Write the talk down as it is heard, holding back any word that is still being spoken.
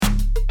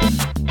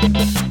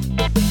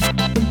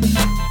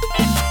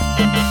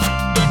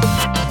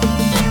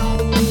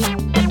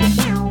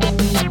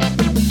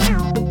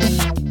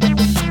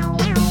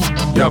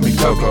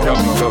Coco.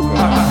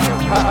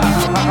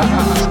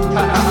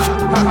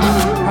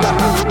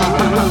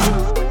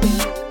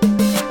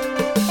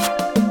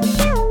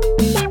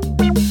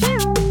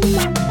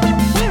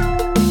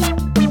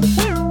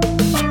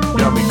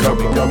 Yummy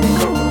Coco.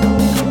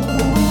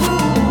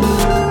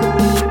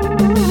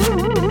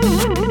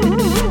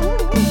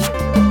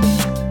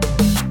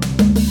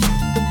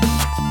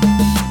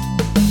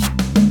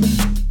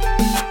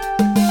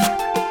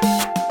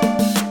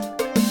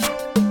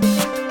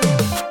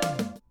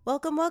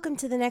 Welcome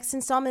to the next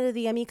installment of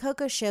the Yummy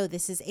Coco Show.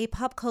 This is a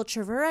pop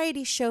culture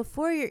variety show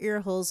for your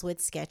ear holes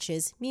with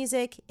sketches,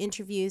 music,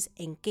 interviews,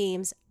 and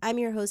games. I'm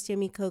your host,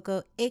 Yummy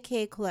Coco,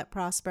 aka Colette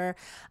Prosper.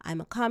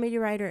 I'm a comedy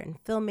writer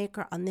and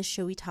filmmaker. On this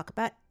show, we talk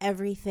about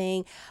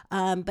everything.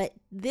 But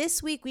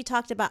this week, we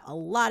talked about a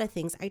lot of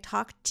things. I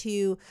talked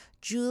to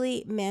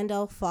Julie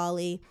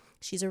Mandel-Folly.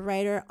 She's a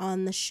writer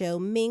on the show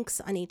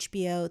Minx on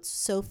HBO. It's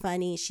so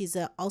funny. She's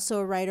also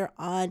a writer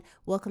on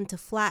Welcome to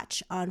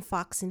Flatch on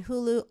Fox and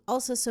Hulu.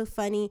 Also so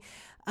funny.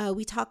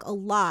 We talk a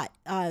lot.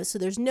 So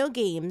there's no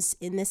games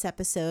in this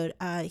episode.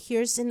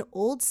 Here's an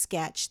old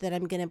sketch that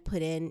I'm going to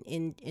put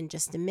in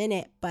just a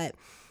minute. But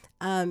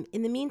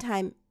in the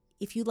meantime,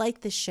 if you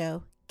like this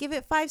show, give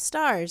it 5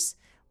 stars.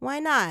 Why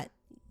not?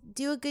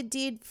 Do a good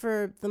deed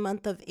for the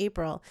month of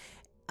April.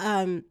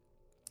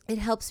 It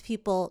helps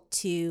people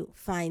to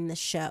find the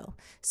show.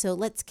 So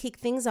let's kick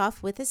things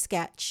off with a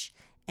sketch.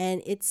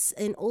 And it's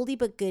an oldie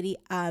but goodie.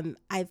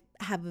 I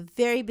have a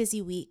very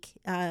busy week.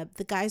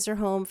 The guys are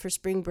home for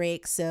spring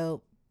break,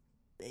 so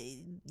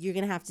you're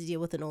going to have to deal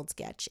with an old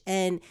sketch.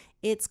 And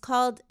it's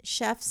called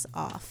Chef's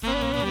Off.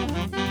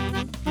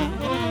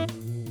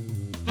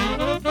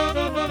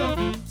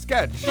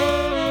 Sketch.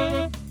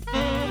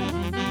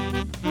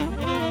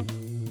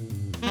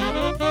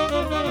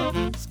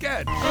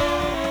 Sketch.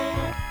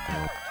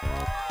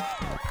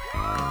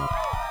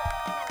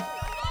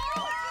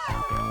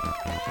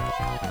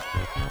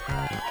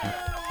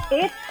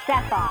 It's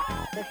Chef Off,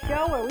 the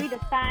show where we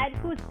decide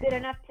who's good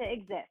enough to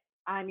exist.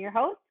 I'm your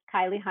host,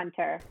 Kylie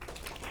Hunter.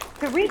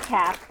 To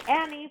recap,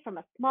 Annie from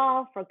a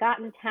small,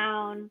 forgotten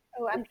town.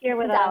 Oh, I'm here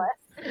with Dallas.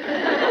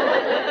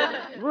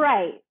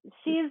 Right.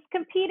 She's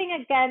competing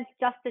against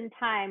Justin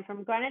Time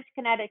from Greenwich,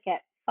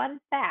 Connecticut. Fun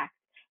fact,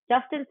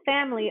 Justin's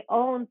family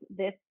owns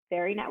this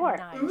very network.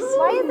 Nice.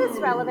 Why is this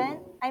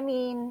relevant? I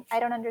mean, I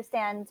don't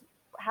understand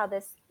how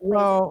this plays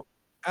Well,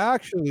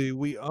 actually,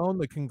 we own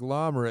the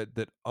conglomerate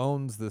that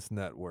owns this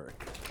network.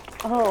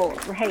 Oh,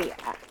 right.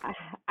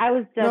 I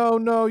was just...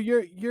 No,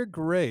 you're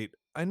great.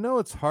 I know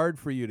it's hard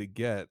for you to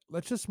get.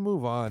 Let's just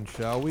move on,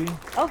 shall we?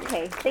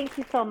 Okay, thank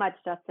you so much,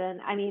 Justin.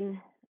 I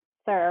mean,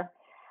 sir.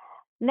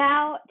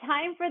 Now,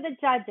 time for the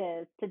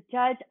judges to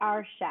judge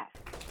our chef.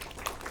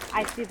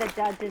 I see the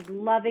judges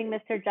loving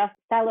Mr. Just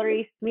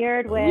celery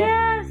smeared with...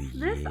 Yes,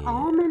 this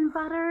almond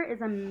butter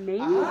is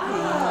amazing.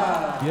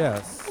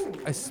 Yes,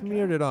 I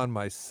smeared it on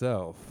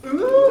myself.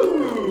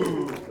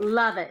 Ooh.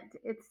 Love it.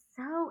 It's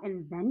so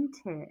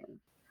inventive.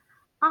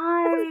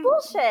 This is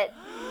bullshit.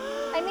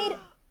 I made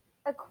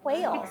a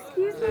quail.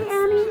 Excuse me,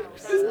 Annie?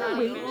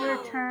 Can you wait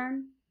your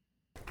turn?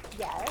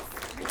 Yes,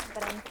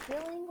 but I'm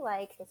feeling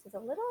like this is a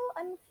little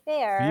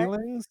unfair.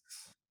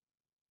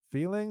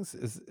 Feelings?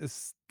 Is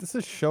this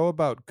a show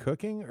about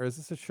cooking or is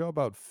this a show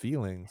about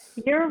feelings?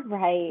 You're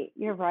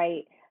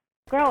right.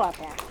 Grow up,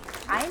 Annie.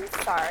 I'm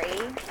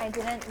sorry. I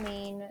didn't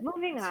mean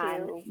Moving to...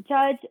 on.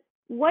 Judge,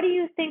 what do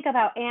you think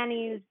about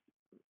Annie's...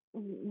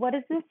 What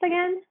is this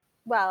again?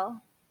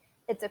 Well,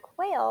 it's a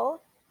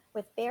quail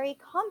with berry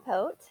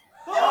compote.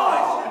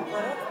 And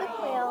boiled the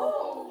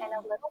quail and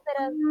a little bit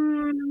of...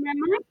 Am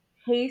I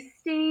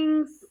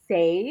tasting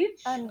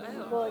sage?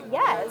 Well,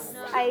 yes.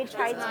 I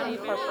tried to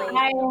incorporate...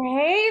 I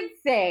hate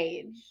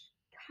sage.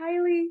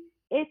 Kylie?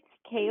 It's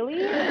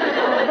Kaylee?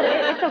 But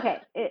it's okay.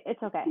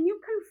 It's okay. Can you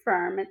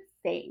confirm it's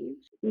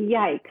sage?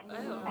 Yikes.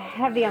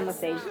 Heavy on the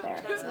sage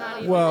there.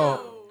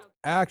 Well,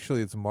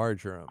 actually, it's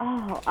marjoram.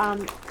 Oh,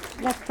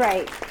 that's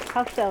right.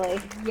 How silly.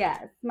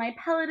 Yes, my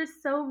palate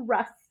is so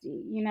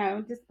rusty,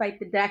 despite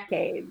the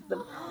decades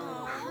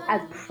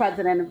as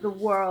president of the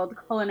World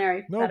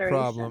Culinary Federation. No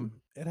problem.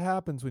 It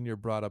happens when you're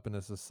brought up in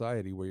a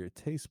society where your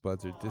taste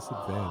buds are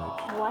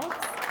disadvantaged.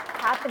 What's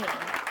happening?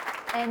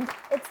 And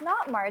it's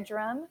not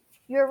marjoram.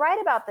 You're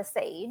right about the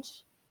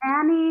sage.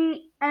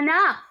 Annie,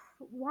 enough.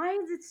 Why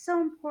is it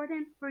so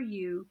important for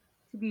you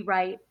to be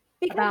right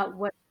about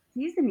what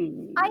seasoning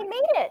you use? I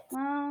made it.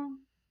 Well,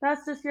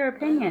 that's just your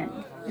opinion,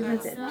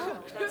 isn't it?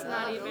 That's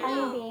not even...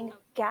 I'm being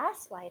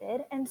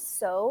gaslighted, and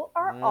so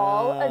are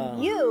all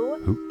of you.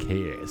 Who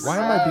cares? Why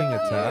am I being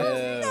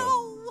attacked?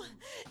 No!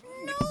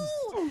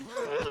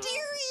 How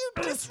dare you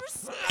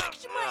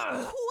disrespect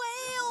my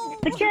quail!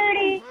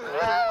 Security!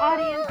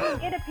 Audience,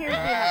 it appears we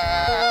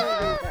have a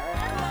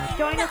loser.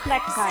 Join us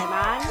next time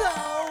on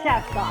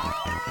Chef's Off.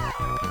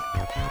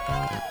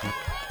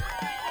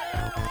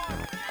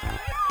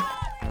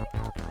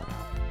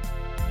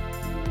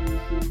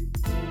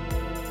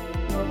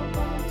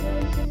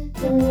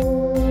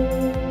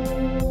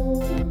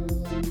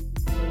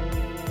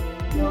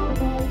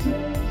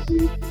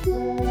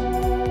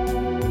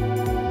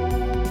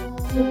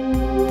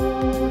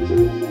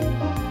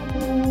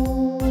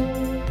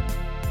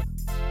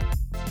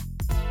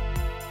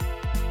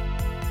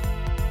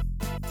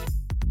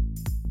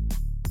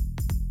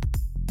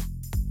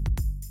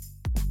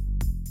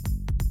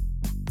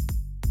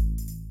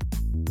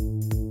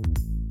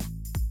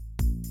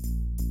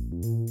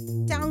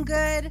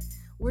 sound good?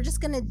 We're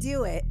just gonna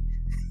do it.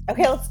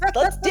 Okay,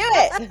 let's do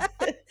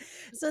it.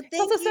 So It's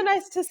thank also so you.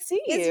 nice to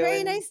see It's you very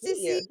and nice to meet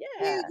see you. you.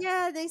 Yeah.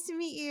 Yeah, nice to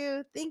meet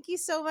you. Thank you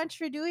so much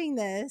for doing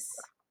this.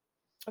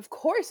 Of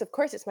course,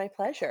 it's my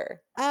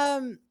pleasure.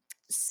 Um,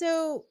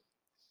 so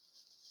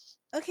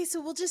okay,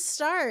 so we'll just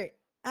start.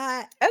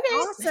 Okay.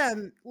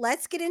 Awesome.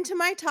 Let's get into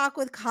my talk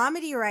with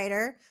comedy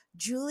writer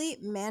Julie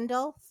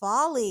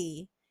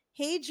Mandel-Folly.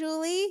 Hey,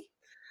 Julie.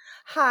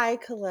 Hi,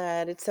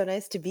 Colette. It's so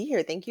nice to be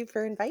here. Thank you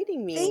for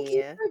inviting Thank me.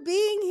 you for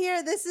being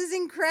here. This is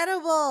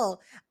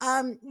incredible.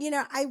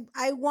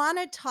 I want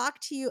to talk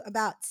to you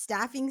about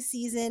staffing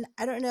season.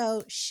 I don't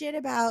know shit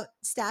about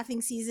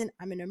staffing season.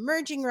 I'm an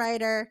emerging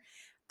writer.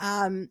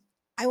 I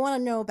want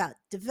to know about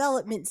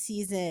development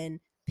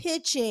season,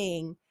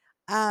 pitching,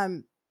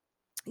 um,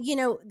 you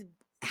know,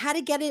 how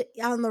to get it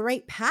on the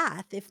right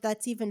path, if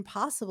that's even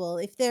possible,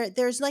 if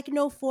there's like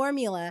no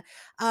formula.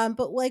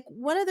 But like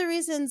one of the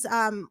reasons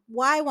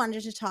why I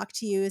wanted to talk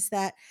to you is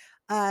that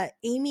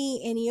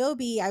Amy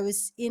Aniobi, I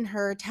was in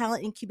her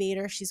talent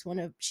incubator. She's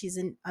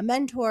a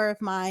mentor of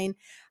mine.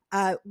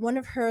 One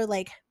of her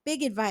like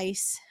big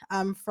advice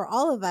for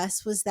all of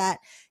us was that,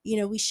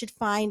 we should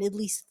find at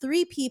least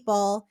 3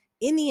 people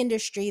in the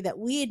industry that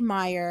we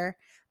admire,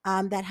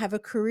 that have a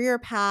career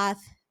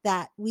path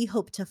that we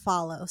hope to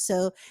follow.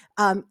 So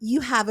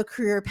you have a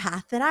career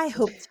path that I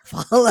hope to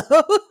follow.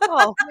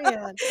 Oh man,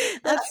 Uh,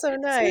 that's so so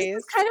this is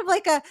nice. kind of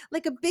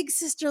like a big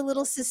sister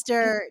little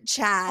sister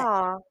chat.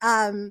 Aw.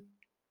 Um,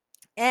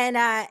 and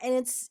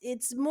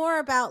it's more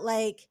about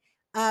like,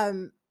 how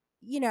do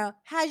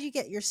you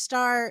get your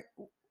start,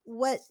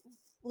 what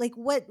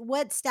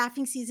what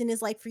staffing season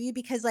is like for you,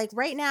 because like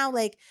right now,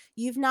 like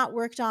you've not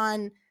worked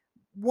on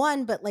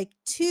one but like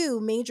 2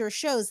 major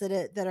shows that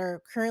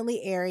are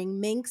currently airing,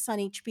 Minx on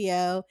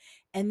HBO,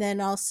 and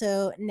then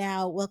also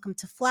now Welcome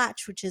to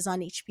Flatch, which is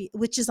on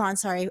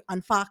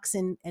on Fox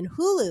and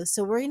Hulu.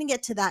 So we're going to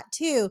get to that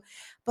too.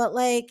 But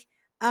like,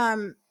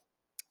 um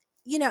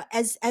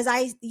as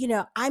I,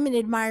 I'm an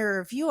admirer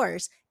of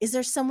yours. Is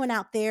there someone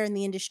out there in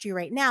the industry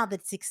right now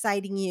that's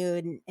exciting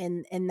you,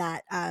 and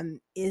that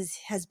is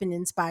has been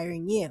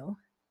inspiring you?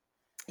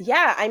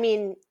 Yeah, I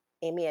mean,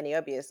 Amy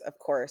Aniobi is, of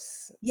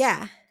course,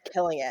 Yeah.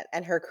 killing it,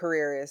 and her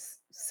career is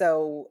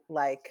so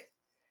like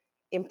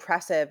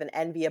impressive and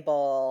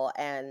enviable,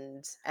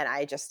 and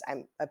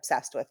I'm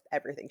obsessed with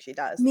everything she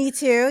does. Me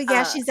too.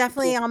 Yeah, Uh, she's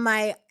definitely on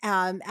my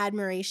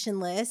admiration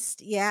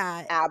list.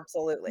 Yeah.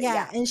 Absolutely, Yeah,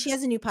 yeah. and she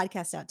has a new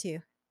podcast out too.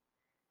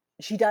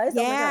 She does?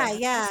 Oh my god, I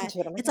Yeah, have to listen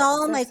yeah. to it. Oh my It's god, I'm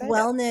all on so like excited.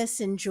 wellness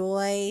and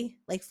joy,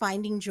 like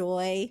finding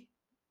joy.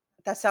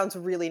 That sounds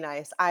really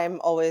nice.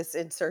 I'm always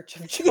in search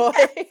of joy.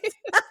 Yes.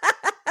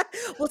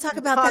 We'll talk I'm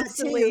about that too.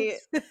 constantly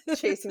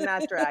chasing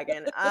that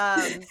dragon.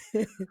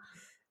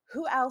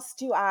 Who else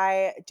do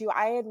I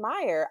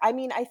admire? I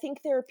mean, I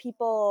think there are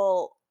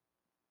people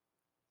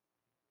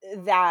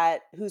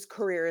that whose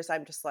careers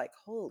I'm just like,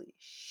 "Holy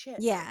shit,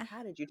 like, Yeah.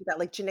 how did you do that?"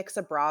 Like,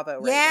 Janixa Bravo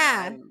right now,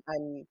 Yeah.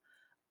 I'm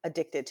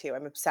addicted to,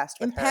 I'm obsessed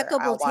with her.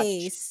 Impeccable I'll watch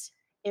taste.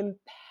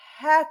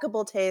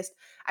 impeccable taste.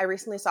 I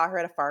recently saw her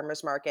at a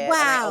farmer's market, and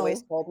I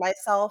always Wow. told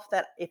myself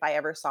that if I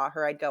ever saw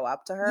her, I'd go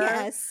up to her,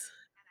 Yes.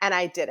 and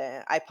I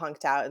didn't. I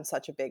punked out in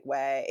such a big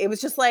way. It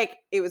was just like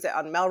it was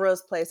on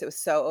Melrose Place, it was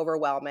so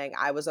overwhelming.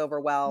 I was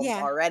overwhelmed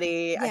Yeah.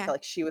 already. I Yeah.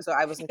 felt like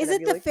I wasn't Is gonna it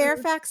be the like, "Mm."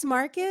 Fairfax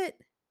Market?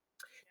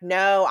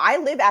 No, I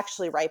live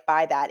actually right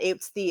by that.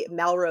 It's the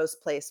Melrose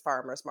Place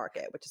Farmers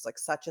Market, which is like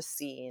such a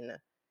scene.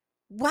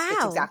 It's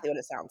Wow. exactly what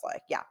it sounds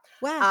like. Yeah.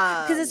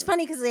 Wow. Because it's Um,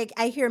 funny because like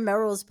I hear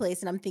Melrose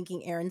Place and I'm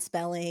thinking Aaron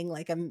Spelling,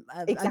 like I'm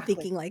exactly.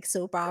 thinking like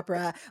soap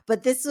opera,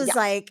 but this was Yeah.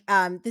 like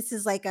this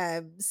is like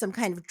a some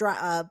kind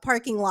of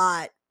parking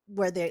lot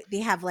where they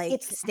have like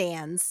It's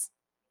stands.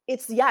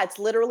 it's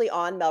literally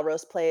on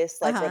Melrose Place,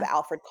 like where Uh-huh. the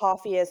Alfred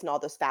Coffee is and all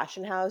those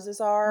fashion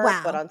houses are,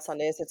 but Wow. on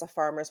Sundays it's a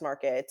farmer's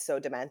market. It's so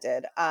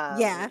demented.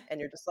 Yeah.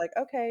 And you're just like,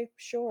 "Okay,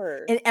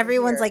 sure. And I'm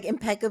everyone's here." like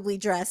impeccably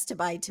dressed to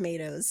buy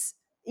tomatoes.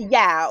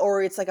 Yeah,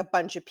 or it's like a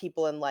bunch of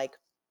people in like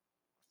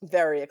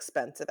very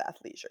expensive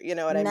athleisure. You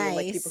know what I mean?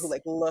 Like people who Nice.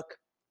 like look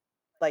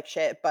like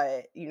shit,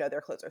 but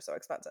their clothes are so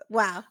expensive.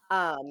 Wow.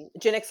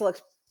 Janixa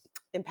looks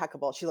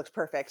impeccable. She looks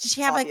perfect, Did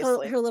she have like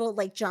obviously. her little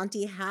like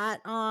jaunty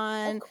hat Of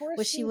on? course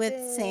Was she she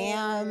with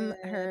Sam?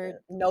 did.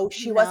 Her No,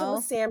 she wasn't with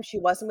no. Sam. She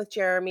wasn't with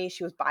Jeremy.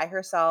 She was by Oh,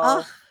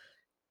 herself.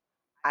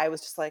 I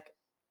was just like,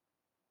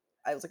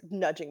 I was like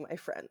nudging my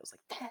friend. I was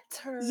like, that's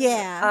her.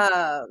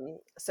 yeah.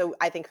 So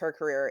I think her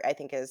career, I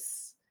think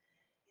is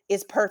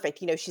perfect.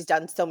 She's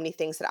done so many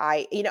things that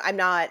I'm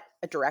not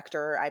a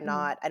director.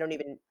 Mm. I don't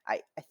even,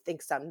 I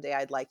think someday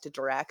I'd like to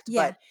direct,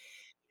 Yeah.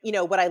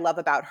 but what I love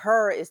about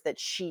her is that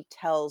she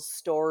tells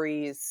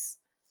stories,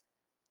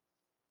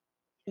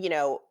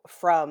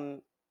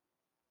 from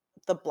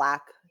the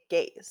Black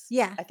gaze.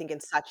 Yeah. I think in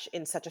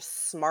such a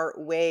smart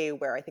way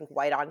where I think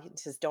white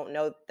audiences don't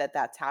know that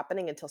that's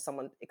happening until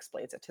someone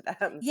explains it to them.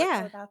 It's like,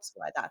 Yeah.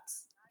 "Oh,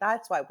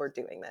 that's why we're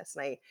doing this."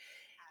 And I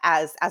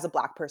as a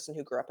Black person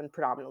who grew up in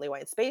predominantly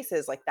white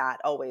spaces, like that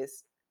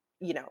always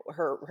you know,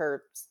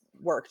 her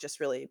work just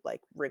really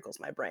like wrinkles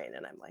my brain,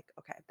 and I'm like,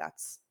 okay,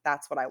 that's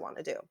what I want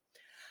to do.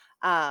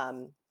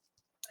 Um,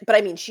 but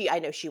I mean, I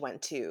know she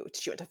went to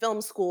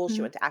film school,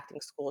 she Mhm. went to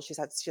acting school. She's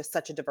had just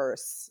such a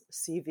diverse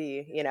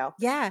CV, you know.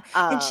 Yeah,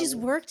 and she's Um,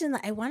 worked in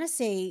I wanna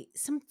say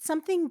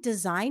something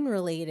design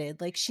related,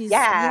 like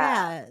she's yeah,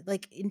 yeah,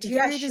 like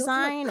yeah, interior she looked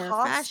in like design or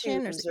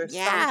fashion or costumes or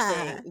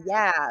something. yeah,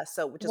 Yeah,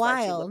 so which is why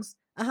she wild. looks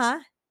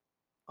Uh-huh.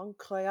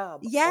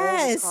 incroyable all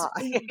the Yes,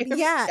 time.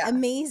 yeah, Yeah,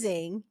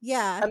 amazing,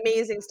 yeah.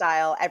 amazing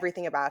style,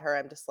 everything about her.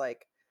 I'm just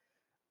like,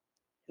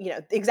 you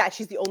know, exactly.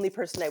 She's the only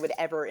person I would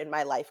ever in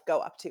my life go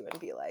up to and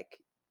be like,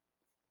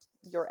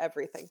 "You're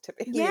everything to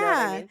me." You know what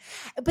I Yeah, mean?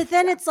 but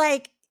then Yeah. it's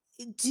like,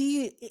 do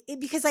you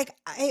because, like,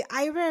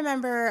 I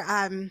remember,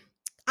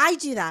 I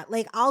do that,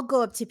 like, I'll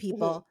go up to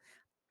Hmm. people,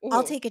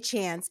 I'll Hmm. take a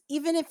chance,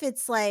 even if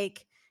it's,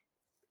 like,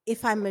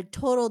 if I'm a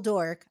total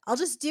dork, I'll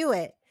just do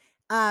it.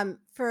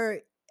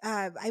 For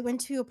I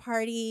went to a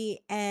party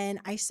and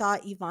I saw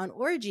Yvonne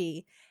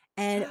Orgy,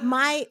 and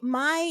my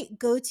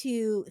go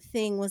to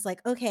thing was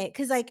like, okay,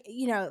 because like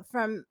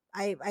from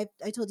I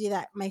told you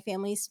that my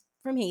family's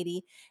from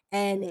Haiti,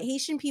 and Hmm.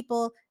 Haitian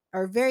people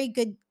are very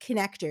good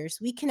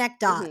connectors. We connect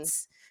Hmm.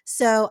 dots.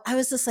 So I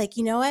was just like,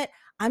 you know what?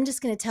 I'm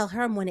just gonna tell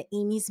her I'm one of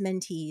Amy's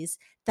mentees.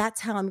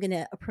 That's how I'm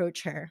gonna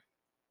approach her.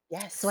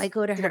 So I Yes.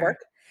 go to Did it her work?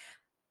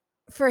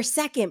 for a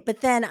second, but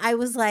then I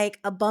was like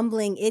a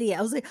bumbling idiot.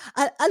 I was like,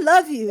 I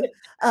love you.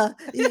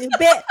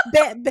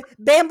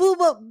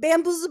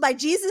 Bamboozled by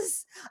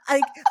Jesus.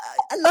 I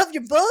love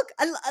your book.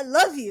 I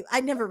love you.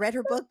 I never read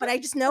her book, but I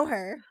just know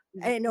her.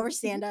 I know her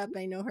stand up.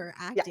 I know her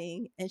Yeah.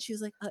 acting. And she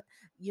was like,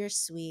 you're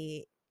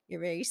sweet.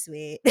 You're very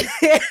sweet. And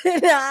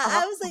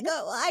Uh-huh. I was like, Mhm.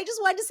 oh, well, I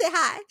just wanted to say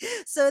hi.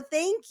 So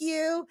thank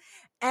you.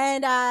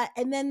 And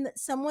then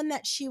someone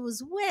that she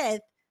was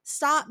with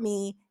stopped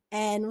me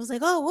and was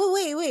like, "Oh, well,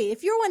 wait.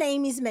 If you're one of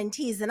Amy's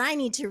mentees, then I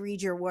need to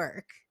read your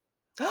work."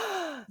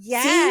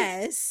 See,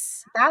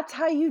 Yes. that's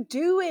how you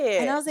do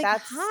And I it. was like,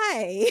 That's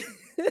 "Hi."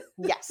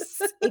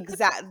 yes,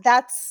 exact.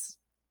 That's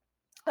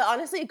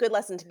honestly a good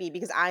lesson to me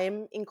because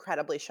I'm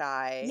incredibly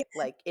shy, Yeah,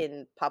 like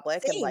in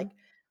public and like same.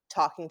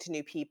 talking to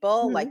new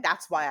people. Like Mhm.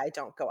 that's why I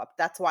don't go up.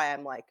 That's why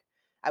I'm like,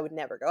 I would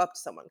never go up to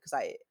someone because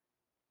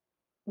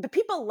but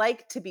people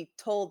like to be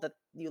told that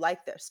you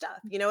like their stuff.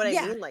 You know what I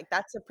Yeah, mean? Like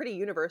that's a pretty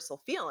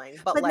universal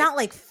feeling. But but like, not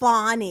like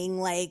fawning,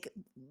 like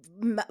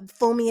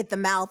foaming at the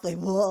mouth, like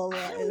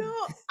I whoa. don't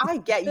know. I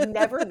get you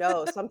never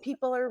know. Some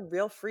people are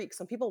real freaks.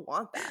 Some people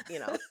want that, you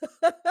know?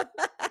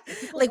 Some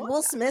people Like want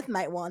Will that. Smith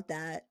might want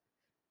that.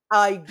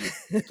 I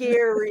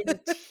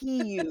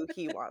guarantee you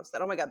he wants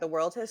that. Oh my god, the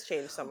world has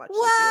changed so much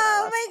since you and I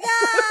Whoa, last my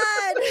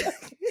God.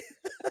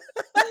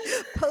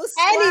 Post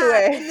spoke.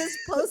 slap Anyway, in this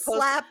post post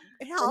slap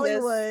in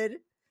this, Hollywood.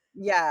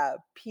 yeah,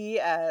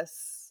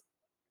 PS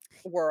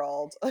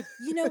world.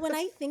 When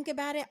I think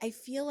about it, I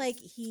feel like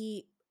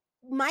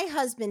my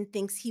husband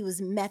thinks he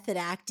was method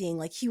acting.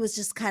 Like he was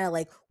just kind of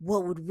like,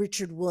 what would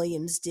Richard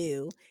Williams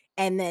do?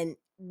 And then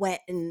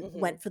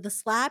Mhm, went for the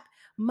slap.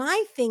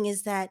 My thing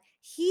is that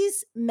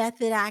he's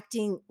method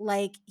acting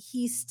like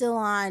he's still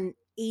on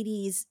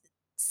 80s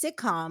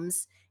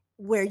sitcoms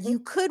where mhm, you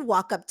could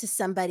walk up to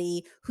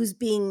somebody who's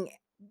being,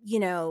 you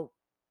know,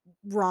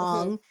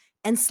 mhm. wrong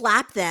and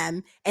slap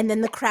them, and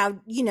then the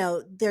crowd,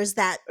 there's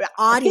that Yeah.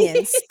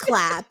 audience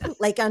clap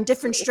like on It's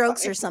different really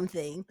strokes or funny.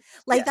 something.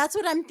 Like Yes. that's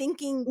what I'm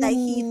thinking that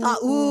he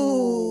thought,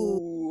 ooh,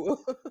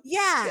 Ooh.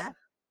 Yeah, yeah,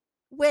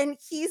 when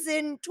he's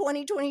in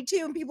 2022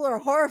 and people are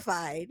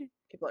horrified.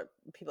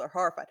 people are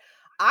horrified.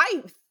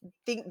 I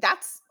think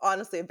that's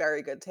honestly a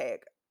very good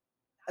take.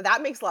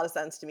 That makes a lot of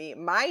sense to me.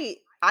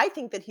 I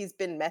think that he's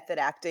been method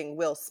acting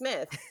Will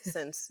Smith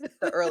since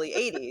the early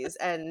 '80s,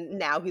 and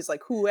now he's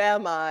like, "Who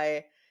am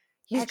I?"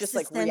 He's just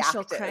like Existential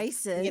reactive.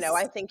 You know, crisis.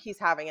 I think he's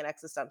having an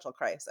existential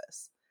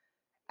crisis.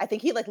 I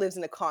think he like lives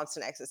in a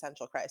constant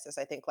existential crisis.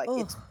 I think like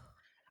Oh,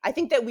 I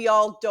think that we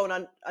all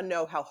don't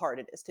know how hard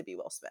it is to be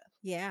Will Smith.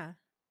 yeah.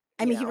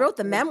 I You mean, he know, wrote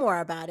the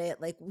memoir about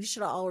it. Like we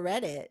should have all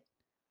read it.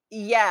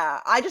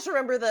 yeah. I just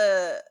remember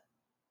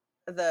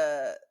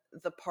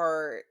the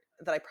part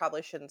that I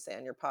probably shouldn't say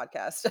on your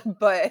podcast,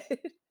 but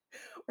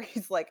where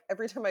he's like,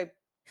 every time I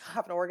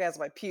have an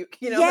orgasm, I puke.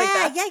 You know, like Yeah,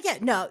 that's yeah, yeah.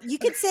 No, you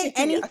could say yeah.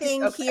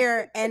 anything Okay,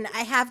 here, and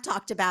I have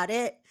talked about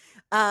it.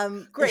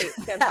 great,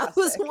 That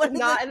was fantastic. one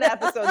of Not in the the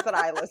episodes that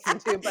I listen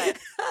to, but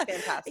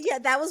fantastic. yeah,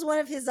 that was one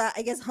of his,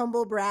 I guess,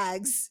 humble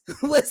brags.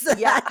 Was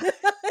Yeah, that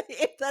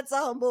if that's a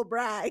humble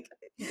brag?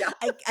 yeah.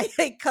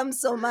 I come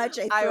so much,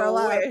 I I throw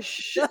up.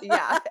 wish.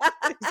 Yeah,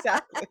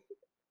 exactly.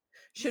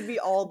 Should we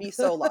all be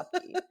so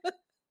lucky?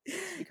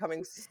 It's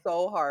becoming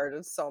so hard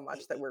and so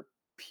much that we're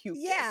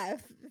puking Yeah,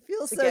 it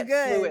feels to so get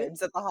good.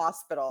 fluids at the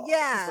hospital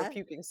because we're Yeah,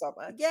 puking so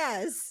much.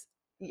 yes.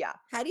 Yeah,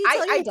 How do you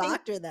tell your I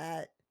think doctor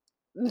that?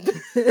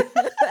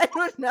 I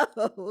don't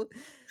know.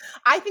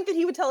 I think that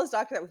he would tell his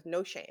doctor that with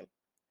no shame.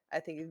 I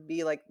think he'd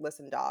be like,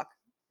 "Listen, doc,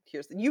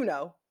 here's the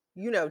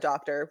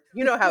doctor,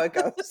 you know how it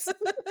goes."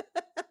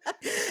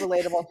 This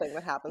relatable thing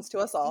that happens to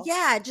us all.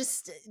 Yeah,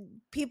 just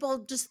people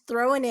just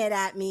throwing it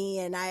at me,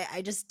 and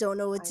I just don't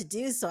know what I to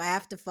do, so I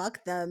have to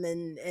fuck them,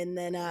 and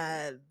then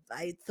Mhm.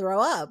 I throw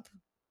up.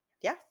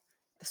 Yeah.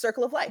 The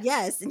circle of life.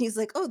 Yes, and he's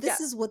like, "Oh, this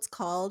Yeah. is what's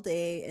called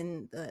a,"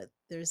 and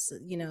there's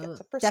He gets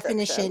a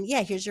definition. prescription.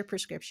 Yeah, here's your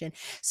prescription.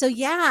 So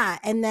yeah,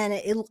 and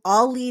then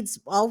all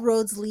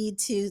roads lead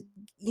to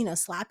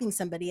slapping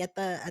somebody at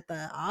the At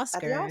the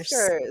Oscars.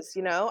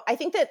 Oscars, I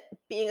think that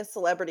being a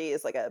celebrity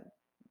is like a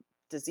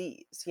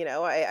disease,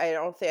 I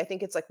don't think I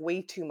think it's like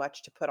way too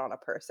much to put on a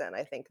person.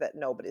 I think that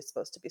nobody's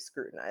supposed to be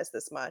scrutinized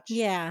this much.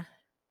 Yeah,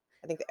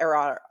 I think they're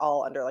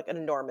all under like an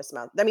enormous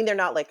amount. I mean, they're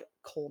not like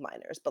coal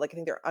miners, but like I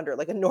think they're under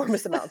like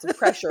enormous amounts of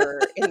pressure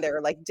in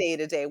their like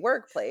day-to-day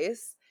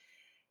workplace,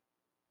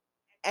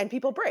 and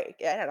people break.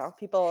 I don't know.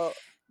 People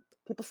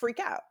freak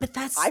out. but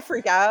I that's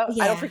freak out. I don't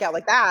yeah, freak out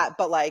like that,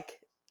 but like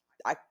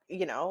I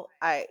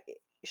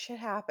shit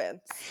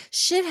happens.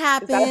 shit Is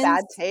that a bad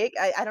happens. take?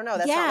 I don't know.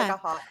 That's not like Yeah, a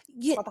hot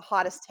yeah, not the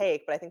hottest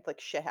take, but I think like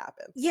shit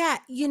happens. yeah.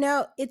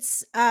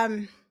 It's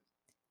I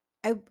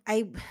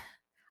I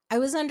I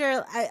was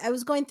I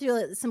was going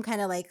through some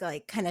kind of like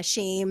kind of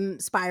shame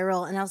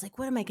spiral, and I was like,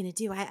 what am I going to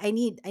do? I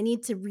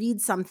need to read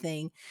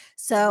something.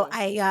 So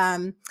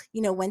Mhm.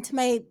 I went to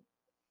my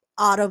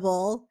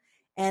Audible,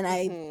 and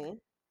I Mhm.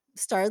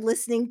 started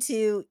listening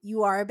to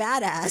 "You Are a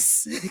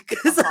Badass"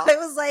 because Uh-huh. I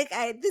was like,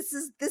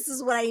 this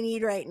is what I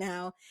need right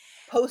now.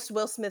 Post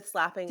Will Smith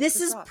slapping This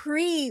Chris is Rock.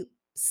 pre Okay.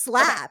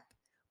 slap.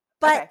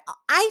 But Okay.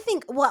 I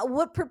think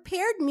what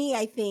prepared me,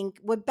 I think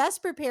what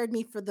best prepared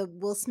me for the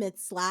Will Smith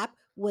slap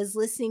was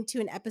listening to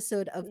an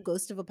episode of Mm.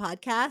 Ghost of a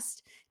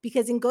Podcast,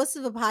 because in Ghost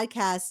of a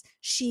Podcast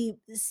she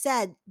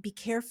said, be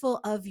careful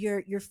of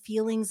your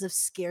feelings of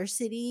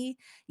scarcity,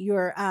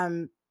 your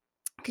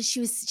because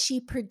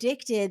she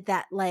predicted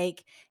that,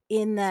 like,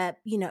 in the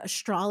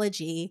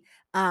astrology,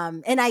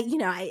 and and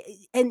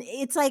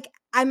it's like,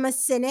 I'm a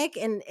cynic,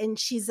 and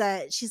she's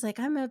like,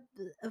 I'm a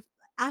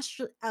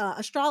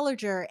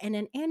astrologer and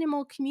an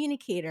animal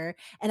communicator,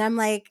 and I'm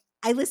like,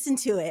 I listen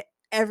to it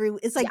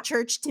it's like Yeah.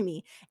 church to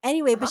me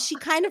anyway. But Uh-huh. she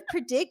kind of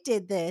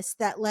predicted this,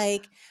 that,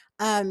 like,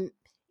 um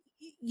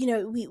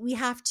we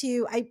have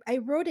to, I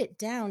wrote it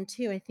down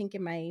too, I think,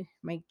 in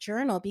my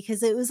journal,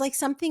 because it was like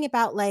something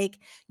about, like,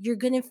 you're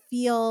gonna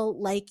feel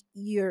like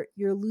you're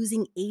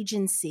losing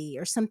agency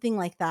or something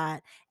like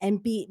that,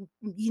 and be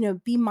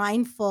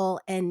mindful,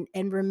 and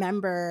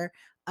remember,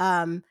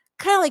 kind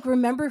of like,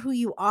 remember who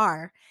you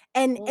are.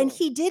 And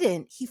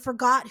Mm. he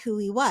forgot who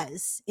he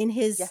was in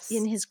Yes.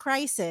 his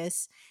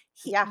crisis.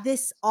 Yeah.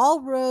 This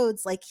all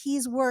roads, like,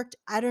 he's worked,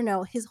 I don't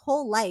know, his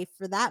whole life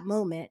for that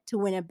moment to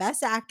win a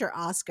best actor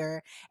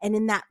Oscar. And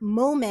in that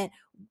moment,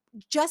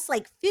 just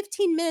like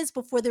 15 minutes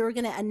before they were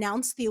going to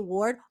announce the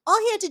award, all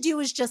he had to do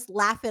was just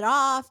laugh it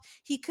off.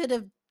 He could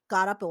have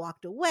got up and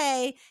walked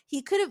away.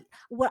 He could have,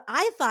 what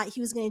I thought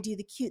he was going to do,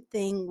 the cute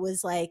thing,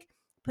 was like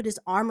put his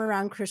arm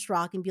around Chris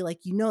Rock and be like,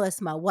 that's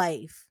my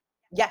wife.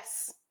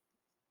 Yes.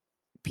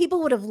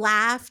 People would have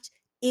laughed.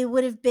 It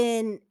would have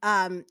been,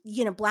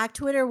 Black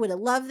Twitter would have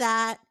loved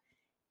that.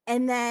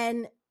 And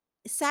then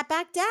sat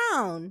back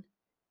down.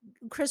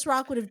 Chris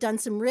Rock would have done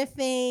some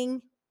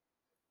riffing.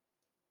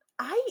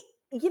 I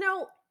you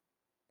know,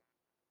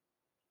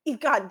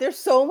 God, there's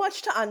so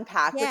much to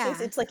unpack with this.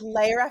 Yeah. It's like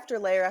layer after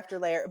layer after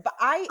layer. But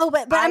Oh,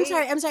 but I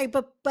I'm sorry,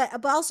 but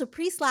also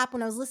pre-slap,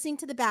 when I was listening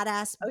to the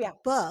Badass oh yeah.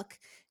 book,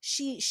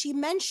 she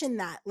mentioned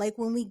that, like,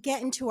 when we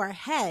get into our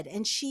head,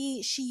 and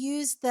she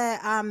used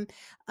uh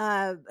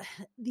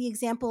the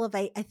example of,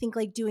 I think,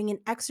 like, doing an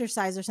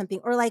exercise or something,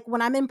 or like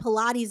when I'm in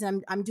Pilates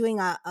and I'm doing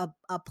a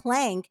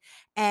plank,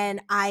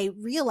 and I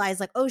realize,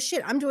 like, oh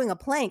shit, I'm doing a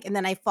plank, and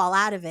then I fall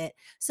out of it.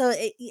 So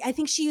I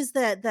think she used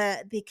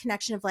the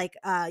connection of, like,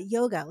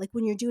 yoga, like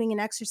when you're doing an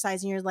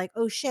exercise and you're like,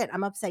 oh shit,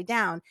 I'm upside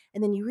down,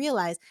 and then you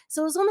realize.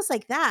 So it was almost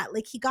like that,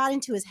 like, he got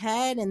into his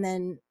head, and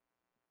then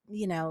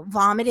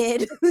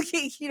vomited,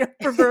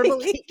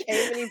 proverbially. He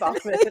came and he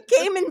vomited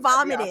Came and at the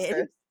vomited.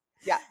 Oscars.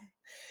 Yeah.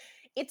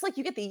 It's like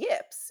you get the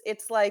yips.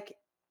 It's like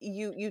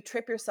you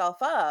trip yourself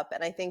up,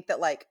 and I think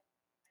that, like,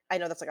 I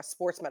know that's like a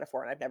sports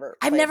metaphor, and I've never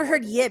I've played never more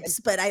heard than like yips,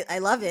 but I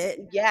love it.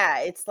 yeah,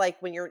 it's like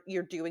when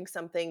you're doing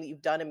something that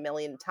you've done a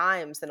million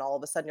times, then all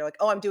of a sudden you're like,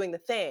 "Oh, I'm doing the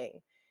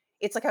thing."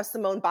 It's like how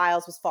Simone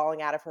Biles was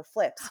falling out of her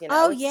flips,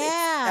 Oh It's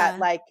that, yeah.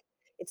 like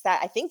it's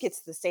that I think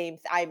it's the same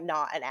I'm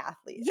not an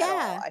athlete at all.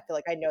 Yeah. I feel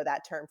like I know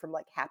that term from,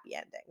 like, Happy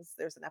Endings.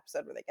 There's an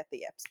episode where they get the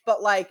yips.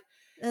 But, like,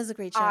 That was a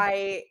great show.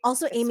 I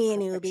Also, it's a Amy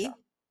and perfect show. Ubi.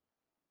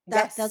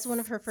 That's one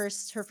of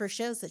Yes. her first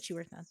shows that she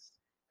worked on.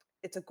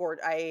 It's a gord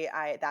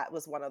I that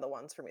was one of the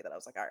ones for me that I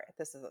was like, "Alright,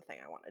 this is the thing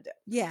I wanna do."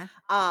 Yeah.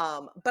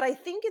 But I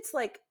think it's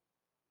like,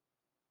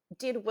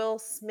 did Will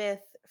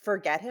Smith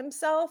forget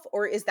himself,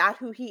 or is that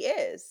who he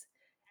is?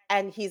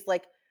 And he's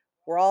like,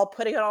 we're all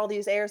putting on all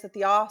these airs at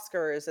the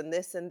Oscars and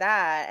this and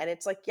that. And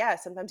it's like, yeah,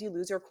 sometimes you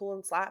lose your cool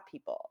and slap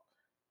people.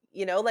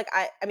 Like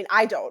I mean,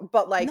 I don't,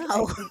 but like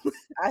No.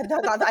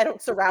 I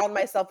don't surround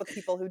myself with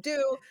people who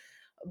do,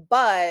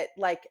 but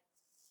like,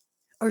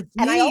 Or do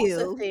and I also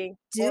you? think,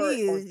 Do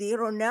you? You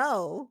don't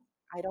know.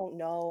 I don't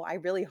know. I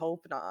really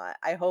hope not.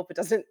 I hope it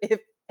doesn't. If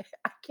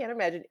I can't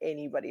imagine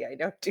anybody I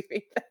know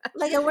doing that.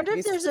 Like, I wonder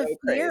It'd be if there's a so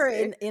fear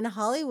crazy. in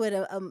Hollywood,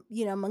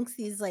 you know, amongst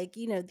these, like,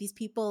 you know, these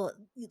people.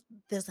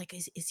 There's like,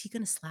 is he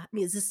gonna slap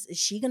me? Is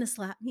she gonna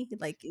slap me?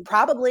 Like,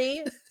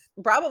 Probably,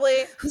 probably.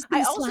 who's I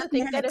gonna also slap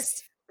think that if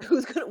next?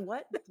 who's gonna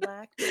what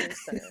black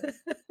person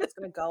is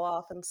gonna go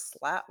off and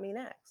slap me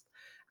next?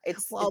 Oh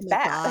It's my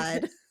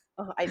bad.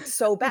 god. It's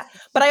so bad.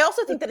 But I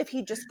also think that if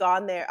he'd just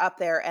gone there up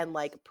there and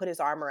like put his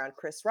arm around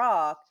Chris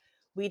Rock,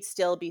 we'd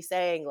still be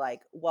saying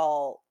like,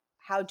 well,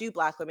 how do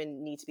black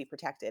women need to be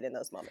protected in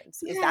those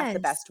moments? Is that the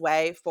Yes. best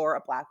way for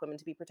a black woman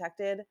to be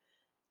protected?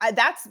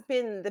 That's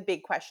been the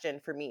big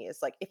question for me is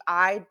like, if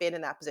I'd been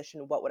in that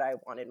position, what would I have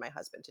wanted my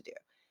husband to do?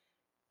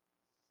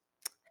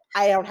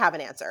 I don't have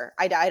an answer.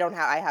 I don't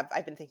have.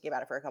 I've been thinking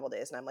about it for a couple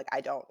days, and I'm like,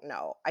 I don't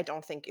know. I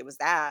don't think it was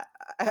that.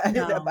 I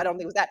No. don't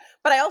think it was that.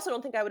 But I also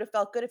don't think I would have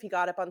felt good if he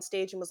got up on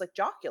stage and was like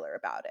jocular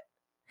about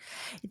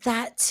it.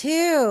 That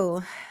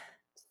too.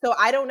 So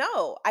I don't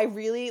know. I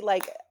really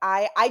like.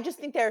 I just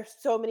think there are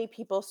so many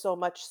people so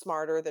much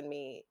smarter than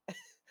me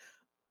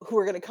who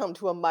are going to come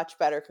to a much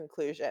better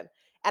conclusion.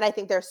 And I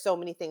think there's so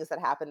many things that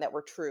happened that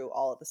were true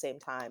all at the same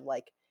time.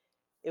 Like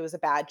it was a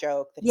bad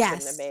joke that he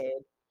shouldn't have Yes. made.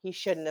 He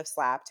shouldn't have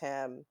slapped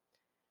him.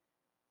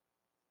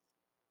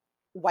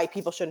 White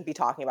people shouldn't be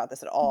talking about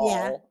this at Yeah.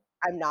 all.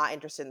 I'm not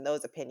interested in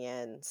those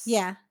opinions.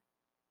 Yeah.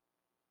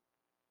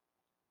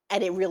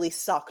 And it really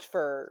sucked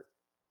for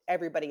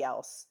everybody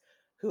else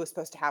who was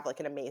supposed to have like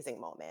an amazing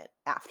moment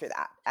after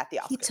that at the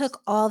He Oscars.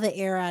 took all the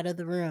air out of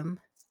the room.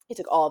 He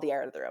took all the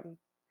air out of the room.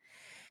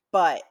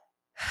 But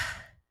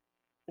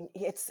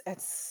it's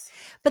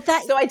But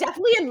that so I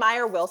definitely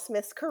admire Will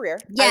Smith's career.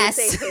 I would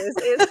say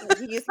yes.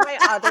 he's my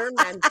other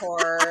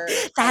mentor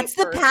type That's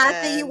the path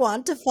that you person.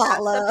 want to That's the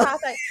follow. path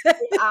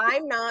if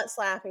I'm not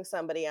slapping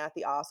somebody at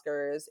the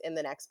Oscars in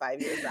the next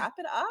 5 years, wrap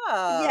it up.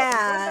 I'm going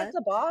back Yeah.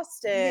 to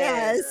Boston.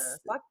 Yes.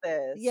 Fuck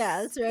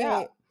Yeah, this. that's Yeah,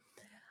 right.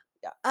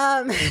 yeah.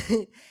 Um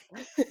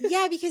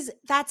yeah, because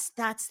that's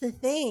the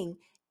thing.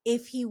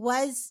 If he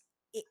was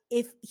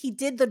if he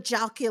did the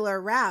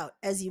jocular route,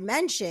 as you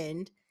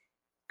mentioned,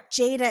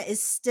 Jada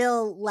is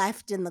still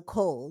left in the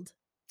cold.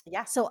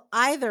 Yeah, So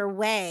either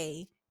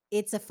way,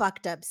 it's a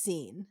fucked up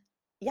scene.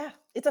 yeah.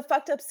 It's a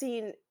fucked up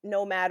scene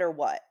no matter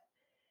what.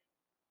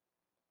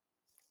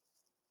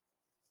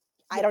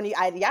 I Yeah. don't need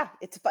I yeah,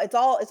 it's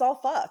all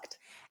fucked.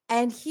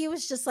 And he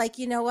was just like,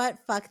 you know what?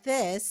 Fuck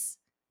this.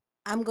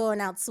 I'm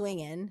going out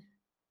swinging.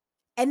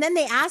 And then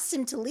they asked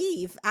him to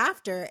leave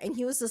after, and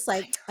he was just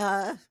like,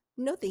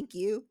 no, thank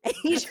you. And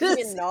he That's gonna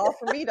be a just, no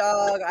for me,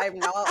 dog. I'm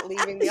not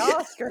leaving the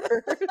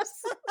Oscars.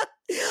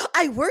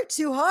 I worked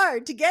too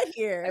hard to get I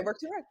here.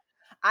 worked too hard.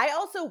 I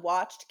also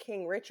watched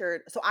King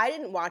Richard. So I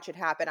didn't watch it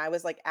happen. I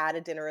was like at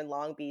a dinner in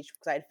Long Beach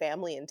because I had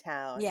family in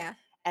town. Yeah.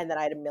 And then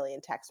I had a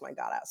million texts when I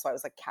got out. So I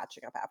was like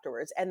catching up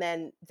afterwards. And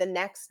then the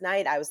next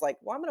night I was like,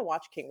 well, I'm gonna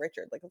watch King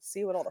Richard. Like, let's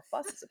see what all the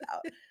fuss is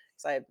about.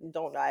 Because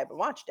I haven't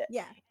watched it.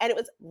 Yeah. And it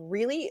was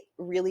really,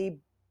 really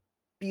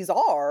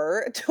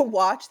bizarre to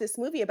watch this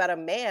movie about a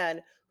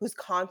man who's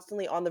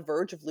constantly on the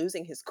verge of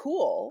losing his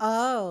cool.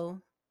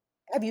 Oh,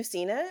 Have you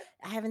seen it?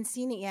 I haven't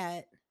seen it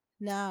yet.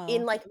 In No.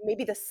 like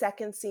maybe the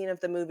second scene of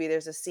the movie,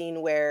 there's a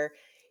scene where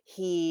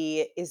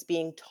he is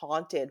being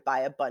taunted by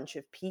a bunch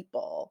of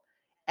people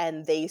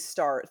and they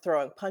start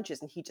throwing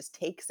punches and he just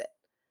takes it.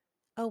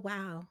 Oh,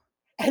 wow.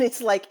 And it's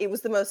like it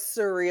was the most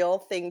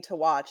surreal thing to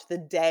watch the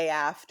day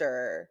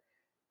after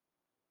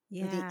the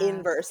Yeah.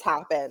 inverse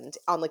happened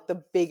on like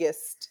the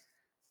biggest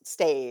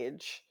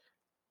stage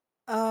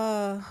in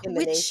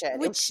the nation. It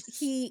Which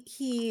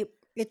was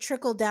it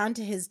trickled down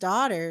to his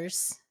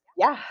daughters.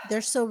 yeah. They're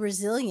so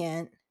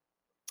resilient.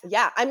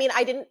 Yeah, I mean,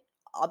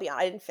 I'll be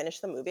honest, I didn't finish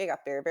the movie, I got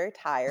very, very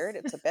tired,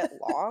 it's a bit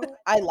long.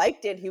 I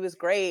liked it, he was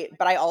great,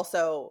 but I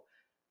also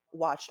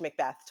watched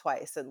Macbeth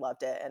twice and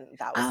loved it, and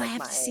that Oh, was, I like,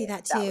 have to see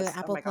that that too. was oh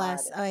Apple my god,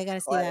 Plus. Oh, I gotta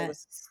see it that.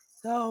 was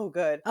so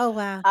good. Oh,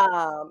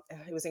 wow.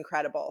 It was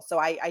incredible. So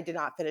I did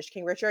not finish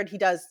King Richard. He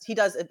does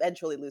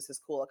eventually lose his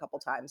cool a couple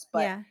times,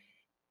 but Yeah.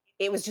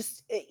 it was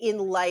just in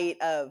light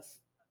of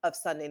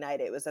Sunday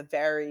night, it was a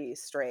very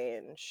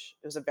strange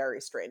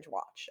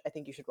watch. I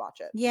think you should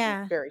watch it. I'm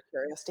Yeah. very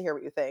curious to hear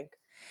what you think.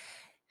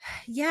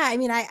 Yeah, I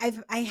mean,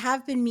 I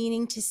have been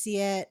meaning to see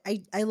it.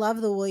 I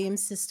love the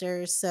Williams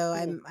sisters, so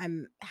Mhm.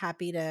 I'm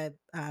happy to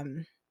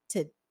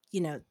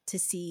to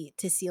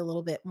see a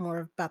little bit more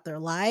about their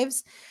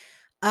lives.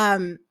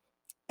 Um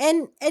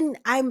and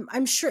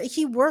I'm sure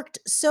he worked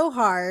so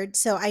hard,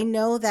 so I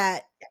know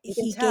that You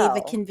can he gave a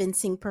tell.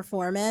 convincing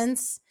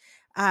performance.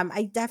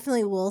 I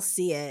definitely will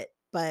see it,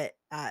 but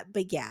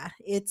yeah,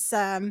 it's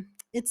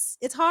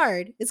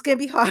hard. It's gonna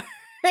be hard.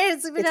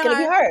 It's gonna be It's gonna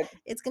be hard. hard.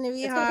 It's gonna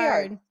be It's gonna be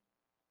hard. hard.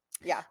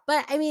 Yeah.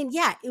 But I mean,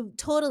 yeah,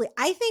 totally.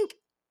 I think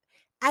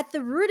at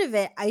the root of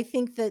it, I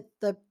think that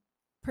the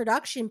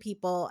production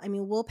people, I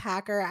mean, Will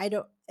Packer, I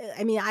don't know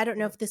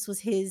Mhm. if this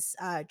was his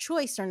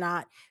choice or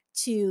not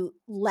to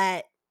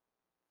let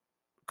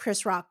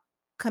Chris Rock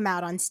come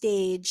out on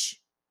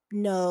stage,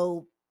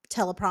 no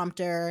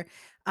teleprompter.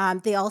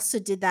 They also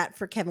did that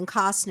for Kevin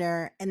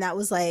Costner, and that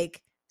was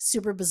like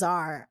super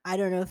bizarre. I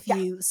don't know if Yeah.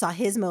 you saw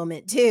his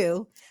moment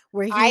too,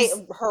 where I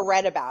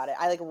read about it.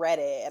 I like read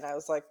it and I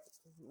was like,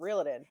 reel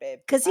it in, babe.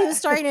 because he was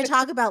starting to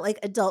talk about like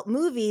adult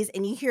movies,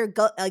 and you hear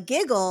a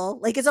giggle,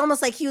 like it's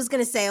almost like he was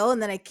going to say, "Oh,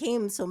 and then I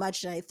came so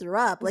much and I threw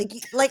up." Like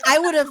I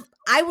would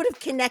have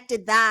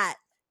connected that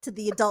to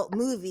the adult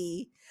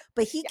movie,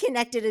 but he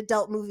connected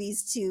adult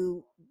movies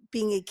to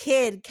being a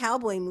kid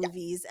cowboy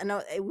movies, and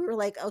we were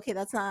like, "Okay,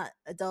 that's not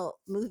adult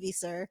movie,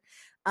 sir."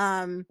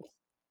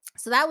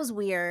 So that was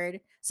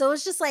weird. So it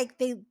was just like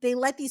they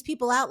let these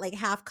people out like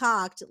half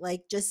cocked,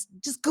 like just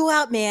go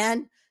out,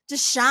 man,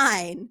 just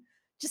shine,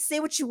 just say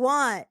what you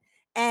want.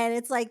 And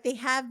it's like they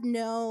had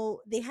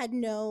no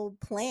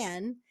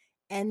plan,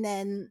 and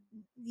then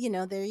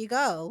there you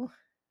go.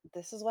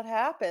 This is what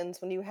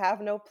happens when you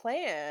have no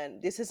plan.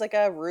 This is like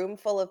a room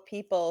full of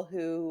people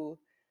whose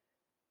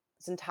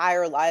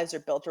entire lives are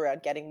built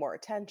around getting more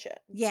attention.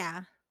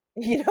 Yeah,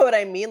 You know what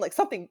I mean? Like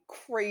something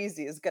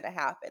crazy is going to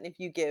happen if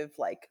you give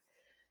like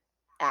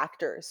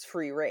actors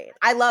free reign.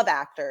 I love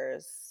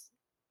actors.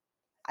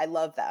 I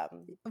love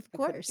them. of I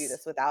couldn't do course.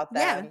 this without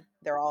Yeah, them.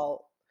 They're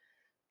all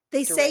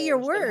they say your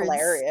deranged and words.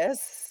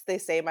 hilarious. They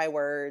say my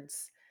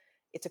words.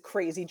 It's a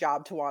crazy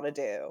job to want to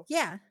do,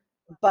 Yeah.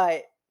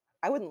 but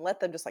I wouldn't let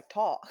them just like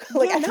talk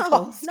like Yeah, at the no,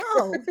 Oscars.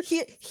 no.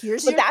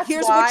 Here's But that's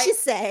here's what why you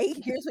say.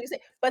 here's what you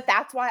say. But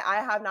that's why I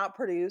have not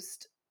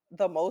produced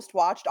the most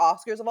watched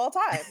Oscars of all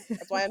time.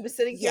 That's why I'm just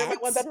sitting here in my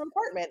Yet. one bedroom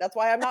apartment. That's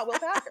why I'm not Will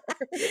Packer.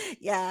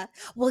 Yeah.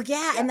 Well,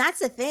 yeah, Yeah. and that's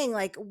the thing.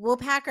 Like Will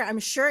Packer, I'm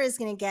sure is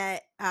going to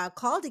get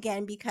called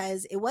again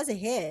because it was a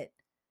hit.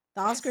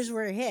 The Oscars Yes.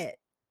 were a hit,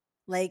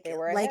 like They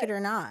were a like hit. it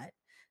or not.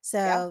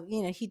 Yeah. So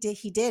he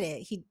did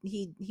it. He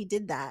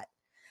did that.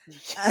 He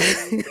did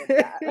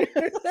that.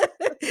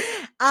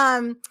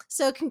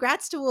 So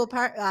congrats to Will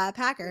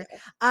Packer. Yeah.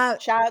 Uh,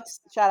 Shout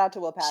out to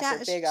Will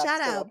Packer. Big ups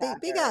shout to Will out,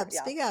 big Packer. ups,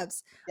 Yeah. big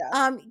ups.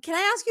 Yeah. Can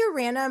I ask you a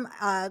random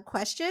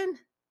question?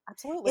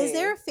 Is there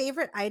Absolutely. a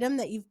favorite item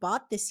that you've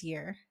bought this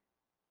year?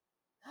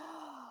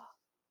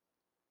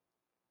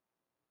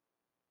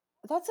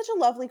 That's such a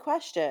lovely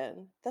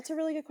question. That's a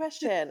really good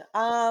question.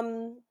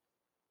 Okay,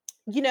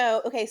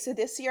 so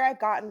this year I've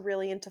gotten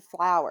really into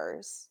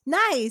flowers,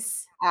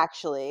 Nice.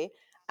 actually.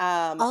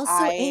 Also,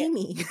 I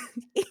Amy.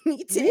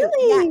 Amy too. Yeah,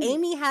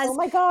 Really? Oh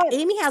my god.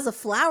 Amy has a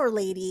flower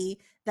lady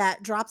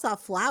that drops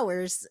off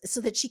flowers so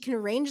that she can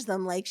arrange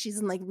them like she's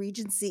in like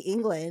Regency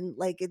England.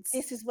 Like it's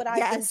This is what I've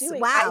been yes, doing.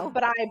 wow.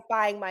 But I'm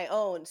buying my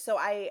own. So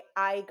I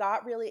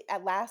got really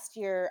at last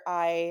year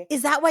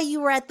Is that why you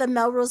were at the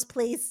Melrose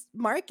Place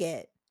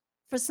market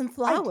for some I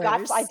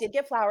flowers? did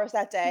get flowers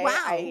that day.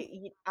 Wow.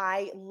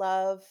 I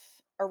love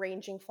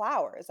arranging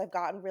flowers. I've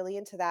gotten really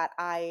into that.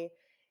 I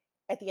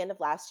At the end of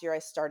last year I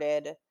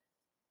started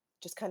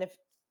just kind of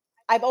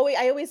I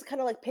always kind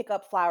of like pick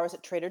up flowers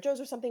at Trader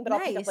Joe's or something, but I'll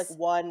pick up like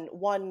Nice.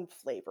 one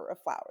flavor of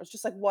flowers,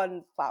 just like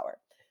one flower.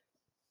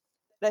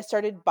 And I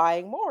started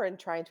buying more and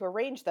trying to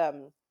arrange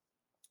them.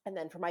 And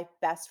then for my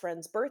best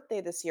friend's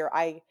birthday this year,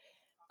 I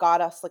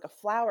got us like a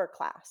flower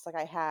class. Like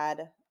I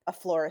had a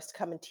florist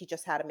come and teach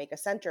us how to make a Oh,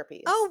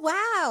 centerpiece.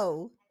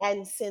 wow.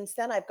 And since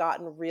then I've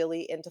gotten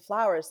really into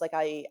flowers. Like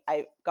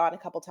I've gone a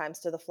couple times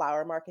to the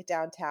flower market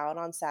downtown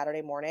on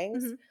Saturday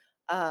mornings. Mhm.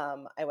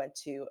 I went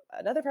to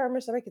another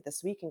farmer's market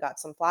this week and got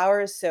some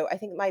flowers. So I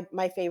think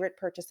my favorite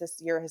purchase this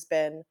year has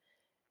been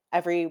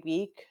every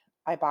week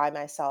I buy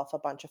myself a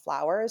bunch of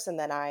flowers, and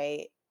then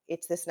I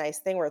it's this nice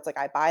thing where it's like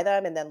I buy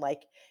them and then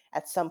like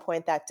at some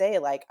point that day,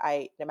 like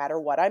I no matter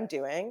what I'm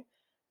doing,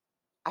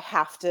 I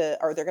have to,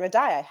 or they're gonna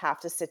die. I have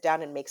to sit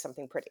down and make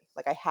something pretty.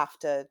 Like I have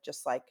to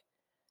just like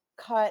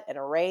cut and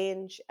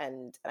arrange,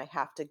 and I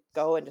have to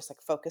go and just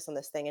like focus on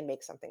this thing and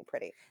make something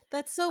pretty.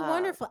 That's so Um,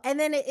 wonderful. And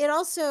then it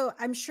also,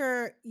 I'm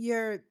sure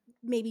you're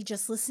maybe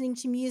just listening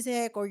to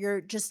music or you're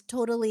just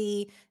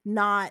totally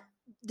not,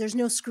 there's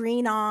no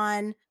screen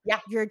on. yeah,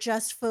 You're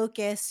just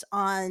focused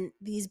on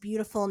these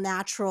beautiful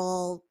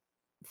natural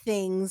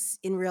things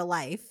in real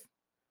life.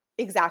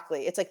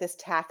 exactly. It's like this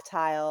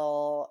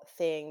tactile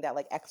thing that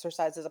like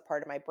exercises a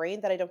part of my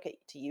brain that I don't get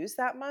to use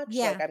that much. Like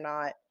Yeah. I'm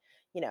not,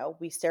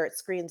 we stare at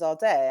screens all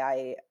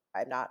day.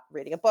 I'm not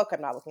reading a book.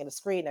 I'm not looking at a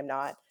screen. I'm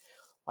not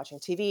watching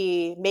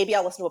TV. Maybe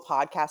I'll listen to a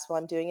podcast while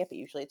I'm doing it, but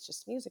usually it's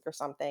just music or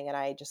something. And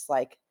I just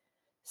like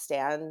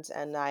stand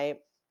and I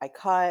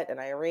cut and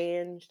I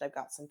arranged. I've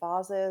got some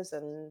vases,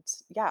 and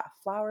yeah,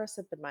 flowers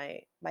have been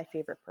my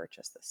favorite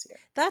purchase this year.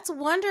 That's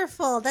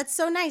wonderful. That's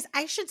so nice.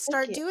 I should Thank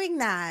start you. doing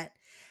that.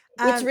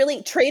 It's Um,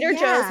 really Trader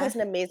Joe's yeah. has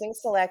an amazing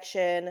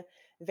selection,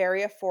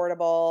 very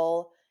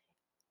affordable.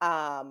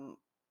 Um,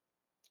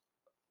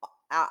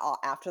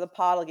 after the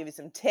pod, I'll give you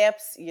some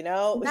tips. You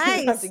know, you don't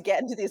have to Nice.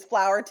 get into these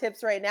flower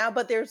tips right now,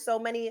 but there's so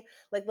many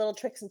like little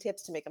tricks and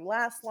tips to make them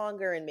last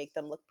longer and make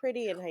them look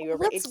pretty. And how you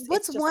ever it's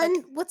just like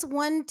What's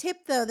one tip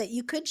though that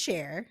you could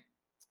share?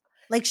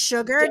 Like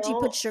sugar? Do you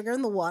put don't sugar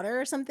in the water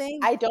or something?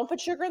 I don't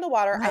put sugar in the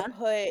water. I Uh-huh.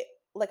 put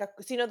like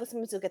so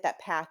sometimes you'll get that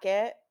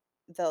packet.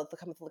 They'll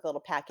come with like a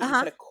little packet. You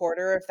Uh-huh. put a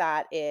quarter of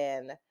that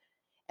in,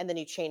 and then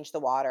you change the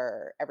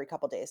water every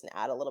couple days and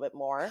add a little bit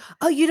more.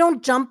 Oh, you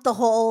don't dump the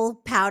whole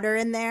powder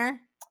in there?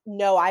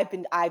 No, I've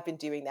been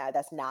doing that.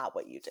 That's not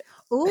what you do.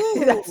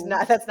 Ooh.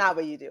 That's not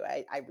what you do.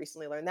 I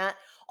recently learned that.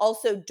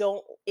 Also,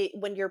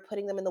 when you're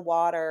putting them in the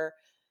water,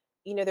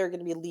 there are going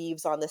to be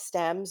leaves on the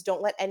stems.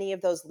 Don't let any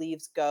of those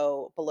leaves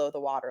go below the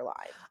water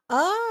line.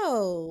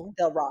 Oh.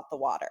 They'll rot the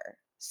water.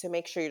 So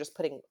make sure you're just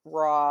putting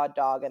raw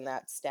dog in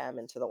that stem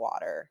into the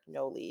water.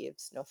 No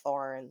leaves, no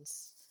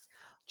thorns,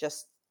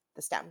 just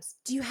the stems.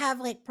 Do you have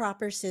like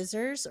proper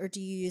scissors or do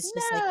you use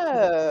just like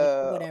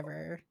No.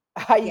 whatever?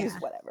 I use Yeah.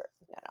 whatever.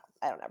 No,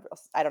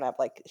 I don't have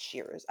like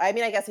shears. I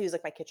mean, I guess I use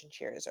like my kitchen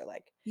shears or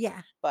like,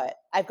 Yeah. but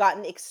I've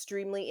gotten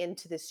extremely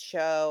into this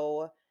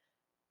show.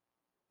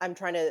 I'm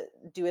trying to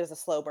do it as a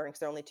slow burn because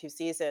there are only 2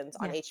 seasons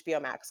on Yeah.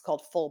 HBO Max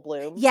called Full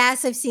Bloom.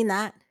 Yes, I've seen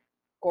that.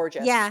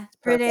 Gorgeous. Yeah. It's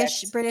British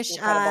perfect. British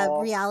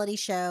Incredible. reality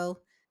show.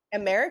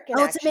 American,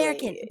 Oh, it's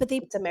American, actually. but they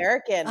It's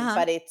American,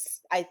 uh-huh.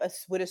 but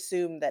would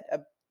assume that a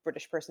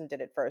British person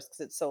did it first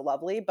because it's so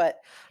lovely,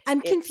 but I'm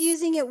it's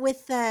confusing it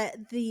with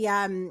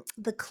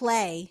the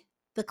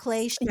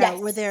clay show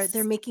where they're yes,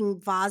 making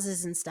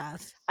vases and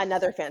stuff.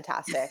 another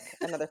fantastic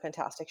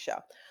show.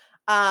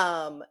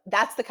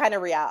 That's the kind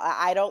of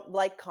I don't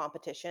like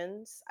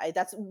competitions.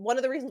 That's one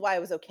of the reasons why I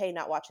was okay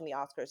not watching the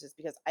Oscars is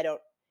because I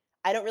don't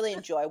really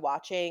enjoy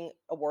watching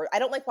I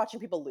don't like watching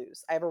people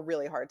lose. I have a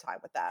really hard time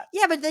with that.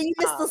 Yeah, but then you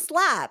missed the Um,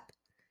 slap.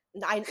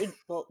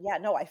 well, yeah,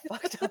 no, I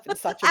fucked up in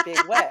such a big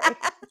way.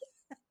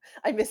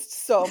 I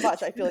missed so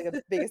much. I feel like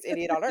the biggest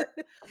idiot on earth.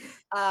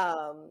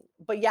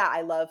 But yeah,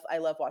 I love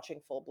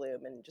watching Full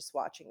Bloom and just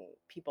watching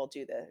people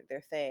do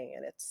their thing,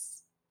 and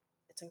it's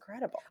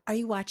incredible. Are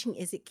you watching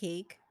Is It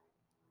Cake?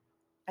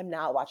 I'm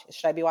not watching.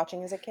 Should I be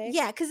watching Is It Cake?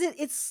 Yeah, because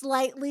it's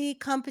slightly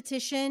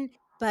competition,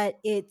 but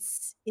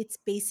it's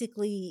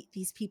basically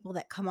these people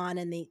that come on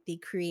and they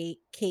create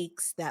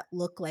cakes that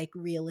look like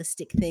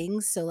realistic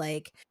things. So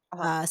like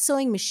Uh-huh. a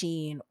sewing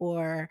machine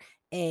or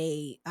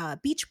a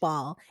beach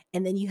ball,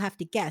 and then you have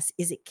to guess,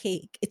 is it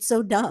cake? It's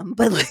so dumb,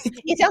 but like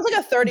It sounds like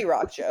a 30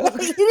 Rock joke.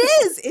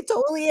 it is. It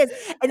totally is.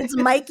 And it's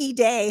Mikey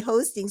Day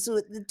hosting. So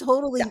Yeah,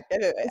 yeah,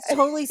 yeah, it's yeah.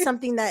 totally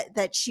something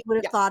that she would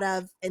have Yeah, thought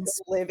of and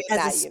live in as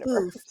a that spoof.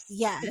 universe.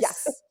 Yeah.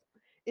 Yes.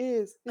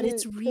 Is But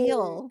it's it cake?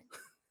 real.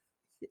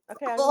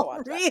 Okay, I'm gonna All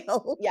watch that.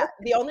 real. Yeah,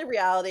 the only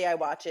reality I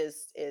watch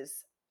is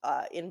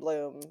In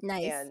Bloom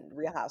Nice. and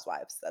Real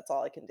Housewives. That's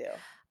all I can do.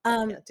 I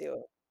Um, can't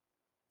do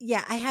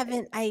yeah, I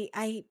anything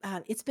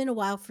haven't it's been a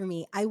while for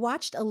me. I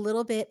watched a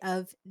little bit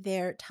of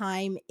their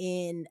time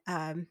in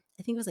I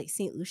think it was like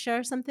St. Lucia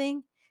or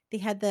something. They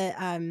had it's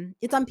on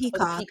Oh, the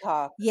Peacock.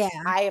 Peacock. Yeah.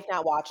 I have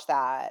not watched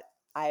that.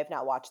 I have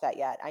not watched that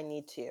yet. I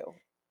need to.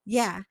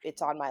 Yeah.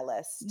 It's on my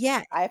list.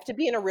 Yeah. I have to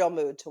be in a real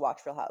mood to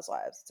watch Real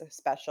Housewives. It's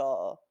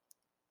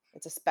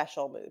a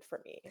special mood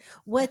for me.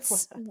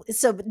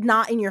 So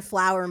not in your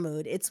flower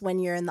mood. It's when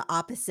you're in the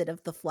opposite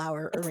of the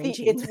flower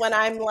arranging. It's when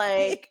I'm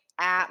like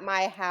at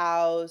my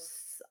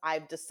house,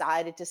 I've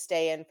decided to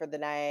stay in for the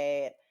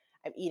night.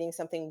 I'm eating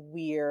something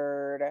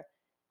weird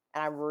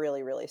and I'm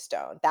really, really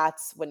stoned.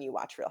 That's when you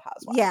watch Real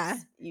Yeah.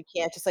 Housewives. You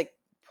can't just like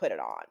put it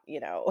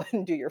on,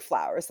 and do your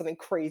flowers. Something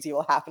crazy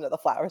will happen to the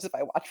flowers if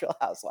I watch Real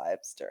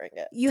Housewives during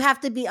it. You have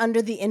to be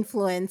under the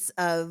influence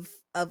of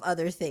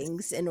other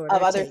things in order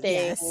Of other to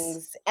yes.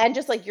 things and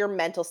just like your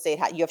mental state,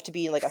 you have to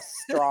be in like a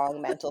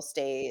strong mental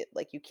state.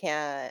 Like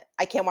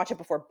I can't watch it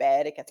before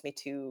bed. It gets me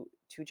too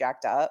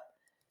jacked up.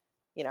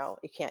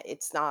 It's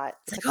It's a like,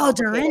 "Oh, complicated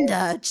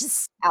Dorinda,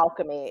 just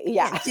alchemy.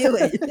 Yeah. can't do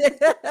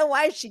it.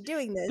 Why is she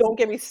doing this Don't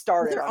get me with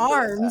started her on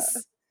Dorinda.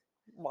 arms?"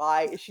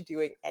 Why is she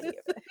doing any of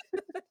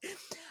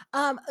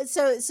it?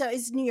 So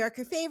is New York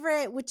your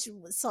favorite? Which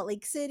Salt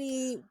Lake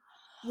City?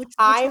 Which one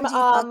I'm do you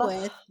fuck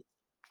with?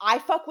 I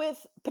fuck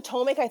with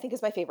Potomac, I think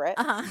is my favorite.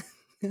 Uh-huh.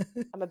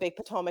 I'm a big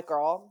Potomac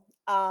girl.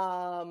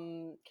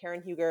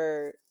 Karen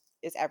Huger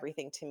is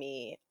everything to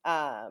me.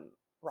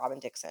 Robin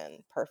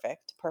Dixon,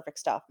 perfect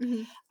stuff.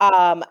 Mhm.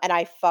 And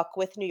I fuck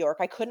with New York.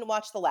 I couldn't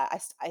watch the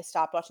last. I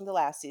stopped watching the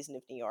last season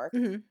of New York.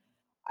 Mhm.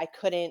 I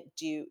couldn't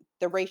do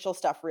the racial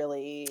stuff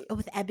really Oh,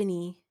 with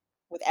Ebony.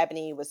 with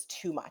Ebony was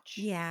too much.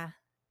 Yeah.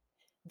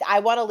 I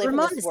want to live in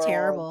this Ramona's world.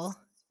 terrible.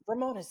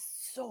 Ramona's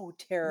so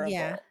Yeah.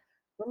 terrible.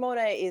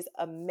 Ramona is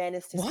a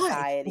menace to Why?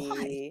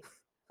 society.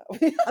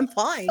 I'm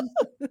fine.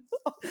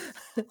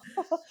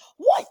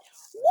 What?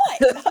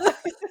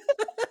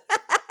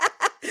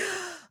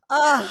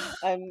 Ugh.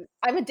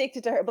 I'm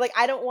addicted to her, but like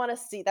I don't want to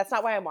see. That's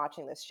not why I'm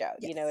watching this show.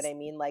 You know what Yes. I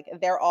mean? Like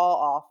they're all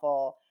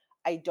awful.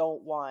 I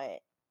don't want.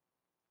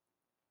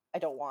 I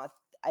don't want.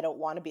 I don't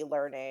want to be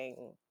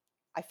learning.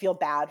 I feel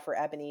bad for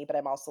Ebony, but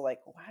I'm also like,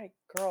 why,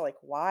 girl? Like,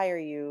 why are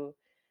you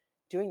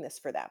doing this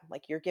for them?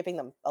 Like, you're giving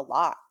them a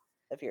lot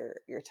of your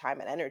time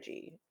and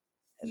energy.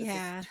 And this is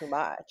Yeah. too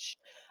much.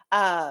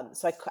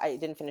 So I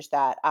didn't finish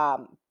that.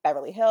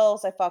 Beverly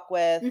Hills, I fuck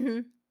with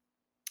Mhm.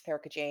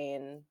 Erika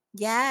Jayne. I'm Team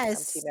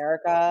Yes.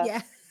 Erica.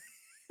 Yeah.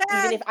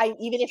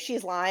 Even if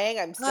she's lying,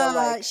 I'm still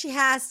like, She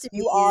has to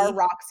you are be.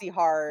 Roxy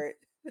Hart.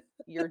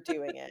 You're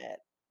doing it.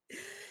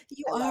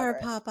 You I love are a her.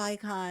 pop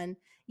icon.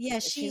 Yeah,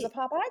 She's a she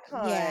pop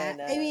yeah.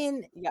 icon. I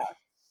mean, Yeah.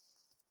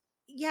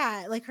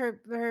 yeah, like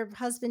her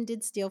husband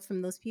did steal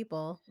from those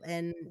people,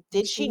 and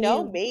Did she she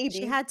know? knew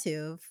she Maybe. had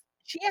to.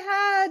 She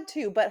had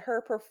to, but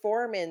her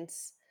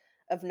performance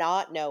of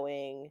not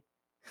knowing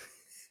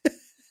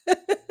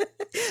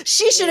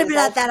She should have is been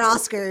at that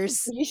also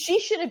Oscars. she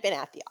should have been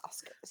at the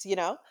Oscars, you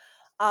know?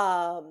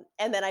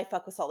 And then I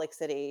fuck with Salt Lake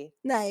City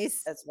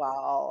Nice. as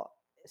well.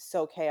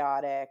 So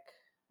chaotic.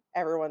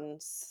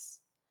 Everyone's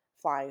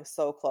flying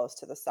so close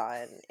to the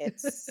sun.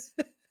 It's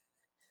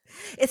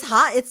It's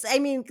hot. I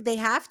mean, they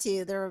have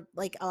to. They're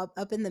like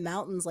up in the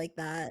mountains like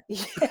that.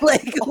 yeah,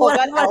 Like all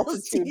got what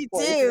else do altitude you do?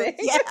 poisoning.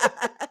 Yeah.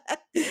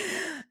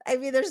 I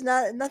mean, there's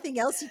nothing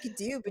else you could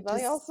do but Nothing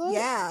just else to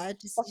yeah,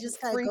 you fucking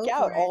just gotta freak go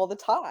out for it. all the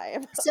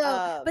time.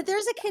 So, but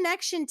there's a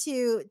connection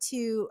to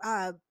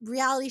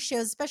reality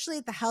shows, especially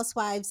the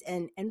housewives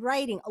and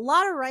writing. A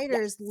lot of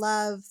writers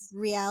love Yes.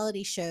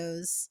 reality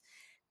shows.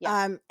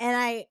 Yeah.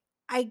 And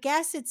I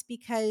guess it's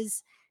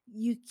because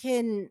you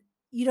can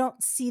you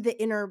don't see the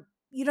inner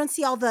you don't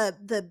see all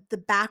the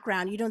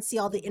background, you don't see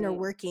all the inner Mhm.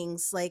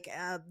 workings, like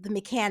the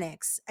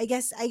mechanics. I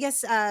guess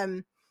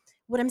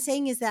what I'm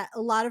saying is that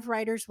a lot of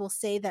writers will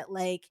say that,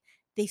 like,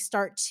 they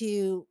start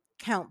to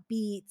count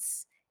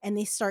beats and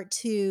they start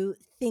to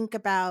think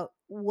about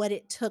what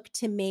it took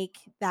to make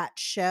that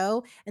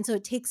show, and so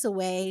it takes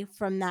away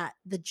from that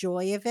the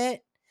joy of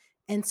it,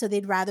 and so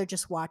they'd rather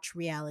just watch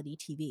reality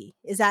TV.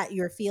 Is that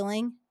your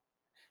feeling?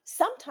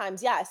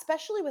 Sometimes, yeah,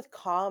 especially with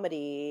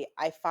comedy,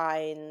 I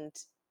find,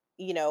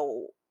 you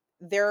know,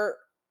 there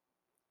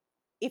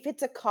if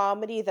it's a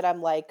comedy that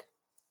I'm like,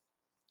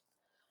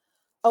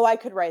 "Oh, I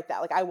could write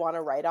that." Like, I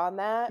wanna write on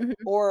that, Mhm.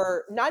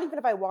 or not even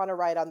if I wanna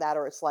write on that,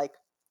 or it's like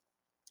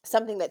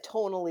something that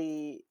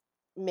tonally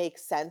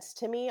makes sense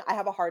to me, I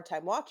have a hard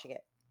time watching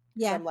it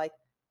because Yeah. I'm like,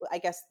 "Well, I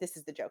guess this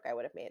is the joke I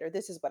would have made, or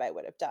this is what I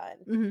would have done."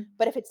 Mhm.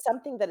 But if it's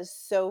something that is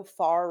so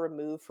far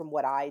removed from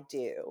what I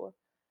do,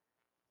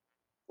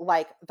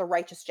 like The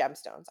Righteous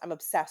Gemstones, I'm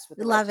obsessed with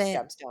The Love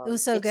Righteous it. It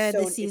was Gemstones. so good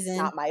this It's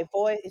not season. my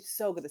voice, it's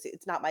so good to see.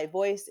 It's not my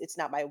voice, it's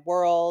not my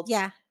world.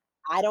 Yeah.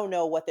 I don't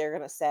know what they're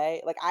gonna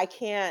say. Like, I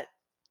can't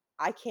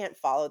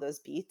follow those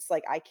beats.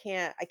 Like, I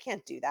can't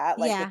do that.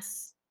 Like, Yeah.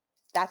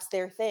 that's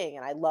their thing,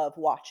 and I love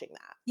watching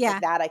that. Like, Yeah.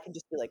 that I can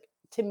just be like,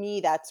 to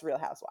me, that's Real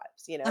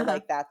Housewives, you know? Uh-huh.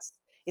 Like,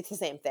 it's the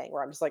same thing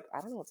where I'm just like,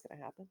 "I don't know what's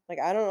gonna happen." Like,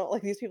 I don't know,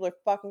 like, these people are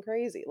fucking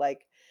crazy,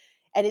 like,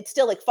 and it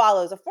still, like,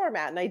 follows a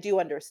format, and I do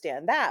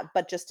understand that,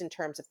 but just in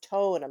terms of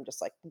tone, I'm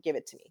just like, "Give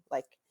it to me."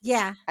 Like,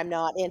 Yeah. I'm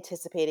not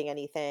anticipating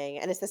anything,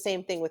 and it's the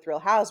same thing with Real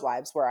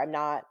Housewives where I'm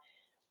not,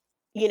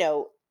 you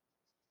know,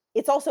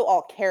 it's also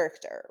all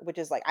character, which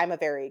is like, I'm a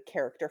very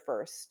character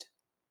first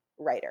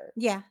writer,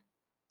 Yeah.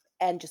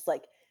 and just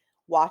like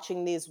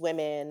watching these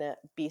women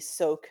be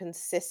so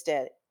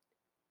consistent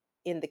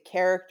in the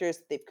characters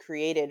that they've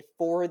created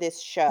for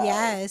this show,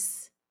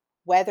 Yes.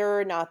 whether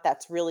or not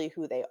that's really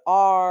who they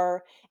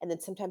are. And then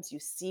sometimes you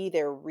see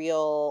their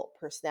real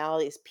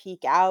personalities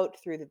peek out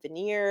through the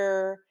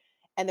veneer.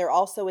 And they're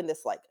also in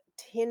this like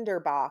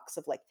tinderbox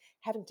of like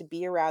having to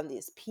be around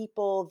these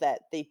people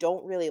that they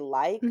don't really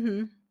like,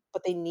 Mhm.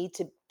 but they need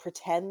to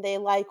pretend they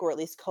like or at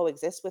least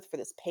coexist with for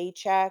this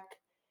paycheck. And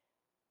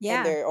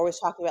Yeah. they're always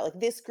talking about like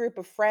this group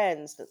of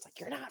friends. That's like,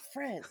 you're not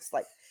friends.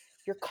 Like,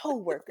 you're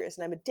coworkers,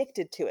 and I'm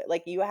addicted to it.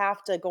 Like, you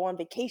have to go on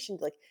vacation.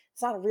 Like,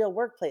 it's not a real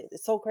workplace.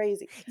 It's so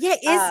crazy. Yeah,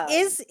 Um,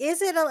 is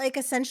it like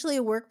essentially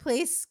a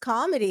workplace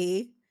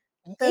comedy?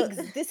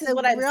 The this is the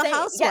what I'm Real saying.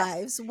 Yes,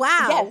 Housewives. yes,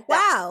 Wow. that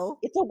Wow.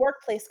 it's a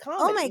workplace Oh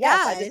comedy. my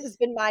Yes, this god. has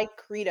been my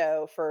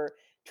credo for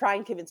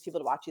trying to convince people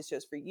to watch these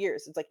shows for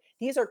years. It's like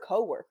these are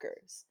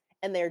coworkers,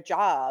 and their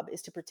job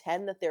is to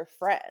pretend that they're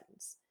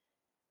friends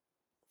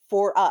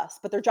for us,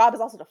 but their job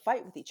is also to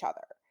fight with each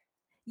other.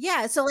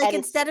 Yeah, so, like, And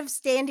it's instead of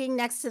standing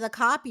next to the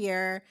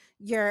copier,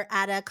 you're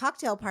at a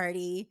cocktail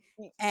party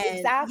and yeah.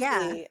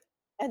 exactly,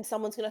 and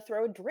someone's gonna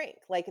throw a drink,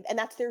 like, and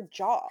that's their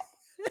job.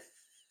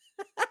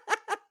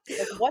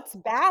 Like, what's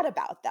bad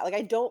about that? Like,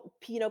 I don't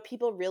you know,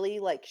 people really,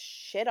 like,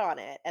 shit on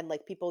it, and,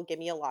 like, people give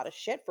me a lot of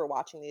shit for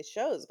watching these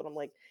shows, but I'm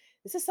like,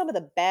 this is some of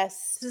the This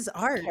best is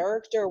art.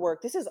 character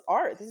work. This is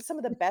art. This is some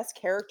of the best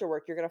character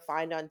work you're gonna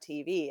find on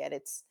TV, and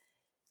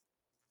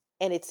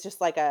it's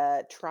just like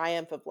a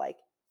triumph of, like,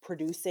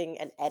 producing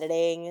and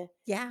editing,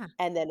 Yeah.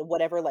 and then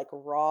whatever, like,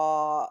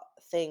 raw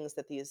things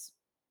that these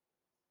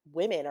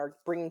women are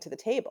bringing to the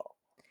table.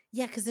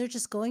 Yeah, because 'cause they're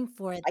just going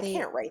for it. I They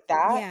can't write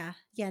that. yeah.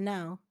 Yeah,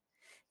 no.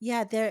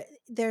 Yeah,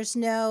 there's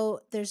no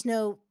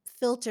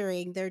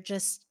filtering. They're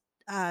just,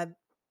 uh,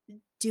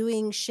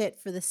 doing shit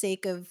for the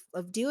sake of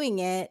doing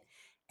it,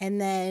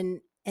 and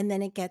then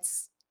it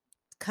gets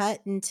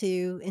cut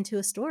into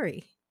a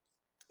story.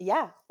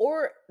 Yeah,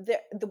 or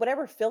the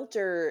whatever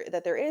filter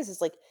that there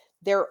is like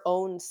their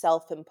own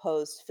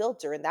self-imposed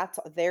filter, and that's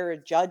their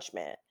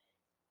judgment.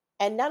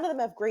 And none of them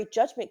have great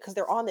judgment because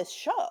they're on this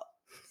show.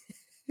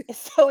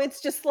 So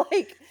it's just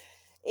like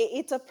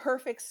it's a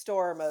perfect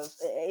storm of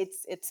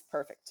it's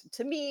perfect.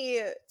 To me,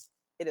 it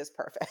is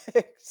perfect.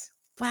 The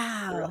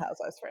Real Wow.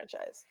 Housewives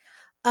franchise.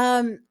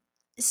 Um,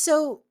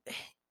 so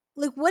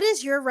like, what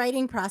is your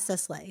writing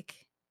process like?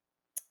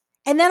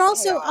 And then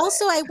also Chaotic.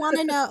 I want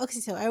to know, okay,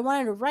 so I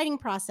wanted a writing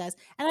process,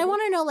 and I Mhm.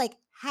 want to know like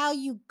how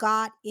you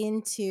got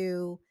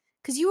into,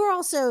 because you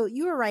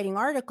were writing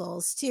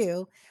articles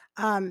too,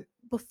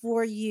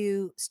 before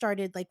you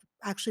started like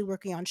actually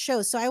working on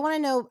shows. So I want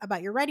to know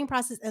about your writing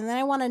process, and then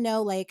I want to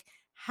know like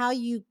how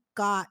you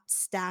got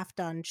staffed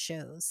on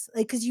shows.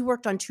 Like, because you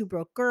worked on Two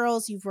Broke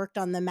Girls, you've worked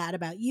on the Mad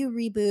About You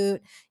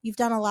reboot, you've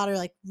done a lot of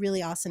like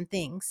really awesome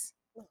things.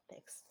 Oh,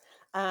 thanks.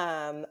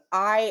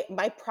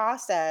 My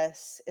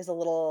process is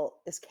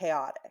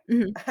chaotic.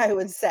 Mhm. I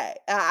would say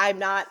I'm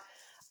not.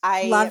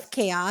 I Love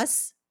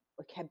chaos.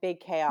 big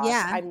chaos.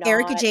 Yeah, I'm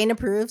Erika not. Jayne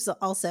approves,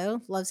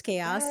 also loves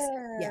chaos.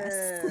 Yes.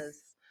 Yes.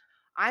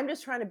 I'm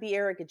just trying to be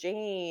Erika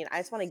Jayne. I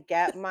just want to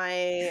get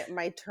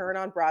my turn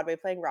on Broadway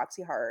playing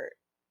Roxy Hart.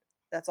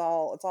 That's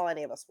all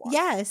any of us want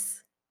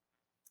Yes.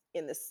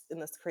 in this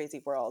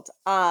crazy world.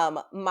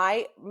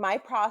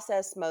 My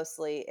process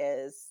mostly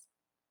is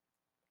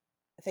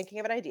thinking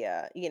of an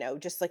idea,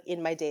 just like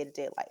in my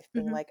day-to-day life,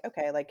 being Mhm. like,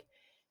 okay, like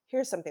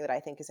here's something that I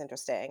think is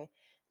interesting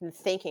and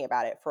thinking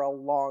about it for a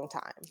long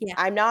time. Yeah.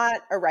 I'm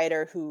not a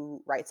writer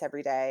who writes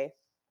every day.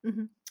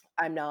 Mhm.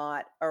 I'm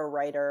not a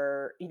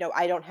writer,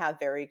 I don't have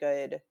very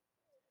good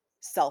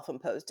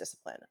self-imposed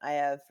discipline. I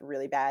have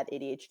really bad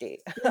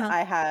ADHD. Uh-huh.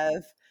 I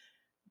have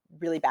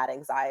really bad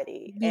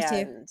anxiety, Me too.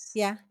 and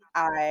Yeah.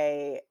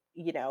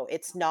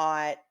 it's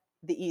not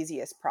the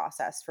easiest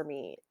process for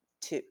me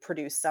to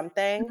produce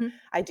something. Mhm.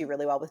 I do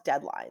really well with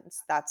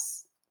deadlines.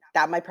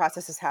 That my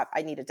process is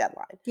I need a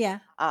deadline. Yeah.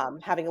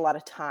 Having a lot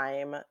of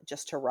time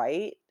just to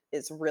write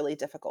is really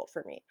difficult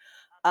for me.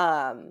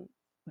 Um,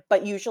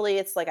 but usually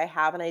it's like I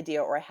have an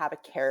idea or I have a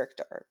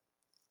character.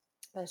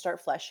 I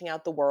start fleshing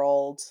out the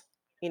world.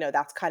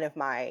 That's kind of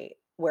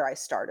where I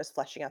start is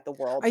fleshing out the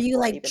world Are you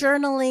before I like even.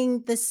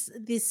 journaling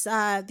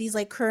these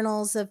like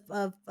kernels of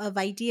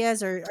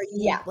ideas, or are you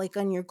Yeah, like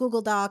on your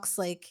Google Docs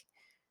like?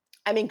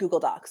 I'm in Google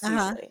Docs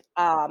Uh-huh. usually,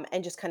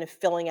 and just kind of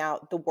filling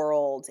out the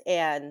world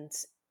and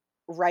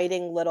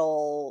writing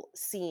little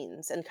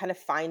scenes and kind of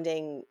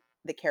finding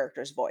the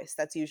character's voice.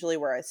 That's usually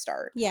where I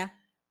start, Yeah.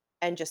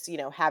 and just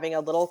having a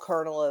little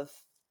kernel of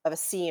a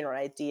scene or an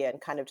idea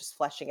and kind of just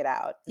fleshing it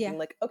out and Yeah. being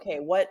like, okay,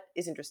 what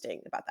is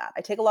interesting about that?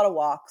 I take a lot of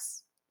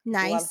walks, do a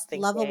lot of Nice.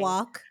 Love a thinking,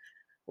 walk.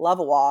 love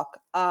a walk,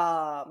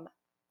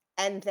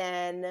 and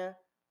then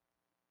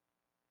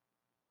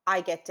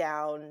I get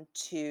down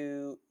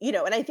to,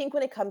 and I think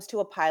when it comes to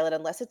a pilot,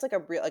 unless it's like a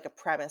real, like a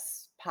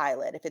premise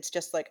pilot, if it's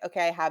just like,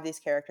 okay, I have these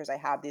characters, I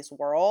have this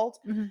world,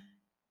 Mhm.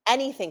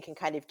 anything can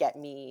kind of get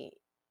me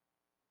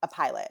a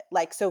pilot.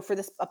 Like, so for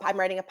this, I'm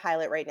writing a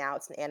pilot right now.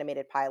 It's an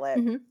animated pilot,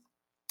 Mhm.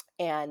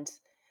 and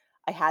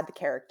I had the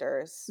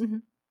characters,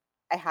 Mhm.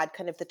 I had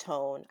kind of the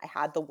tone, I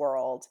had the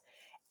world,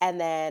 and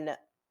then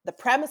the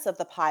premise of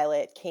the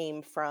pilot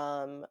came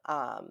from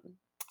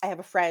I have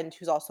a friend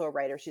who's also a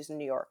writer. She's in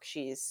New York.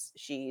 She's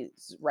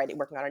writing,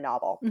 working on a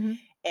novel, Mhm.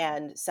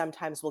 and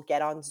sometimes we'll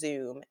get on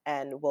Zoom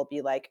and we'll be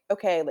like,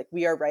 okay, like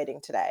we are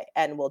writing today,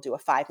 and we'll do a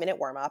 5-minute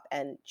warm up,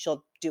 and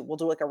we'll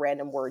do like a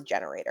random word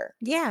generator,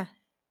 Yeah.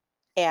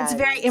 It's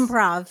very and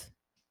improv.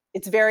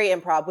 it's very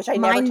improv, which I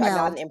never. Mind I'm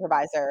not an meld.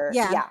 improviser.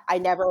 Yeah. Yeah,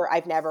 I've never.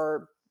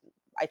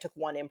 I took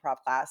one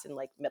improv class in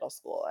like middle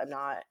school. I'm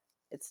not.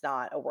 It's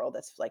not a world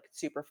that's like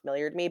super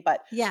familiar to me,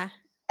 but Yeah.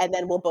 and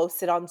then we'll both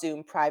sit on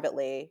Zoom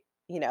privately,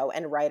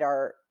 and write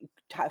our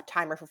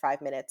timer for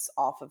 5 minutes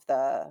off of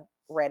the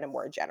random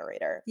word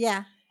generator.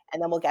 Yeah.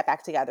 And then we'll get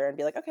back together and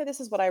be like, okay, this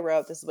is what I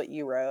wrote. This is what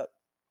you wrote.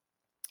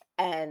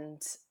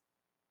 And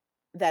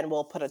then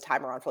we'll put a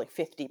timer on for like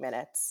 50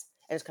 minutes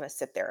and just kind of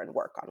sit there and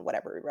work on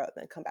whatever we wrote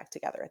and then come back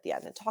together at the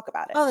end and talk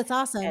about it. Oh, that's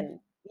awesome. And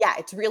yeah,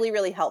 it's really,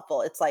 really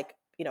helpful. It's like,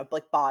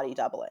 like body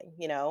doubling,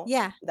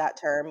 Yeah. that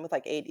term with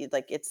like 80,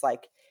 like it's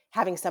like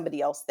having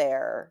somebody else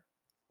there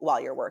while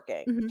you're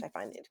working, which Mhm. I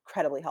find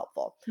incredibly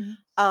helpful. Mhm.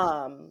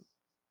 Um,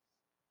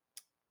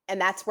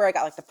 and that's where I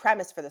got like the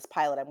premise for this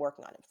pilot I'm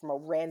working on, it from a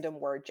random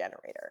word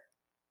generator.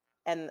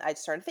 And I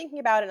started thinking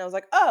about it and I was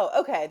like, oh,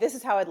 okay, this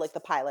is how I'd like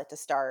the pilot to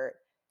start.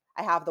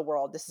 I have the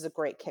world. This is a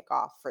great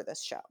kickoff for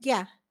this show.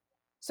 Yeah.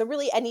 So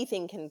really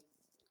anything can,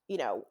 you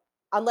know,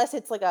 unless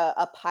it's like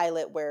a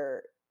pilot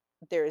where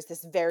there's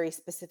this very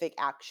specific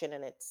action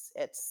and it's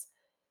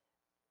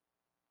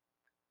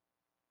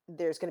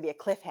there's going to be a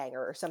cliffhanger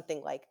or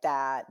something like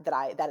that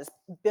is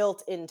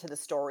built into the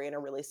story in a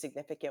really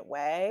significant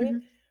way.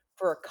 Mhm.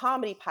 For a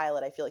comedy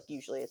pilot, I feel like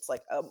usually it's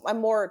like I'm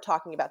more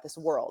talking about this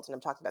world and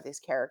I'm talking about these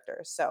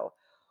characters. So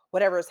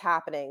whatever is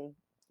happening,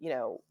 you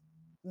know,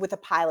 with a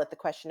pilot, the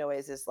question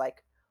always is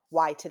like,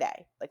 why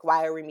today? Like,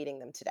 why are we meeting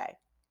them today?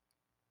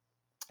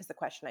 Is the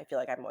question I feel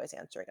like I'm always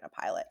answering in a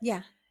pilot.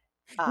 Yeah.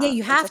 Yeah, you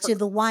And so have for to.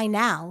 The why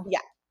now. yeah,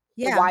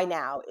 the Yeah. why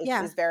now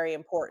Yeah. is very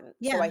important.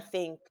 So Yeah. I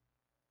think,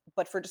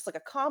 but for just like a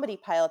comedy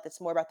pilot that's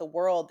more about the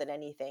world than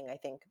anything, I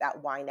think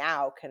that why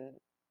now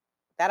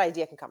that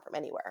idea can come from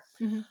anywhere.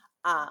 Mhm.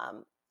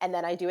 And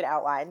then I do an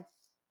outline,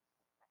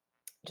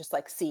 just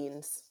like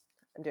scenes.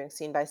 I'm doing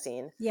scene by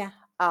scene. Yeah.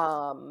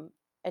 Um,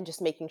 and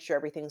just making sure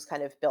everything's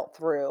kind of built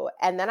through.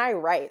 And then I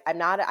write. I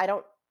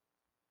don't,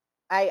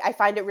 I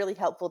find it really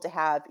helpful to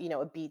have,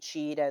 a beat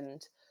sheet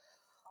and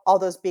all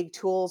those big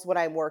tools when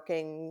I'm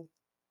working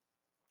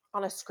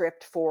on a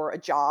script for a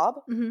job.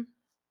 Mm-hmm.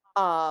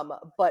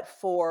 But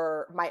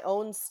for my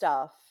own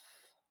stuff,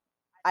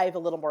 I have a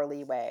little more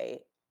leeway,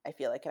 I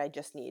feel like, and I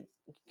just need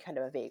kind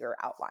of a vaguer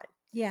outline.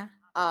 Yeah.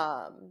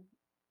 Um,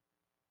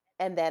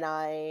 and then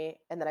I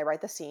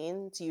write the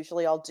scenes.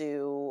 Usually I'll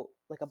do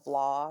like a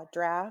blah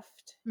draft,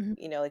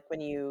 Mm-hmm. like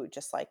when you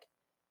just like,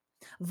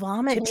 to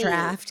Vomit me,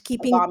 draft, a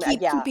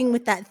vomit, yeah, keeping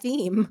with that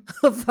theme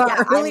of yeah,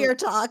 our earlier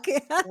talk.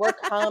 we're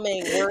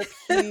coming, we're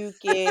puking.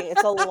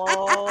 It's a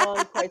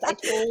long place. I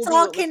It's told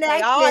all you it was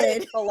chaotic,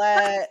 connected.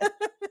 Colette.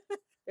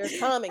 There's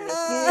coming,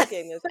 there's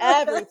puking, there's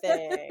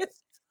everything.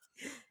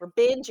 We're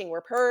binging,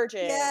 we're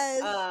purging.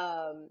 Yes.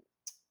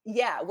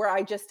 Yeah, where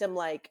I just am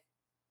like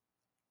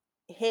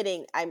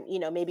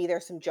maybe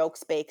there's some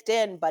jokes baked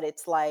in, but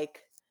it's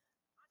like,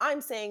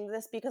 I'm saying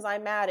this because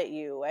I'm mad at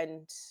you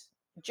and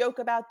joke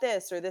about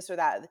this or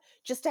that,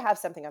 just to have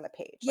something on the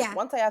page. Like Yeah.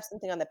 once I have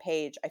something on the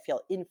page, I feel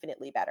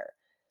infinitely better.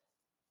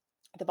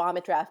 The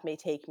vomit draft may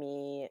take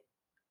me,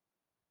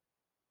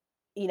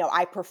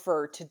 I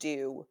prefer to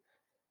do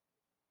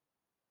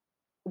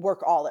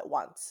work all at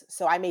once.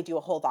 So I may do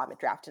a whole vomit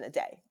draft in a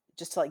day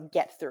just to like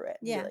get through it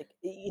and be Yeah. like,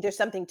 there's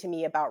something to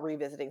me about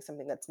revisiting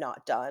something that's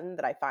not done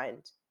that I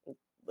find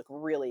like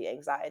really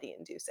anxiety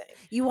inducing.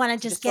 You want to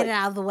So just just get it like,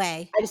 out of the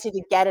way. I just need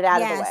to get it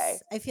out of the way,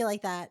 Yes. I feel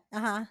like that.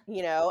 Uh-huh.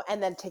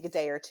 and then take a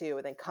day or two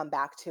and then come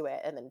back to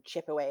it and then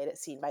chip away at it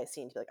scene by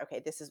scene to be like,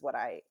 okay, this is what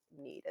I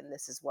need. And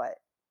this is what,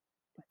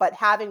 but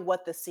having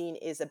what the scene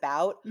is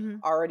about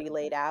Mm-hmm. already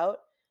laid out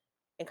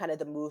and kind of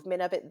the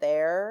movement of it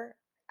there,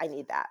 I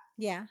need that.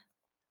 Yeah.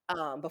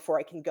 Before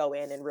I can go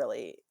in and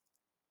really,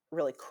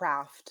 really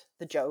craft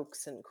the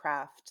jokes and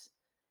craft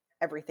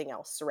everything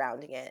else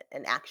surrounding it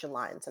and action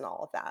lines and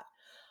all of that.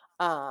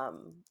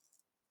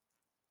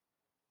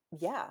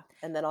 Yeah,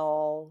 and then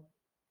I'll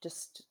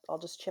just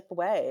chip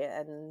away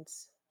and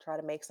try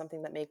to make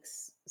something that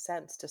makes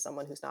sense to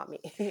someone who's not me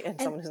and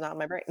And someone who's not in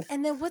my brain.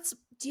 and then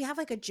do you have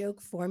like a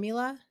joke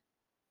formula?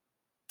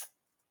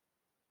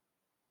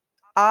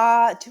 Do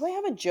I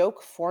have a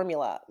joke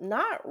formula?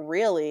 Not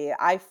really.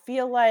 I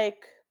feel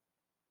like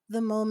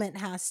The moment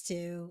has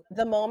to.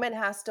 the moment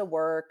has to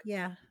work.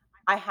 Yeah.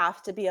 I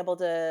have to be able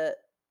to.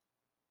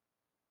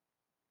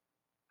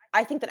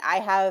 I think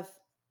that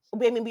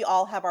we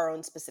all have our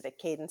own specific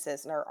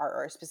cadences and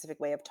our specific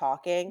way of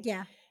talking.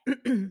 Yeah.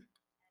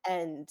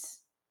 And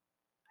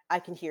I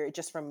can hear it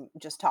just from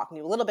just talking to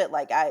you a little bit.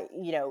 Like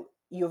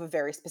you have a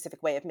very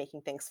specific way of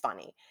making things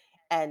funny,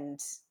 and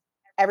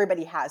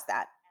everybody has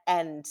that.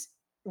 And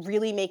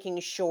really making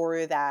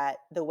sure that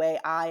the way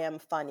I am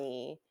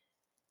funny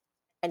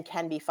and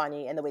can be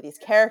funny, and the way these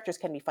characters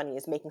can be funny,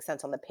 is making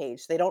sense on the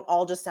page. They don't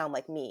all just sound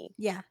like me.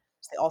 Yeah.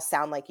 They all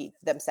sound like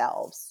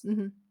themselves.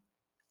 Mm-hmm.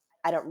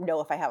 I don't know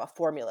if I have a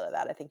formula to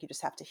that. I think you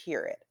just have to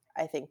hear it.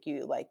 I think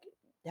you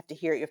have to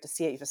hear it, you have to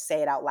see it, you have to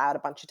say it out loud a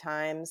bunch of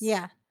times.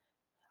 Yeah.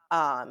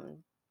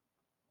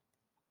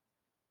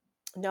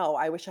 No,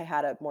 I wish I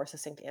had a more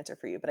succinct answer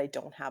for you, but I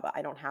don't have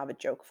a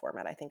joke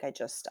format. I think I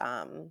just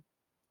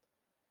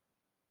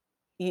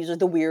usually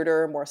the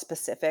weirder, more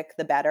specific,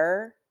 the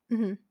better.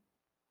 Mm-hmm.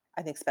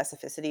 I think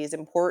specificity is Yeah.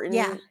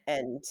 important,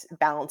 and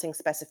balancing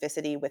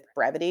specificity with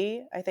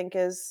brevity, I think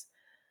is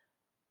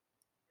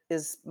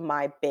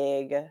my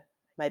big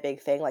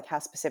thing. Like, how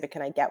specific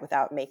can I get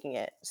without making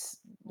it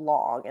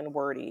long and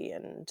wordy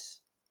and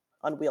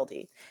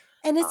unwieldy?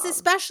 And it's Um,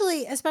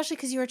 especially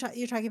because you're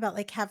talking about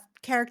like have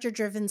character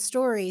driven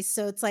stories.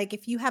 So it's like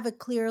if you have a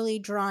clearly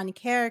drawn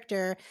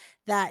character,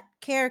 that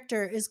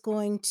character is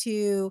going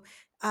to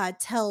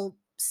tell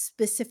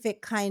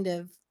specific kind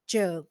of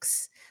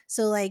jokes.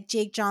 So like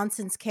Jake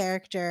Johnson's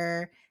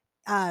character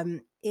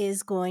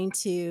is going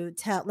to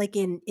tell, like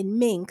in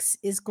Minx,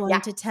 is going yeah,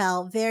 to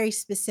tell very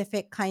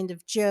specific kind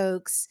of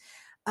jokes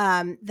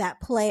that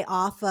play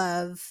off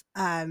of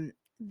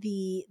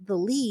the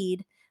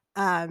lead.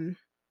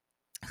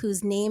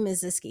 Whose name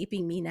is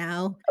escaping me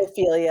now.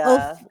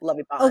 Ophelia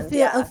Lovey-Bond,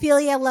 yeah,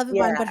 Ophelia Lovibond,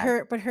 yeah,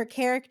 but her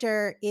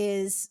character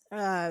is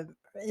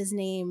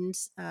named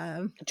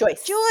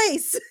Joyce,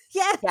 Joyce.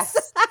 Yes.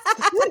 yes,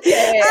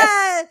 yeah,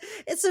 yeah,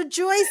 And so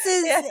Joyce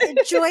yeah,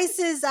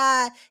 is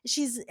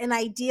she's an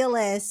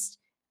idealist,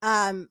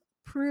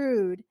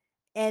 prude,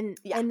 yeah,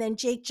 and then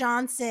Jake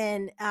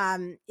Johnson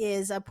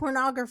is a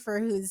pornographer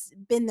who's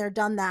been there,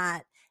 done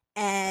that,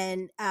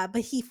 and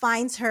but he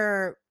finds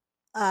her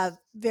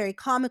very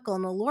comical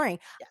and alluring.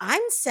 yeah.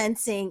 I'm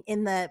sensing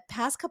in the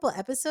past couple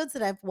episodes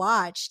that I've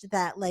watched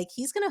that like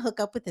he's gonna hook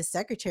up with his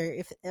secretary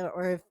if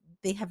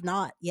they have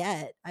not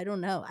yet. I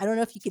don't know. I don't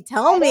know if you could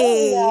tell I don't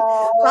me.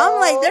 I'm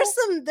like,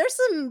 know. there's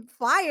some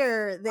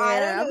fire I there.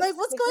 don't I'm know. like,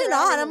 what's Stick going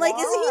around on? and I'm like,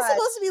 isn't he watch.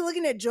 supposed to be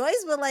looking at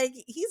Joyce? But like,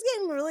 he's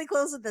getting really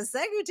close with the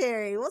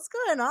secretary. What's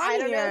going on I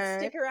don't know. here?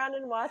 Stick around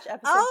and watch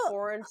episode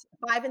Oh,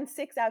 5 and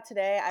 6 out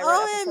today. I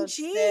read episode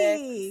 6.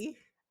 OMG.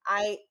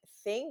 I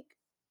think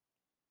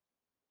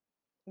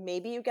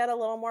maybe you get a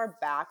little more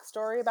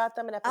backstory about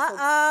them in episode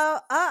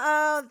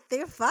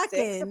They're 6, if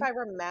fucking. I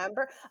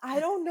remember. I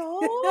don't know.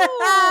 I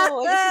guess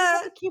we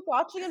just have to keep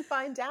watching and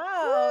find out.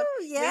 Woo,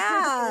 Maybe hear a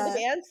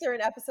definitive yeah. answer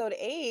in episode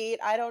 8.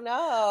 I don't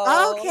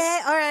know. Okay.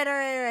 All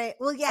right.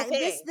 Well, yeah. I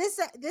think.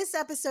 This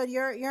episode,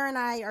 your and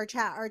I, our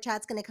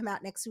chat's going to come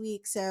out next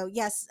week. So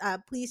yes,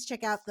 please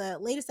check out the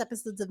latest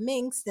episodes of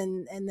Minx,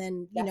 and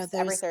then Yes,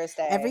 every there's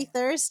Thursday. every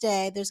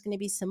Thursday there's going to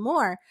be some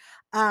more.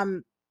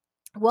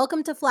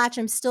 Welcome to Flatch.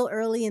 I'm still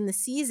early in the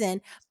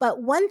season,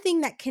 but one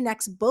thing that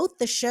connects both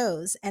the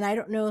shows, and I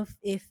don't know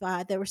if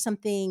there was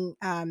something,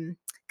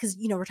 because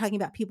we're talking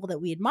about people that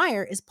we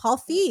admire, is Paul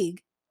Feig.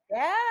 So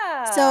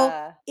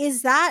Yeah.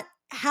 is that,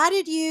 how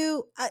did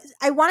you,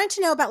 I wanted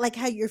to know about like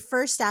how your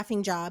first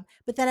staffing job,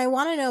 but then I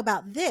want to know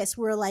about this,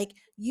 where like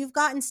you've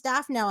gotten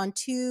staff now on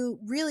 2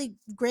 really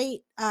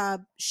great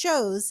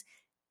shows,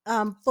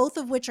 both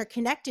of which are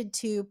connected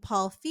to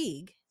Paul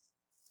Feig.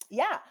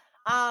 Yeah.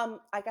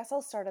 I guess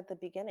I'll start at the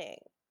beginning.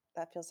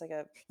 That feels like I feel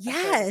like it's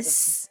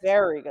Yes. a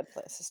very good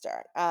place to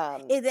start.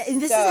 And this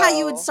is how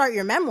you would start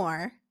your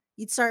memoir.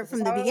 You'd start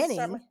from the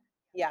beginning.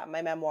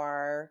 My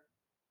memoir.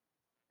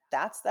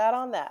 That's That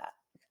on That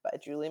by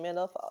Julie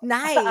Mandel-Folly.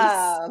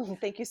 Nice.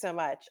 Thank you so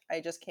much. I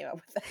just came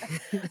up with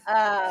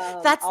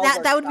that.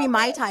 That would be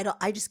my title.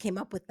 I just came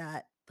up with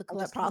that. The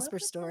Colette Prosper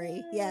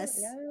story. Yes.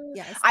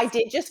 I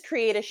did just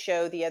create a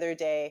show the other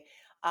day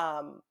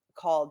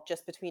called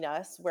Just Between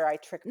Us, where I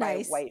trick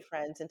my white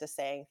friends into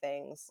saying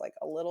things like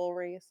a little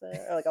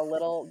racist or like a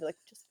little like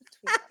just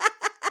between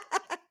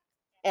us.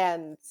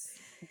 And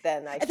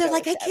then they're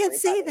like, I can't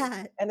say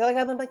that. And they're like,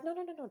 I'm like, no,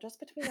 just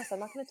between us. I'm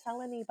not going to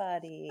tell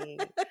anybody.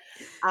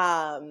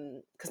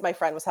 Because my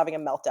friend was having a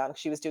meltdown.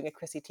 She was doing a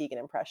Chrissy Teigen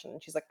impression.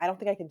 And she's like, I don't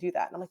think I can do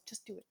that. And I'm like,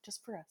 just do it.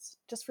 Just for us.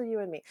 Just for you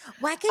and me.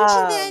 Why can't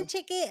you then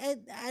check it?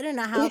 I don't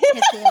know how pithy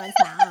it would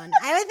sound.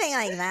 I would think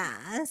like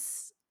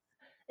this.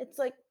 It's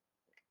like,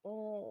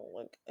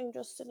 like I'm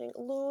just sitting,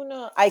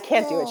 Luna. I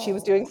can't do it. She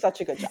was doing such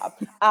a good job.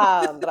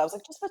 But I was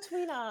like, just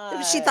between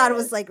us. She thought it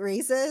was like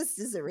racist.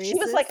 Is it racist? She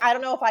was like, I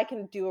don't know if I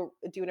can do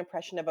an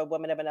impression of a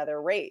woman of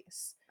another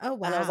race. Oh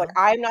wow. And I was like,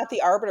 I'm not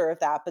the arbiter of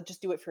that, but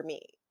just do it for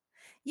me.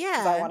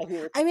 Yeah. I want to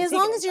hear. I mean, as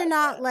long as you're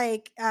not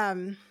like,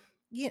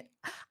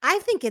 I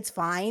think it's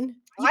fine.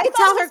 You I can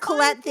tell her too.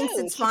 Colette thinks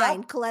it's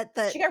fine. Colette,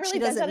 that she got really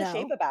bent out of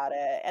shape about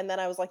it, and then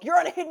I was like, "You're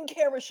on a hidden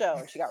camera show,"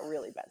 and she got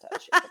really bent out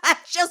of shape.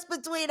 Just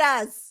between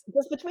us.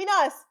 Just between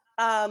us.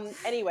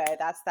 Anyway,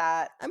 that's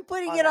that. I'm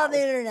putting it on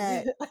the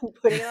internet. I'm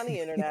putting it on the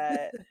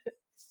internet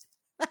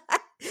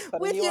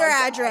with your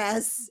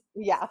address.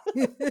 Yeah.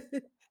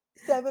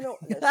 701.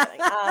 No, just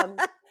kidding.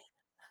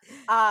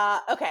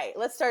 Okay,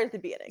 let's start at the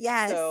beginning.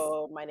 Yes.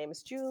 So my name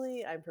is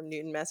Julie. I'm from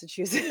Newton,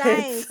 Massachusetts.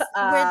 Nice.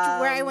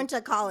 Where I went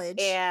to college.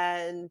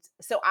 And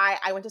so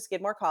I went to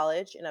Skidmore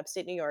College in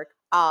upstate New York.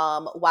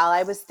 While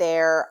I was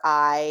there,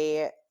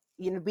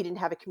 we didn't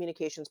have a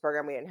communications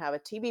program. We didn't have a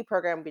TV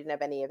program. We didn't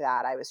have any of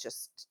that. I was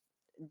just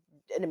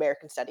an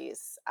American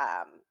Studies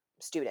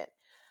student.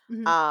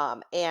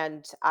 Mm-hmm.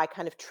 And I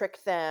kind of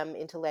tricked them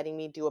into letting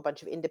me do a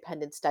bunch of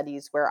independent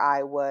studies where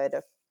I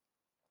would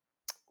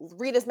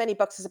read as many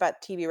books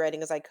about TV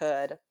writing as I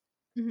could.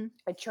 Mm-hmm.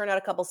 I'd churn out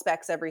a couple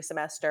specs every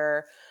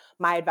semester.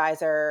 My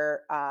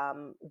advisor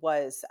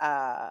was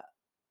an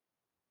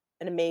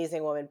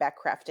amazing woman, Beck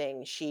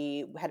Crafting.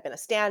 She had been a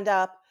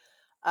stand-up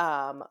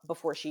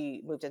before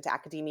she moved into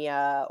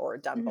academia or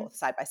done both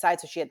side by side.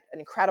 So she had an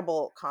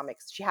incredible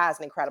she has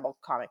an incredible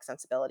comic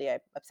sensibility. I'm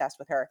obsessed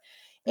with her.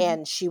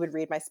 And she would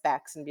read my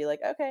specs and be like,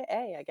 okay,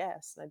 A, I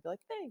guess. And I'd be like,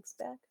 thanks,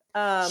 Beck.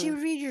 She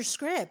would read your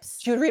scripts.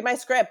 She would read my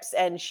scripts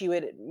and she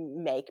would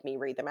make me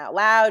read them out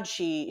loud.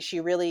 She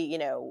really,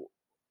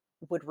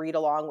 would read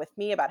along with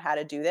me about how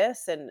to do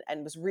this and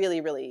was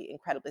really, really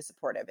incredibly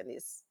supportive in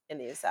these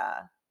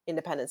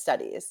independent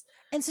studies.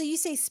 And so you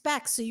say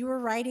specs, so you were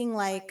writing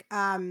like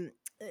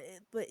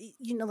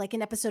like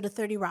an episode of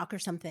 30 Rock or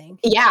something.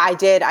 Yeah, I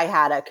did. I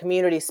had a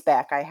community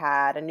spec. I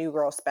had a new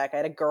girl spec. I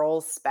had a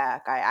girls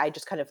spec. I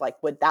just kind of like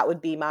would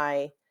be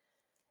my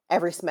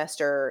every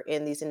semester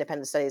in these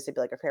independent studies. They'd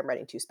be like, okay, I'm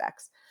writing 2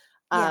 specs.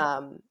 Yeah.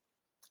 And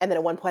then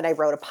at one point I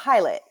wrote a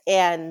pilot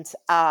and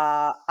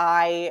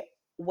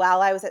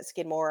while I was at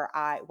Skidmore,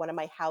 one of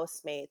my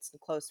housemates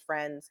and close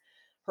friends,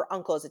 her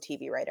uncle is a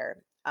TV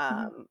writer,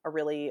 a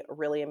really,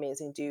 really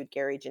amazing dude,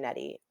 Gary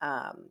Janetti,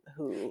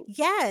 who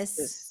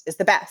is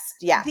the best.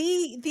 Yeah.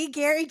 The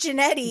Gary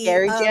Janetti.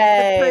 Gary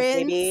J,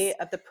 baby,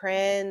 of The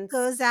Prince.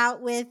 Goes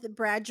out with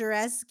Brad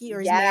Jareski,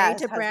 or is married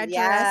to Brad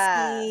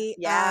Jareski.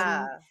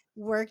 Yeah.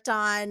 Worked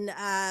on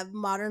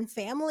Modern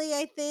Family,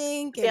 I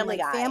think. Family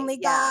Guy. Family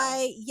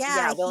Guy.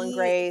 Yeah. Will and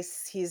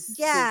Grace.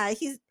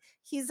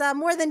 He's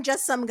more than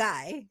just some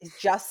guy. He's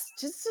just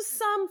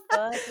some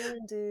fucking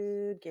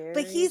dude, Gary.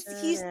 But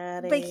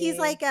he's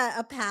like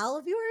a pal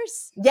of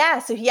yours. Yeah.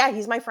 So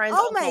he's my friend.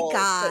 Oh my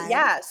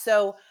god.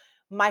 So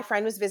my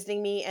friend was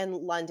visiting me in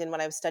London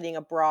when I was studying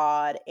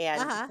abroad,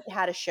 and Uh-huh. he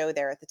had a show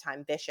there at the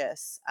time,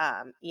 Vicious.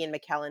 Ian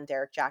McKellen,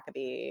 Derek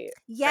Jacobi,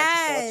 Francis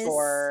Yes.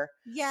 Delator.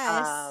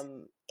 Yes.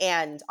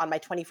 And on my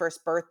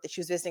 21st birthday, she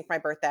was visiting for my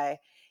birthday,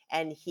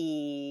 and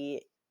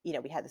he,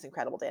 we had this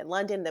incredible day in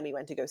London. Then we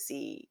went to go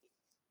see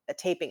a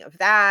taping of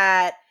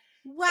that.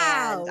 And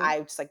Wow.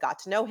 I just like got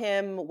to know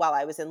him while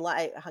I was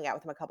I hung out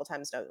with him a couple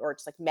times, or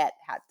just like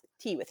had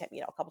tea with him,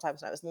 a couple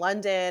times when I was in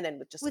London, and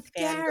would just like With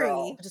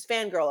Gary. just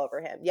fangirl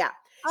over him. Yeah.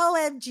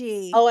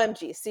 OMG.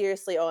 OMG,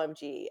 seriously,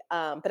 OMG.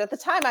 But at the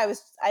time I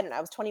don't know, I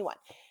was 21.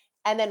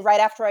 And then right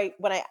after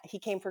he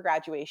came for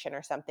graduation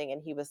or something,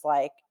 and he was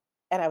like,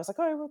 and I was like,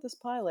 oh, I wrote this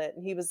pilot.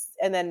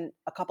 And then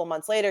a couple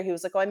months later, he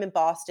was like, oh, I'm in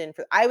Boston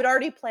I would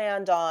already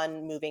planned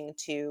on moving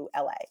to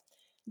LA,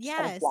 just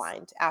kind of Yes.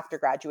 blind after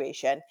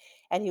graduation.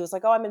 And he was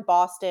like, oh, I'm in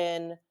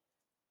Boston.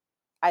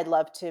 I'd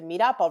love to meet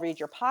up. I'll read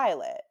your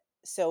pilot.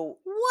 So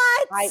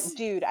What?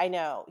 dude, I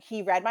know.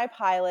 He read my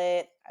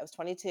pilot. I was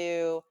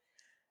 22,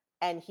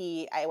 and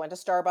I went to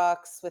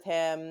Starbucks with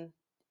him,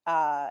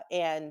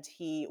 and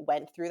he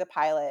went through the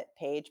pilot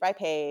page by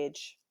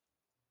page,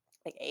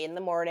 like 8 in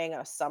the morning on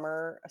a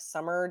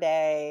summer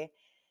day,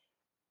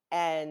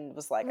 and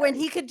was like, When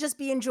he could just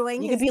be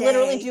enjoying you could his be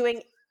literally day.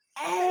 doing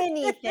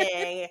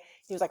anything.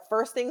 He was like,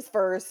 first things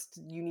first,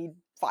 you need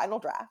final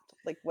draft.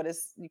 Like,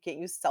 you can't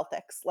use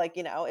Celtics. Like,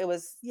 it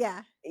was,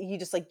 Yeah. he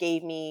just like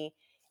gave me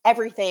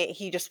everything.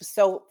 He just was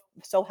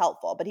so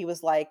helpful. But he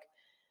was like,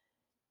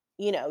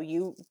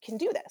 you can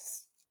do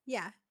this.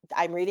 Yeah.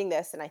 I'm reading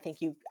this, and I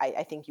think you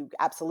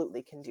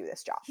absolutely can do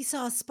this job. He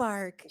saw a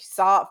spark. He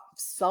saw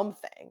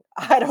something.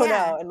 I don't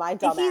Yeah. know, in my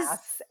And he's dumbass.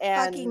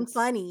 fucking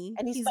funny.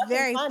 And he's He's fucking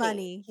very funny.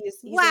 funny. He's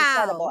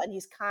incredible, Wow. and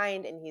he's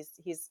kind, and he's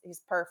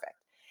perfect.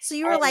 So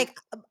you were And like,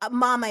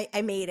 Mom, I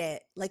made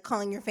it. Like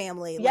calling your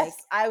family. yes, Like,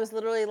 I was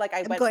literally like, I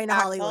I'm went going to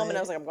back home, and I Hollywood.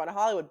 was like, I'm going to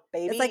Hollywood,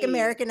 baby. It's like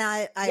American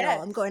Idol. Yes.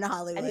 I'm going to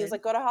Hollywood. And he was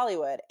like, go to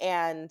Hollywood.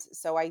 And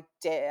so I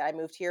did. I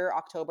moved here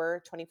October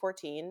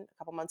 2014, a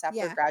couple months after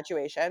Yeah.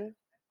 graduation.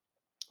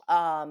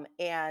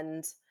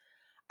 And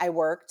I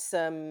worked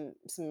some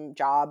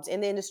jobs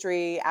in the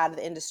industry, out of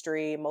the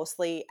industry,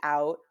 mostly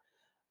out.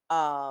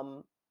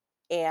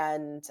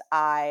 And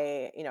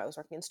I was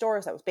working in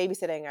stores. I was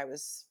babysitting.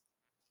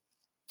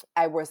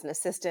 I was an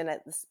assistant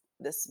at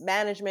this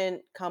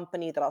management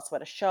company that also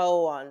had a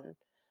show on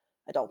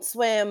Adult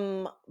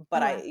Swim, but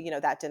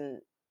that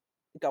didn't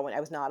go in. I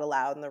was not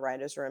allowed in the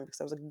writer's room because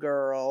I was a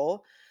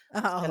girl.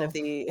 Oh.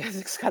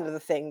 It's kind of the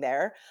thing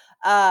there.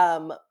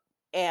 And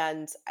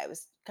I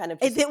was kind of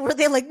just, Were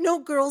they like, no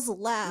girls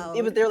allowed?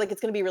 they're like,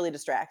 it's going to be really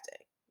distracting,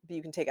 but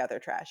you can take out their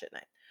trash at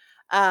night.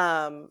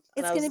 And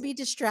It's I going to was be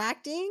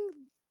distracting?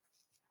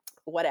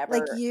 whatever.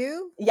 Like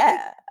you?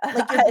 Yeah.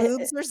 Like your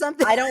boobs or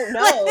something? I don't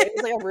know. It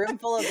was like a room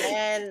full of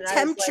men. And I was like,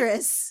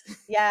 Temptress.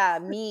 yeah,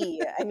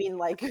 me. I mean,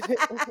 like,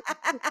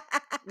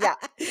 yeah,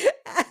 it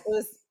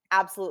was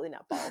absolutely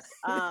not balls.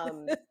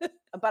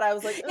 But I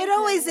was like, It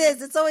always okay.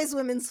 is. It's always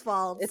women's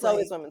fault. It's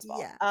always women's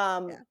fault.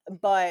 Yeah.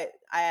 But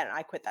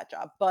I quit that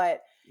job.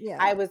 But Yeah.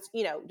 I was,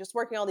 just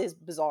working all these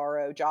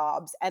bizarro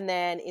jobs. And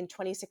then in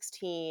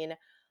 2016,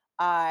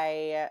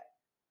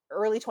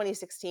 early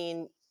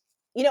 2016,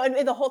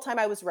 and the whole time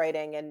I was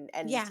writing and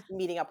Yeah.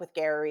 meeting up with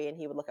Gary, and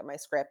he would look at my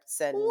scripts,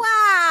 and Wow.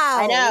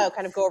 I know,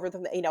 kind of go over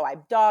them. I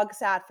dog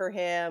sat for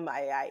him.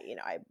 I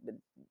would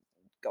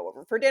go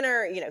over for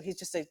dinner. He's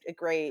just a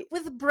great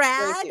With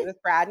Brad? with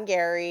Brad and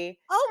Gary.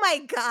 Oh my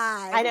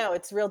God. I know,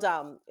 it's real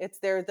dumb.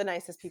 They're the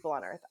nicest people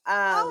on earth.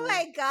 Oh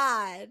my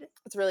God.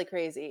 It's really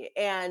crazy.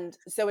 And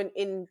so when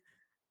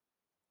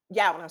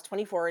I was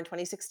 24 in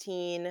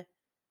 2016,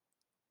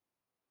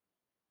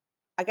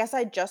 I guess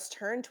I just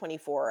turned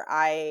 24.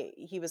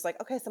 He was like,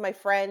 okay, so my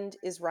friend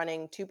is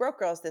running Two Broke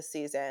Girls this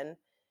season.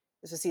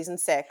 This was season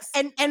 6.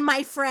 And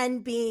my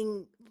friend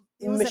being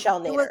Michelle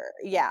Nader.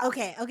 Yeah.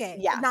 Okay.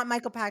 Yeah. Not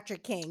Michael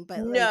Patrick King, but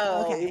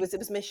No, okay. it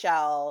was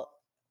Michelle,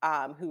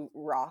 who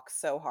rocks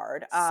so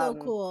hard. So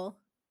cool.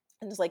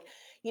 And just like,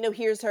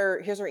 here's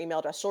her email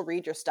address. She'll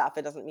read your stuff.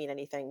 It doesn't mean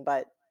anything,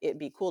 but it'd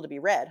be cool to be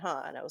read,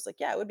 huh? And I was like,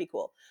 yeah, it would be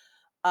cool.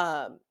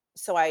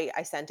 So I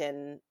sent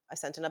in I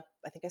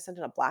think I sent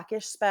in a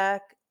Blackish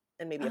spec,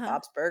 and maybe a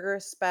Bob's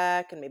Burgers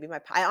spec, and maybe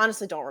I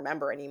honestly don't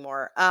remember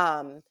anymore.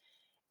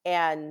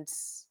 And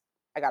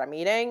I got a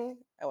meeting.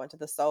 I went to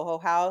the Soho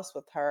House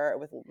with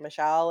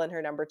Michelle and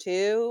her number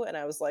 2. And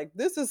I was like,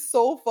 this is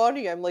so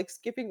funny. I'm like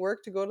skipping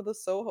work to go to the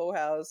Soho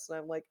House. And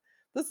I'm like,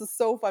 this is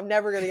so fun. I'm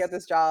never going to get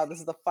this job. This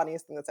is the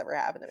funniest thing that's ever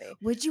happened to me.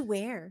 What'd you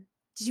wear?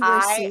 Did you wear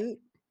a suit?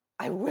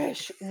 I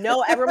wish.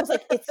 No, everyone was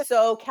like, it's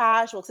so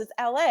casual because it's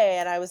LA.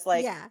 And I was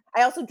like, Yeah.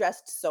 I also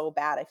dressed so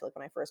bad. I feel like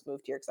when I first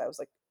moved here, because I was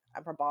like,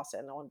 I'm from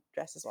Boston. No one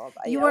dresses as well.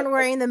 You weren't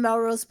wearing the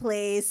Melrose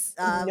Place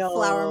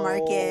flower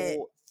market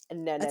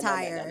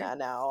attire.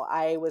 No.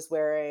 I was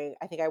wearing,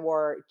 I think I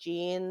wore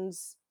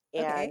jeans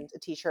and a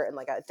t-shirt and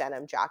like a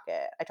denim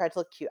jacket. I tried to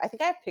look cute. I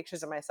think I have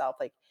pictures of myself,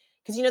 like,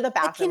 because the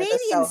bathroom at the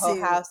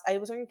Soho House. I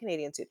was wearing a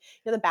Canadian suit.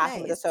 The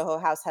bathroom at the Soho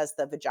House has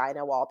the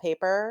vagina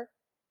wallpaper.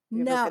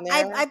 You ever No, been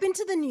I've there? I've been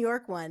to the New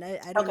York one. I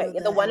don't Okay, know yeah,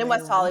 the the one in LA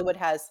West one. Hollywood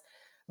has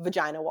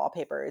vagina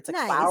wallpaper. It's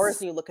like flowers,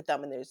 Nice. and you look at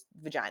them, and there's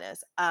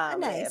vaginas.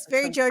 And they have Nice.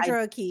 Very some. I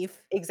JoJo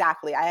O'Keefe.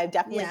 exactly. I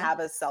definitely Yeah. have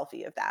a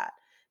selfie of that,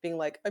 being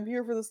like, "I'm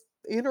here for this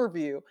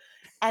interview,"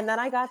 and then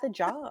I got the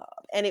job,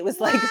 and it was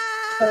like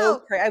so Wow.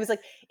 crazy. I was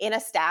like in a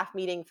staff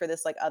meeting for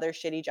this like other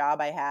shitty job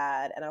I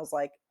had, and I was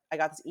like, I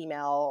got this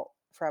email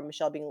from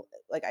Michelle being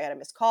like, I got a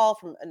missed call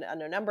from an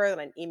unknown number, and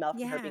an email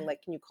from her being Yeah.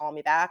 like, "Can you call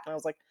me back?" And I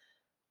was like,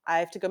 I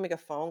have to go make a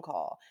phone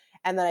call.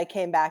 And then I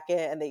came back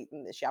in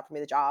and she offered me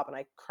the job and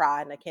I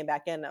cried and I came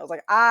back in and I was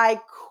like, I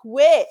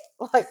quit.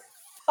 Like,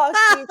 fuck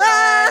you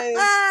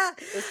guys.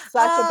 It was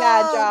such a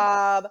bad Oh.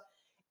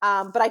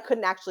 job. But I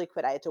couldn't actually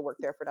quit. I had to work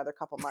there for another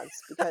couple months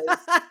because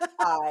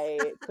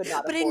I could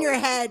not But in your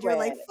afford to head, you're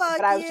quit. like, fuck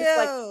But I was just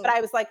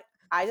like, you.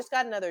 I just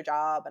got another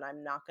job and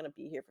I'm not going to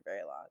be here for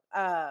very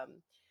long.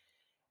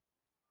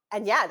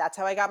 And yeah, that's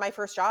how I got my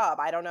first job.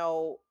 I don't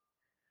know.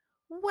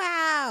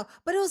 Wow.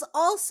 But it was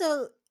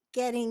also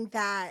getting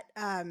that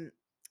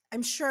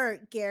I'm sure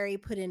Gary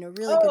put in a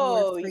really good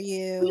word Oh, for he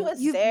you.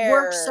 was You've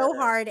worked so there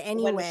hard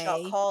when Michelle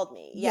anyway. called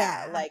me.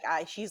 Yeah, Yeah. like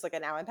she's like,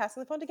 now I'm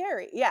passing the phone to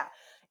Gary. Yeah,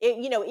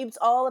 it's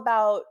all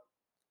about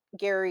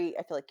Gary.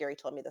 I feel like Gary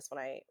told me this when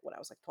I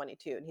was like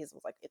 22, and he was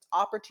like, it's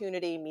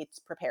opportunity meets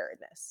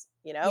preparedness.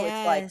 It's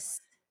like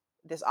Yes.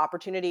 this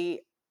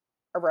opportunity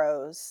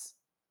arose.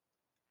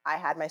 I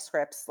had my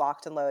scripts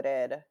locked and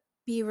loaded.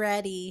 Be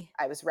ready.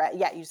 I was ready.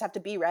 Yeah, you just have to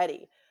be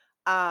ready.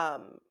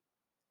 Um,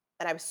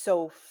 and I was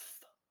so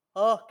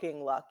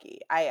fucking lucky.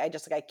 I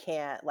just like I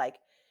can't like.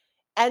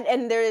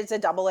 And there is a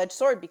double-edged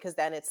sword because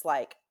then it's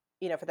like,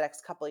 for the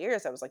next couple of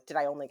years, I was like, did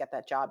I only get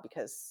that job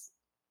because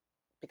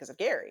of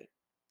Gary?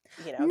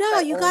 Did No,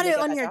 I you got only it get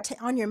on that your job?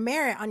 on your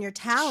merit, on your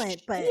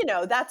talent, but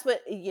That's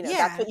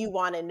yeah. what you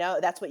want to know.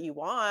 That's what you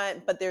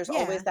want. But there's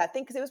always Yeah. that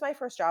thing because it was my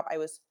first job. I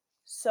was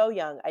so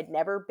young. I'd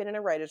never been in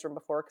a writer's room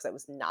before because I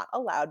was not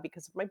allowed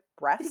because of my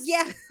breasts.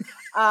 Yeah.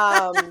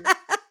 Um,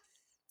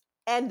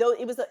 and though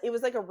it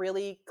was like a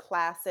really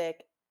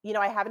classic,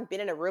 I haven't been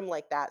in a room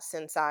like that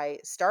since I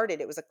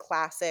started. It was a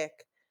classic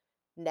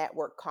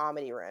network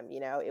comedy room.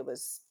 It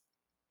was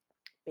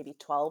maybe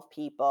 12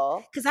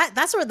 people. 'Cause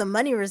that's where the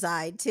money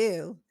reside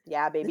too.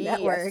 Yeah, The baby, I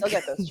network. still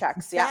get those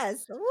checks. Yeah.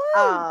 Yes.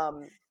 Woo!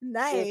 Um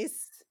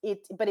Nice.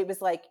 but it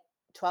was like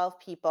 12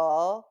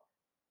 people,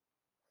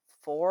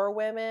 4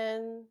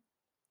 women.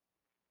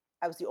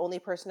 I was the only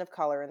person of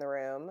color in the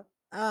room.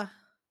 Uh,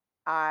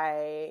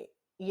 I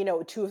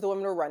 2 of the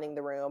women were running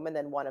the room and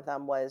then one of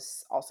them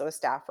was also a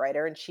staff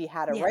writer and she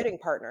had a yeah. writing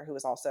partner who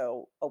was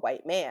also a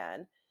white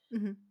man.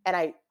 Mhm. And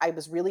I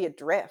was really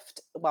adrift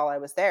while I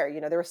was there.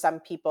 There were some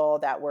people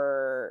that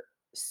were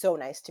so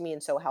nice to me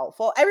and so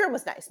helpful. Everyone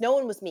was nice. No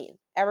one was mean.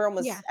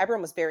 Yeah.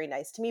 Everyone was very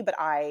nice to me, but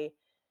I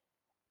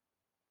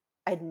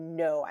had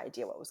no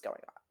idea what was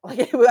going on.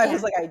 I was Yeah.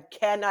 like, I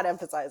cannot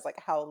emphasize like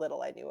how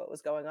little I knew what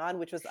was going on,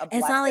 which was a And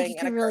it's not like you blessing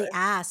and a could really curse.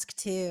 ask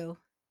too.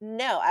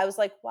 No, I was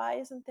like, why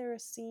isn't there a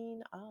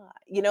scene?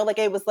 Like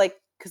it was like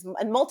because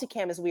and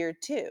multicam is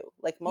weird too.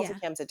 Like Yeah.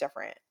 multicam's a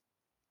different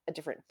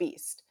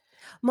beast.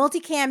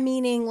 Multicam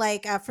meaning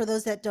like for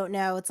those that don't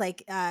know, it's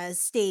like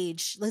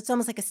stage. It's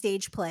almost like a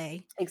stage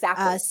play.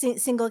 Exactly.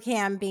 Single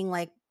cam being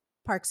like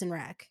Parks and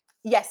Rec.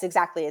 Yes,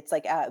 exactly. It's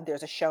like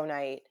there's a show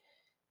night.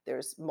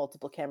 There's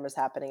multiple cameras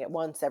happening at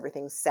once.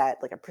 Everything's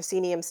set like a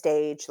proscenium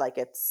stage. Like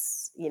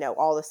it's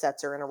all the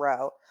sets are in a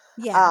row.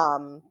 Yeah.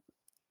 Um,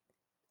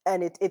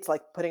 and it's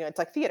like it's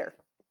like theater,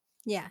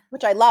 Yeah.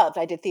 which I loved.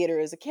 I did theater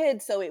as a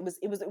kid, so it was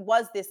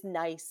this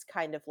nice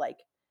kind of like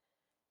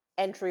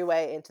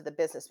entryway into the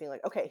business, being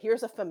like, okay,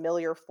 here's a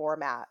familiar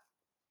format.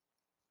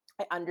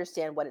 I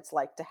understand what it's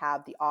like to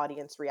have the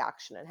audience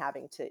reaction and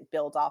having to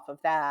build off of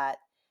that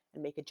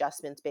and make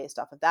adjustments based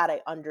off of that.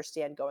 I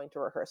understand going to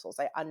rehearsals.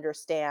 I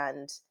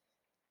understand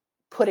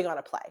putting on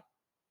a play.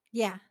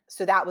 Yeah.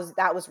 So that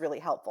was really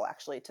helpful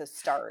actually to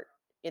start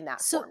in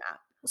that So format.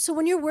 so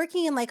when you're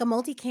working in like a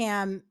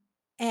multicam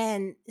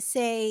and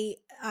say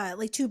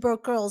like Two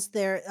Broke Girls,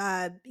 they're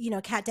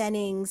Kat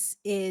Dennings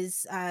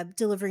is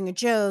delivering a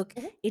joke,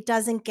 Mhm. it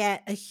doesn't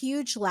get a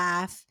huge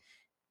laugh,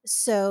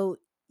 so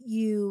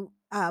you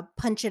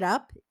punch it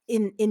up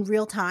in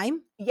real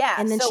time Yeah.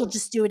 and then she'll So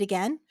just do it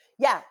again.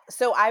 yeah.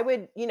 So I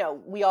would,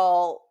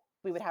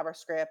 we would have our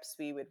scripts,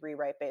 we would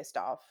rewrite based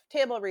off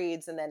table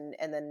reads, and then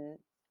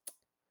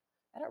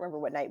I don't remember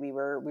what night we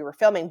were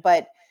filming,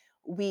 but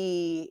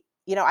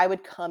I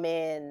would come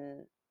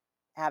in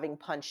having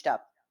punched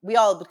up. We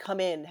all would come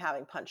in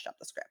having punched up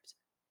the script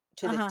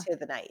to the Uh-huh. to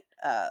the night,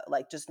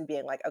 like just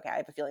being like, okay, I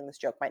have a feeling this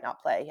joke might not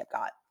play. I've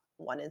got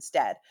one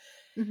instead,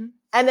 Mhm.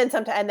 and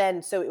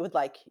then so it would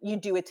like you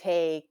do a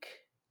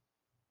take.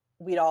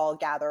 We'd all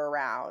gather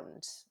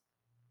around.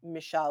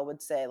 Michelle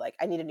would say like,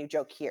 I need a new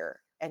joke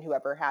here, and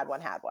whoever had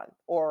one had one,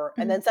 and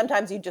Mhm. then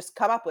sometimes you just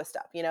come up with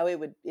stuff.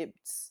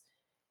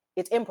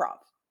 It's improv.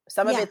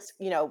 Some of Yeah. it's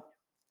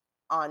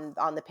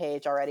on the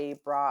page already.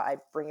 I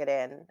bring it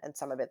in, and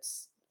some of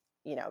it's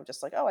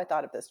just like, oh, I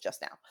thought of this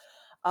just now.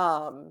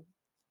 Um,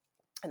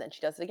 And then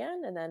she does it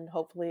again, and then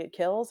hopefully it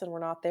kills, and we're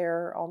not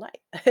there all night.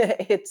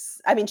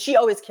 I mean, she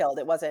always killed.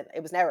 It was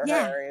never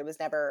Yeah. her. It was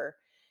never,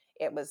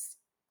 it was,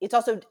 it's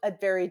also a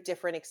very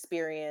different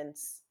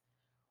experience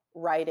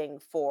writing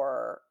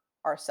for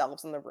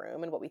ourselves in the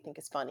room and what we think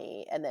is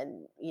funny. And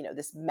then,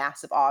 this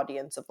massive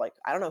audience of like,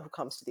 I don't know who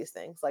comes to these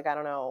things. Like, I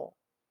don't know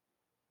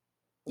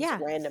who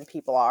some Yeah. random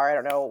people are. I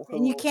don't know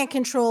And you who. can't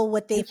control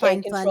what they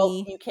find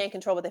funny. You can't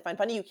control what they find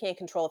funny. You can't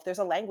control if there's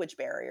a language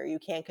barrier. You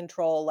can't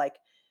control like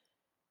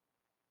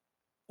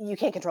you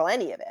can't control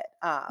any of it,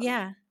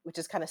 Yeah. which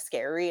is kind of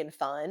scary and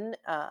fun.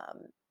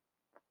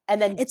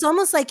 And then, It's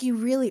almost like you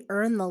really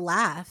earn the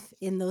laugh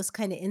in those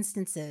kind of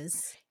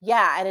instances.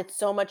 yeah, and it's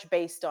so much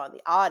based on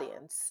the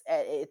audience.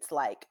 It's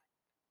like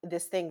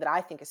this thing that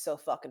I think is so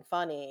fucking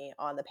funny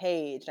on the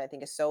page, and I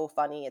think is so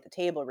funny at the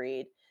table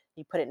read.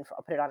 You put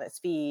it on its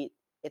feet.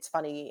 It's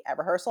funny at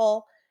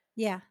rehearsal.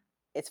 Yeah.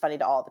 It's funny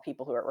to all the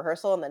people who are at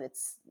rehearsal, and then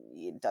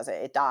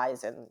it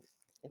dies in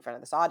front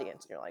of this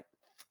audience, and you're like,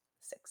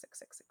 sick, sick,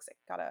 sick, sick, sick.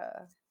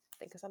 Gotta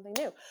think of something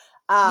new.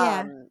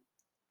 Yeah.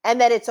 And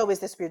then it's always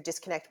this weird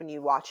disconnect when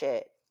you watch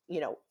it,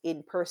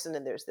 in person,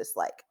 and there's this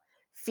like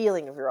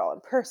feeling of you're all in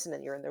person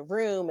and you're in the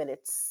room and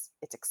it's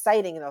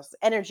exciting and there's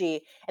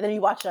energy. And then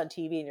you watch it on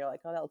TV and you're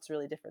like, oh, that looks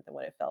really different than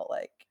what it felt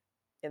like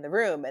in the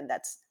room. And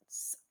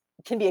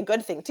can be a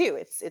good thing too.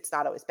 It's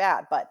not always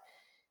bad, but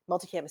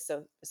multicam is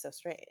so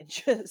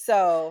strange.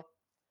 So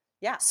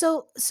yeah.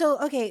 So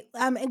okay,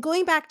 and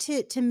going back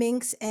to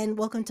Minx and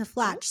Welcome to Mhm,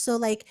 Flatch. So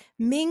like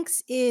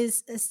Minx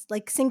is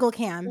like single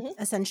cam mhm,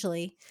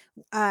 essentially.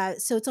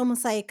 So it's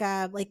almost like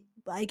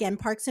again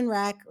Parks and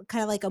Rec,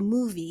 kind of like a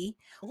movie.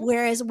 mhm.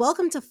 Whereas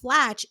Welcome to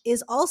Flatch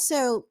is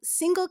also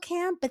single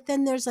cam, but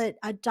then there's a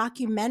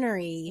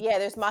documentary Yeah,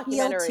 there's feel to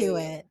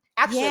mockumentary. it.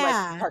 Actually, like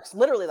Yeah.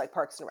 literally like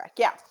Parks and Rec.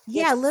 Yeah.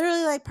 Yeah, It's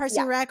literally like Parks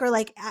yeah. and Rec or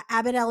like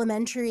Abbott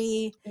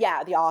Elementary.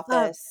 Yeah, The Uh,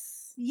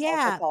 Office, also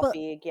yeah, Paul but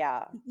Feig,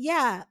 yeah.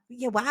 yeah,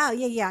 yeah, wow,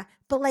 yeah, yeah.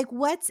 But like,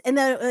 what's and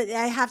then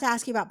I have to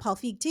ask you about Paul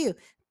Feig too.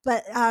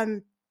 But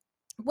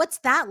what's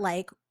that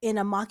like in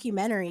a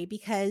mockumentary?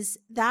 Because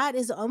that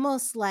is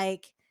almost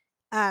like,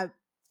 uh,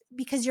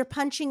 because you're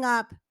punching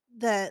up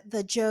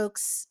the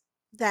jokes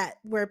that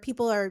where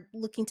people are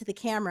looking to the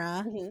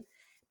camera, Mhm.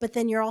 but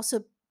then you're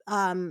also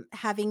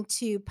having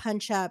to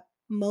punch up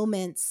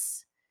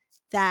moments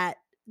that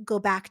go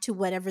back to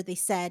whatever they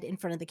said in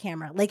front of the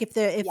camera. Like if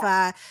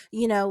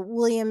Yeah,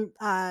 William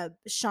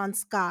Sean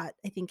Scott,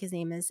 I think his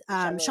name is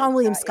Sean William Sean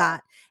William Scott, yeah.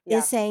 Scott is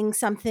Yeah, saying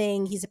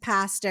something, he's a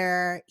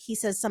pastor, he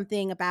says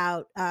something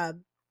about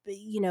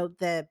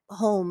the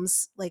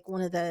Holmes, like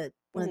one of the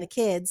mhm.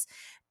 kids,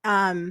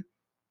 um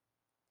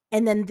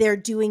and then they're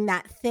doing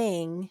that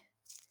thing.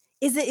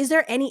 Is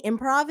there any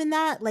improv in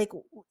that?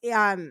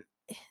 Um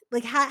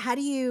like how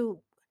do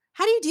you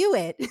do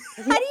it?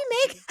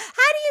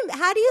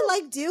 How do you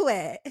like do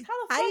it?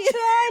 How the How do fuck you should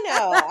I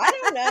know? I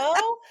don't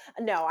know.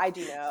 No, I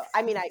do know.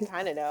 I mean, I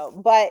kinda know,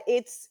 but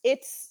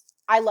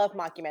I love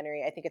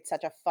mockumentary. I think it's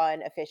such a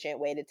fun, efficient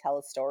way to tell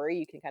a story.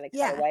 You can kinda cut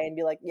Yeah, away and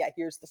be like, "Yeah,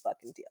 here's the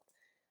fucking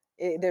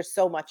deal." There's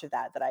so much of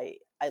that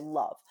I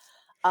love.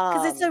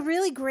 because it's a Um,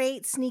 really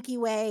great sneaky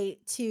way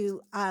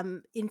to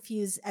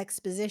infuse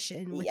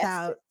exposition yes,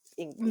 without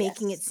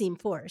making it yes. seem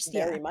forced.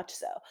 Very Yeah. much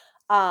so.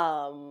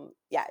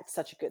 Yeah, it's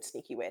such a good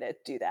sneaky way to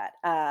do that.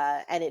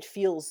 And it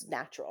feels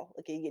natural.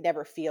 Like it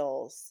never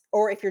feels,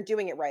 or if you're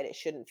doing it right, it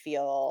shouldn't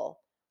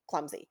feel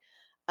clumsy.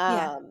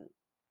 Yeah. Um,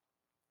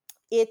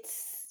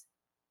 it's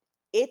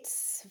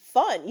it's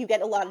fun. You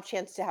get a lot of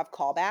chance to have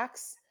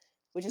callbacks,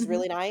 which is Mhm.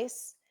 really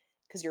nice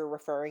because you're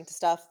referring to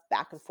stuff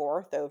back and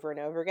forth over and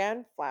over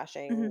again,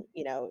 Mhm. flashing,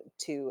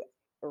 to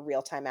a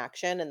real-time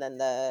action, and then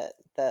the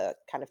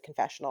kind of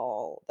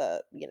confessional,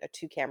 the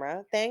two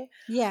camera thing.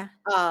 Yeah.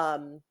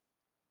 Um,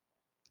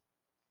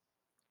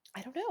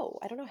 I don't know.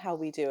 I don't know how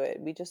we do it.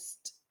 We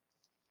just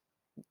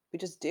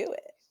do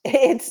it.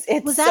 It's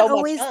Was that so much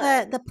always the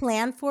fun. the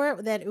plan for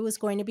it, that it was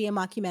going to be a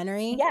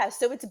mockumentary? Yeah,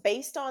 so it's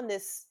based on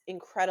this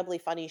incredibly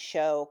funny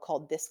show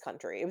called This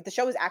Country. The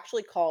show was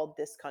actually called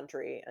This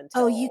Country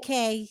Oh, until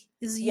UK.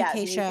 This is a yeah,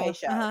 it's UK a UK show.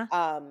 show. Uh-huh.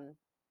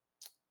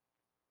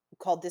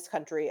 Called This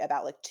Country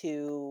about like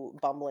two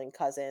bumbling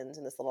cousins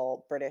in this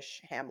little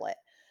British hamlet.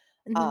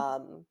 Mhm.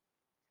 Um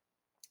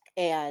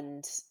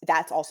and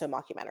that's also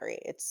mockumentary.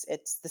 It's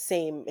the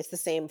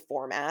same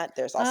format.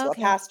 There's Oh, also a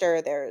okay.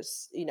 pastor.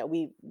 There's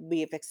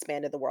we've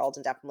expanded the world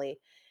and definitely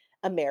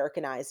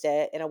Americanized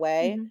it in a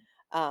way. Mhm.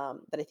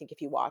 That I think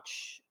if you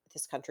watch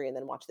This Country and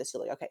then watch this,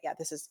 you're like, okay, yeah,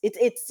 this is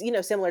it's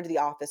similar to The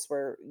Office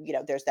where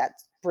there's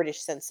that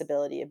British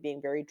sensibility of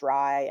being very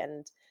dry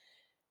and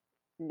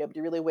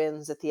nobody really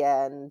wins at the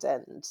end,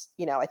 and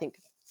I think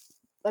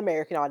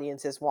American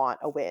audiences want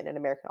a win and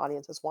American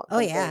audiences want Oh,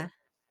 yeah. something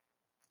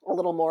a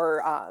little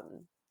more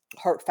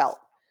heartfelt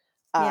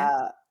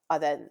Yeah. uh,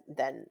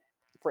 than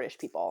British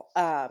people.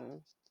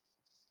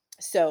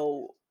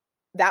 So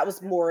that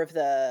was more of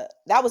the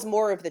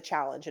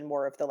challenge and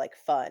more of the like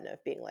fun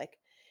of being like,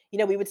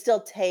 we would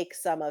still take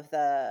some of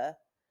the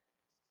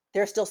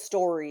there are still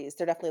stories.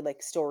 There are definitely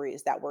like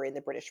stories that were in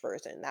the British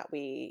version that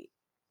we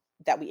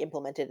that we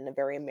implemented in a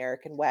very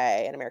American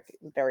way, an American,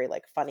 very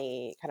like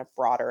funny, kind of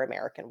broader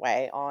American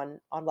way on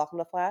Welcome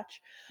to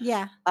Flatch.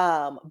 Yeah.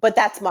 But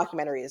that's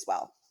mockumentary as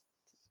well.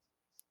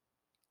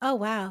 Oh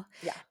wow.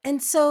 Yeah.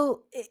 And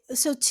so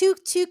so two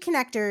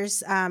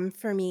connectors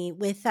for me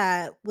with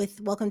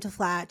Welcome to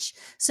Flatch.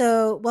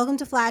 So Welcome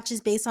to Flatch is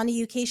based on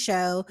a UK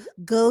show.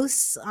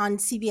 Ghosts on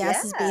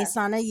CBS is Yeah. based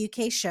on a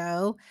UK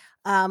show.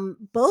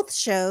 Both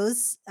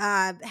shows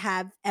have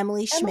Emily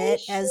Emily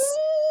Schmidt as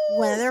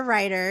one of Schmidt. their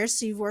writers.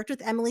 So you've worked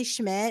with Emily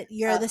Schmidt.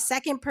 You're the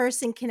second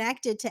person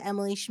connected to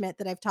Emily Schmidt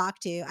that I've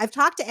talked to. I've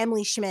talked to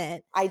Emily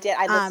Schmidt. I did.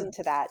 I listened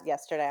to that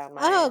yesterday on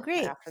Oh, my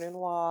great. afternoon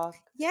walk.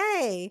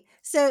 Yay.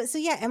 So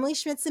yeah, Emily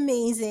Schmidt's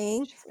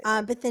amazing. She's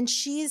amazing. But then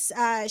she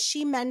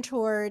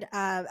mentored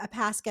a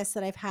past guest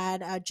that I've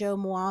had, Joe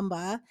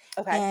Mwamba,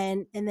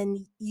 Okay. and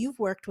then you've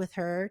worked with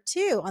her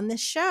too on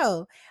this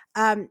show.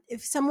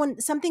 If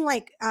something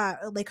like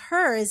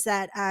her is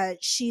that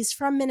she's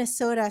from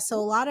Minnesota, so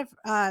a lot of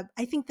I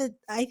think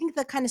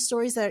the kind of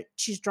stories that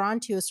she's drawn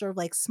to is sort of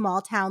like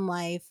small town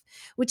life,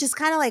 which is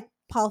kind of like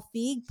Paul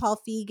Feig.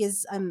 Paul Feig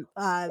is a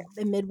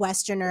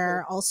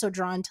Midwesterner, also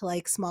drawn to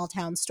like small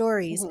town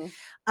stories.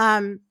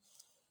 Mhm.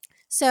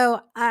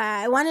 So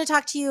I want to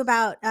talk to you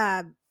about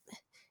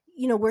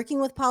working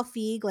with Paul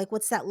Feig. Like,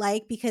 what's that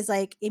like? Because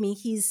like, I mean,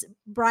 he's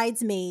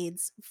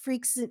Bridesmaids,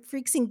 Freaks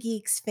and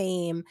Geeks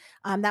fame.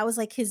 That was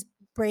like his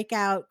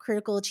breakout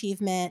critical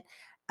achievement.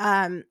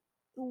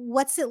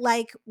 What's it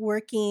like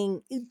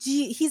working?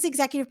 He's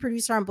executive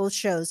producer on both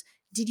shows.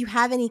 Did you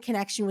have any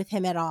connection with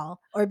him at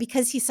all? Or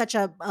because he's such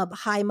a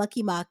high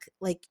mucky muck,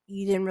 like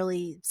you didn't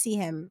really see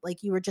him,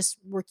 like you were just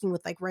working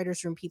with like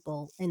writers room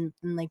people in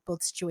like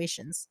both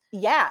situations?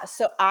 Yeah,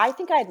 so I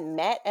think I'd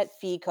met at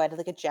FECO. I did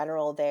like a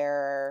general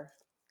there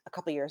a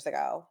couple years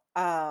ago.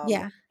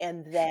 Yeah.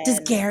 And Does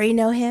then Gary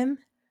know him?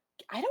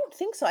 I don't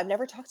think so. I've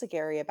never talked to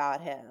Gary about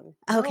him.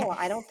 Okay. No,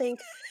 I don't think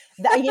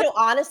that,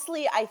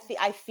 honestly, I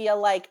feel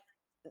like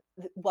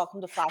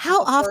Welcome to Flash is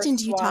How the often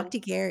do first you talk one. to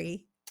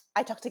Gary?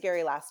 I talked to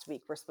Gary last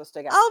week. We're supposed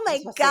to get Oh we're my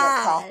supposed to get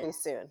God. coffee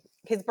soon.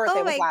 His birthday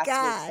Oh was my last week,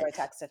 so God.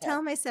 I texted Tell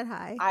him. him I said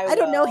hi. I I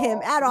don't know him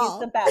will. at He's all.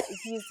 the best.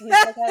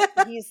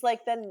 He's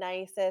like the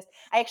nicest.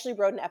 I actually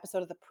wrote an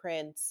episode of The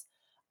Prince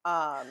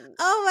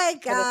Oh my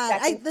for the God.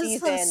 second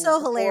This was season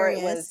so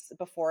hilarious.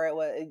 before it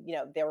was,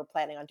 they were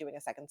planning on doing a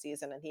second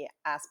season, and he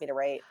asked me to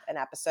write an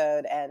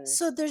episode, and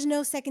So there's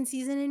no second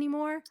season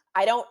anymore?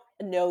 I don't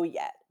know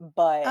yet,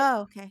 but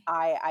Oh, okay.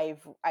 I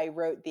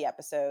wrote the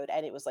episode,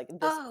 and it was like this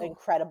Oh.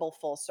 incredible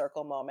full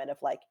circle moment of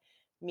like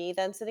me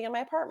then sitting in my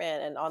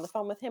apartment and on the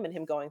phone with him and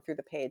him going through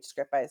the page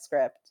script by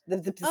script, the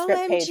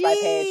script page by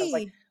page. I was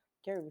like, OMG.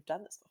 Gary, we've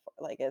done this before.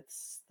 Like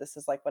this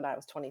is like when I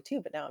was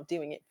 22, but now I'm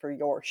doing it for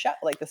your show.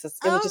 Like it was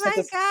Oh just like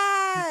my this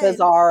God.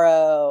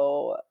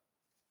 bizarro,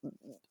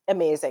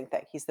 amazing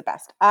thing. He's the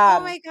best. Oh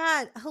my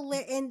God.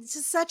 And it's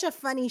just such a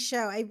funny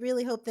show. I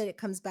really hope that it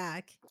comes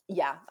back.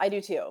 Yeah, I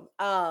do too.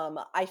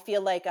 I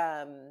feel like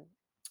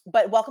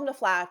but Welcome to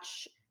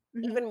Flatch,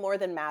 Mhm. even more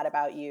than Mad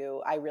About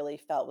You, I really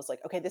felt was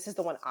like, okay, this is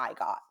the one I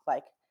got.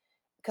 Like,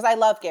 because I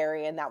love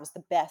Gary, and that was the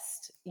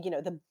best,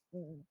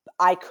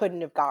 I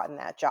couldn't have gotten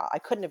that job. I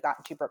couldn't have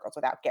gotten Two Broke Girls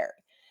without Gary.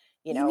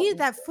 You needed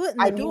that foot in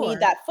the You need door.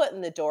 that foot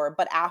in the door.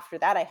 But after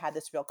that, I had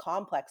this real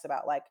complex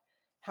about like,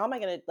 how am I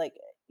gonna like,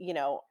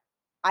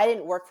 I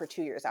didn't work for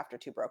 2 years after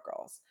Two Broke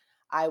Girls.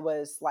 I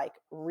was like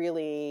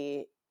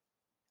really,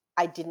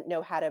 I didn't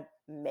know how to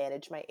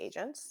manage my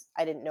agents.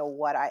 I didn't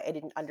know I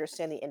didn't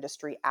understand the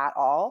industry at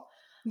all.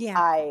 Yeah.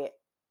 I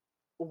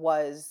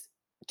was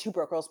Two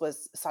Broke Girls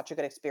was such a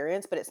good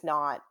experience, but it's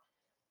not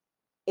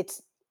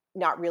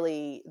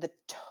really the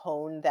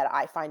tone that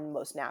I find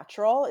most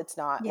natural. It's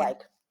not Yeah.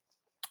 like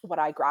what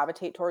I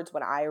gravitate towards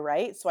when I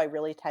write. So I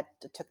really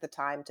took the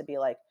time to be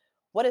like,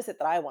 what is it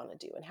that I want to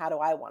do, and how do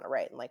I want to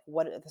write, and like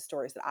what are the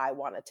stories that I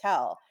want to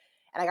tell?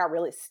 And I got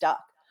really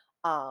stuck.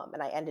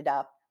 And I ended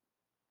up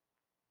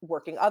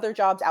working other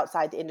jobs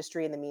outside the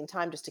industry in the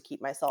meantime, just to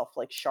keep myself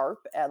like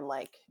sharp and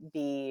like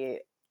be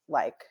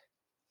like,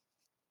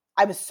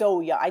 I was so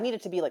young. I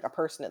needed to be like a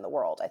person in the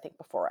world, I think,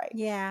 before I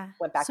Yeah.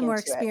 went back Some more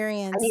into it.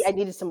 experience. I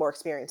needed some more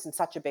experience and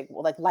such a big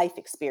like life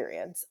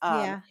experience.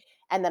 Yeah.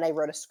 And then I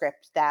wrote a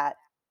script that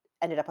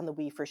ended up on the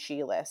We for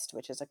She list,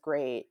 which is a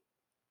great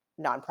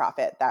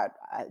nonprofit that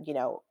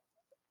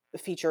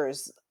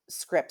features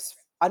scripts,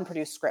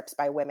 unproduced scripts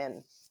by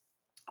women.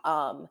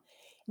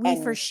 We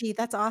for And She.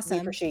 That's We for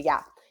awesome. She,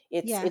 yeah.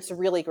 Yeah. It's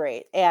really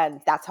great.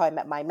 And that's how I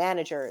met my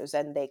managers,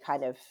 and they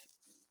kind of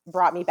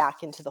brought me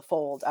back into the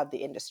fold of the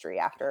industry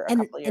after a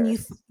couple of And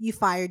years. you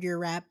fired your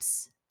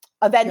reps,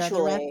 your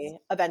other reps?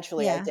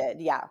 Eventually I Yeah.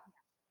 did, yeah.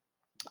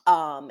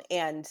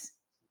 And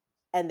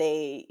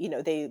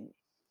they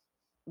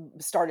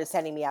started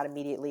sending me out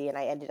immediately, and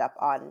I ended up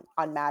on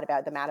the Mad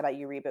About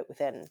You reboot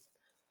within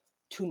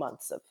 2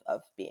 months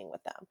of being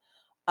with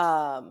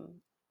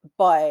them.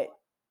 But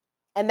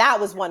and that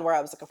was one where I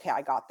was like, okay,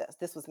 I got this.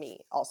 This was me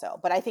also.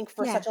 But I think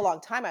for Yeah. such a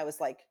long time I was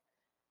like,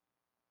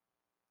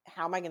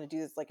 how am I going to do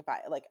this? Like, if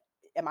I like,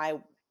 am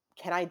I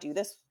can I do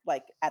this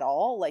like at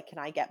all? Like, can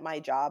I get my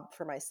job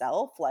for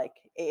myself? Like,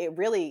 it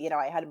really,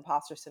 I had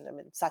imposter syndrome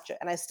in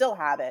and I still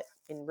have it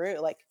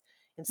like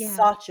in Yeah.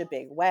 such a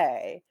big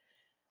way.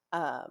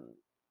 Um,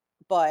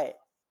 but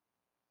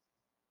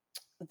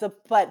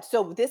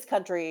so this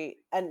country,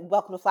 and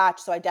welcome to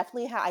Flatch. So I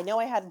definitely I know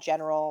I had a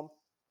general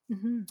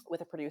Hmm.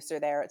 with a producer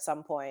there at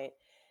some point,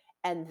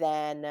 and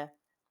then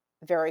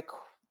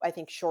I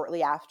think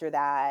shortly after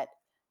that,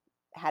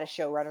 had a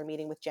showrunner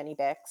meeting with Jenny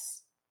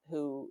Bix,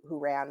 who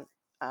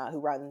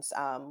runs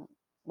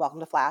Welcome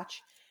to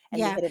Flatch,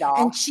 and we Yeah, hit it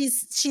and off.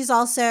 she's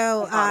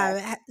also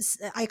Iconic.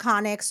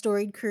 iconic,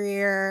 storied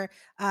career.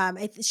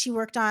 She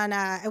worked on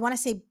I want to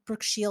say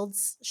Brooke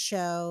Shields'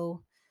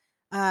 show,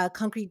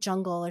 Concrete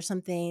Jungle or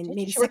something,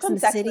 maybe She worked Sex in on the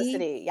Sex and the City.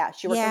 City. Yeah,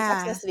 she worked on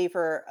Sex and Yeah, the City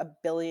for a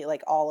billion,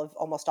 like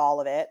almost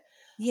all of it.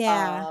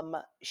 yeah,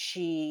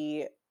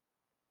 She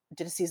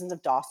did a season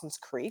of Dawson's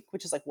Creek,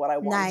 which is like what I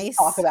wanted to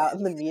talk nice. about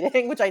in the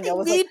meeting, which I know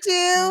was like Me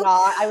too.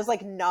 not, I was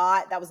like,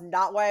 that was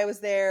not why I was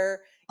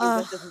there.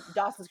 Uh,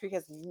 Dawson's Creek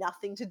has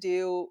nothing to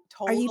do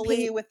are you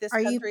totally with this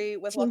are you country,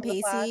 with Team Welcome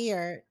to Flash. Pacey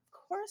or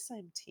Of course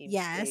I'm Team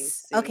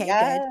yes? Pacey. Okay,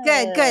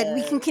 good.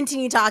 We can Yes.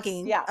 continue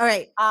talking. Yeah. All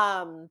right.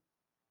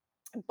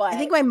 I But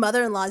think my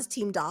mother-in-law is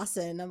Team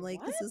Dawson. I'm like,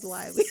 what? this is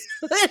why we.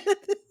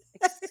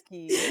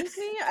 Excuse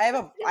me? I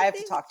have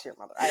to talk to your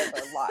mother. I have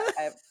a lot.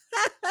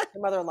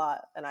 Your mother-in-law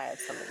and I have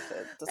something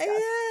to discuss.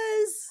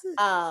 Yes.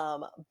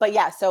 But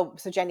yeah, so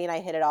Jenny and I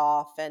hit it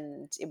off,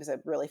 and it was a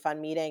really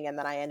fun meeting, and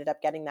then I ended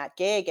up getting that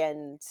gig,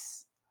 and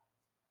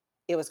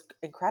it was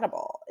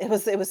incredible. It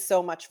was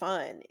so much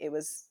fun. It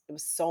was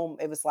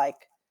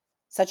like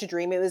such a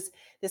dream. It's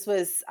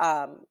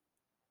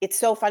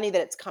so funny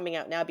that it's coming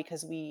out now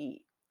because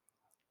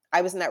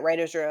I was in that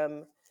writer's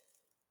room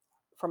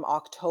from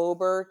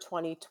October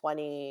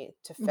 2020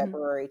 to Mhm.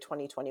 February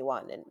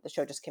 2021, and the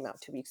show just came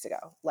out 2 weeks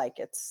ago. Like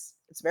it's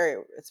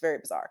very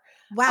bizarre.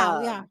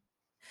 Wow, yeah. Um,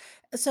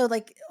 So,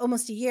 like,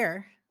 almost a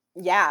year,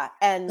 yeah,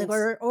 like, and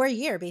or a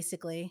year,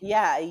 basically,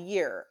 yeah, a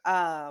year.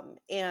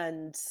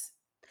 And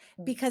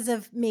because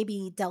of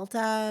maybe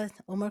Delta,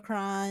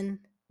 Omicron,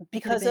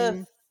 it could have because of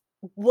been.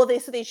 well,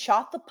 they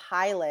shot the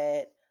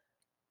pilot.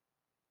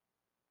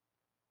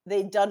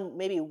 They'd done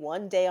maybe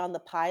 1 day on the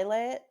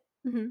pilot,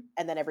 Mhm.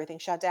 and then everything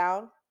shut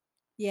down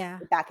Yeah.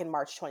 back in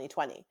March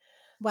 2020.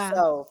 Wow.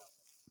 So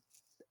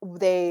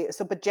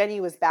but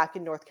Jenny was back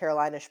in North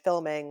Carolina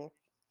filming,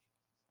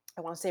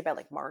 I want to say by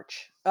like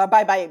March,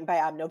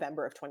 by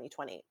November of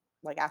 2020.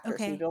 Like after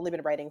she had Okay. only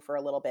been writing for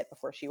a little bit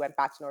before she went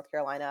back to North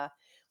Carolina.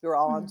 We were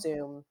all on Mhm.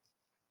 Zoom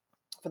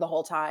for the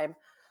whole time.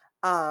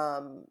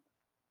 Um,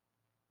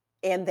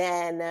 and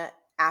then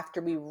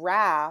after we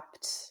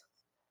wrapped,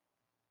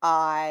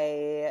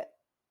 I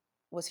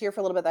was here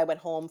for a little bit. I went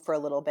home for a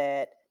little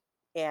bit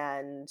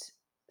and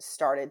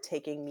started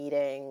taking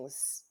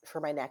meetings for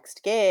my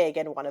next gig.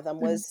 And one of them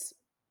Mhm. was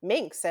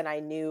Minx. And I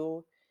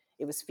knew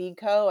it was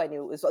Feedco. I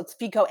knew it's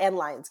Feedco and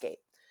Lionsgate.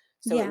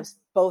 So it Yeah. was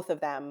both of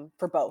them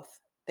for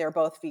both. They're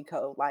both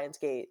Feedco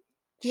Lionsgate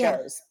Yeah.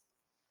 shows.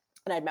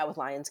 And I'd met with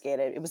Lionsgate.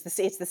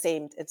 It's the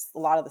same, it's a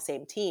lot of the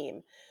same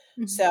team.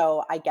 Mhm.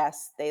 So I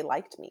guess they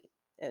liked me.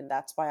 And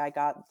that's why I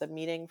got the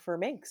meeting for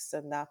Minx.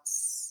 And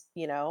that's,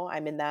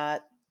 I'm in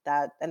that,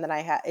 and then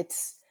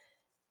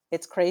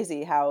it's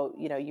crazy how,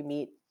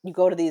 you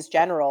go to these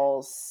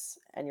generals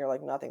and you're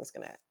like, nothing's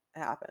going to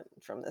happen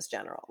from this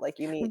general. Like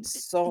you meet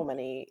so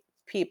many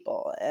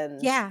people,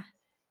 Yeah.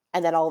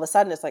 and then all of a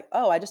sudden it's like,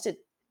 oh, I just did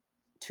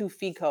 2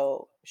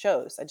 FECO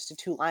shows. I just did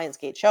 2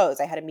 Lionsgate shows.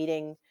 I had a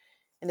meeting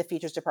in the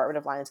features department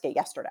of Lionsgate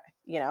yesterday.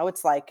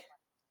 It's like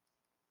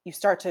you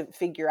start to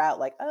figure out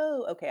like,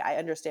 oh, okay, I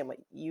understand what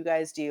you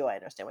guys do. I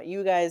understand what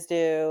you guys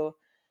do.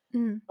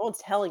 Mhm. No one's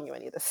telling you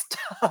any of this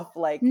stuff.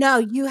 Like No,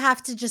 you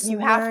have to just you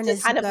have learn to as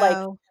you kind of like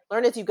go.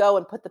 learn as you go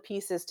and put the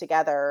pieces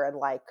together and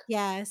like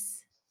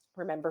Yes.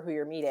 remember who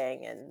you're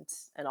meeting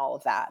and all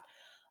of that.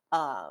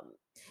 Um,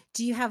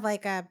 Do you have,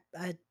 like, a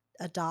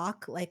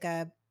doc, like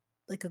a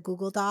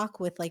Google Doc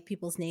with, like,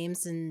 people's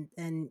names and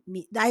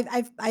me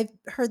I've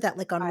heard that,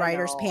 like, on I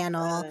writers know.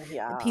 panel,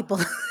 Yeah, people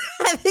have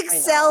I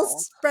Excel know.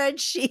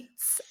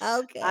 spreadsheets.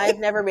 I've Okay.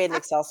 never made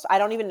an I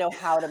don't even know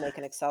how to make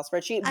an Excel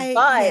spreadsheet,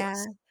 but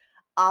Yeah.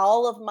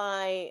 all of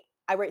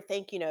I write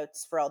thank you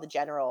notes for all the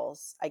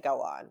generals I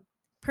go on.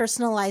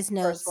 Personalized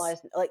notes.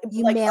 Personalized, like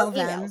You mail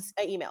them.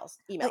 emails,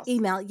 emails,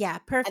 Email, yeah,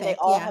 and they perfect,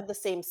 all yeah. have the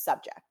same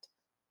subject.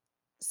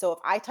 So if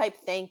I type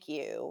thank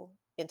you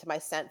into my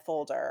sent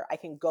folder, I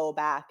can go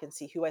back and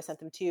see who I sent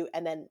them to,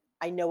 and then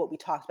I know what we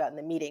talked about in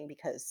the meeting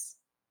because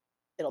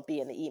it'll be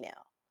in the email.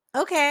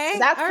 So Okay,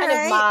 that's kind of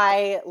alright.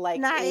 my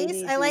like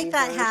Nice, I like ADD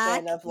that version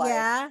hack, of like,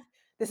 yeah.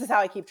 this is how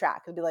I keep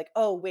track. It'll be like,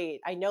 oh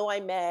wait, I know I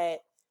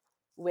met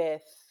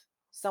with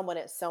someone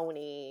at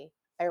Sony.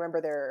 I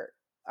remember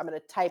I'm gonna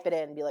type it in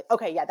and be like,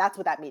 okay, yeah, that's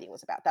what that meeting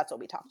was about. That's what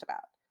we talked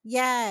about.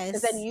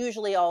 Because then Yes.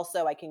 usually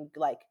also I can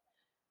like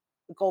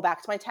go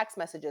back to my text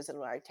messages and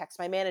when I text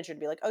my manager to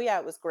be like, oh yeah,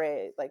 it was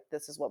great. Like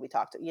this is what we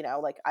talked to,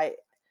 like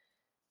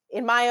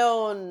in my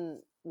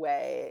own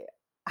way,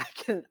 I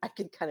can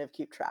kind of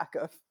keep track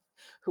of.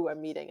 who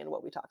I'm meeting and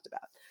what we talked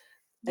about.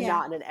 And Yeah.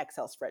 not in an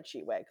Excel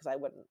spreadsheet way, because I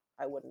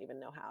wouldn't even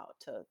know how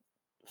to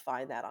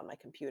find that on my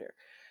computer.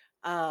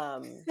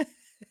 Um,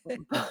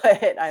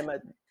 but I'm a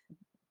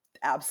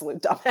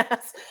absolute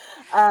dumbass.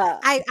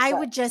 I But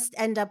would just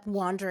end up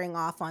wandering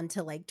off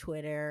onto like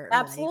Twitter or like,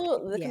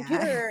 absolutely, the yeah.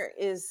 computer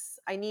is.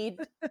 I need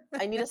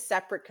a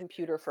separate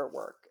computer for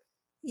work.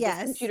 This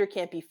Yes. computer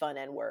can't be fun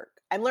and work.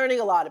 I'm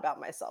learning a lot about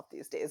myself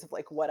these days of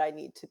like what I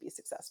need to be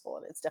successful,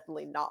 and it's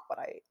definitely not what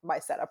my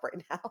setup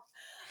right now.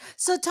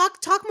 So talk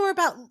more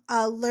about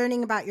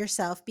learning about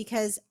yourself,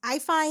 because I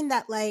find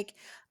that like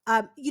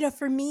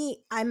for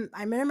me, I'm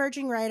an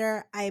emerging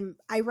writer.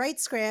 I write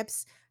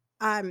scripts.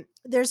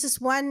 There's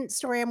this one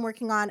story I'm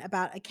working on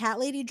about a cat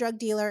lady drug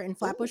dealer in Ooh,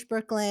 Flatbush,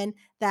 Brooklyn,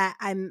 that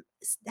I'm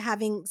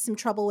having some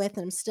trouble with,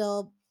 and I'm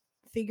still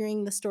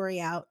figuring the story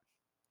out.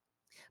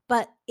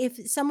 But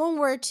if someone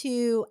were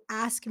to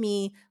ask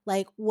me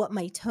like what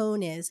my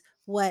tone is,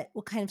 what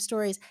kind of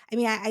stories, I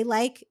mean, I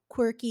like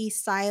quirky,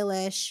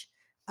 stylish,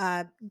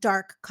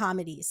 dark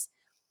comedies.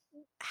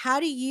 How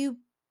do you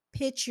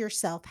pitch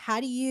yourself? How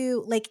do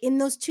you, like, in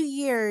those 2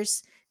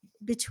 years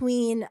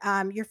between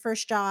your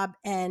first job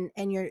and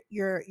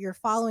your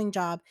following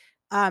job?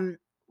 Um,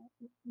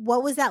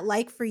 what was that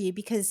like for you?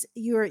 Because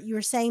you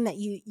were saying that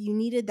you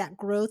needed that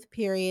growth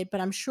period, but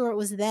I'm sure it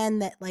was then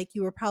that like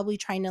you were probably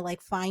trying to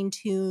like fine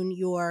tune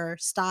your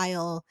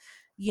style,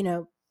 you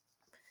know,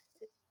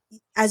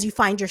 as you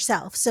find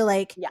yourself. So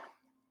like yeah.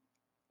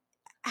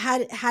 how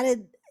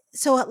did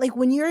so like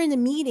when you're in a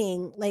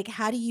meeting, like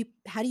how do you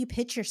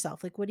pitch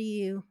yourself? Like what do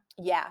you?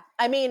 Yeah.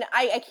 I mean,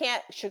 I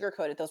can't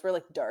sugarcoat it. Those were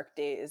like dark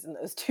days in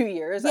those 2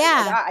 years.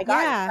 Yeah, I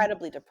got yeah,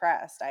 incredibly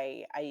depressed.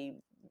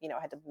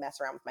 Had to mess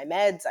around with my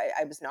meds.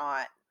 I was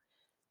not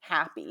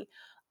happy.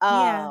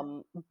 yeah,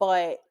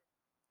 But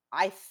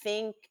I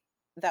think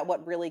that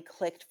what really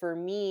clicked for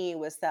me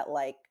was that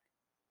like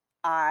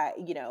I,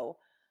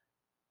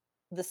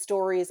 the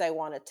stories I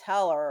want to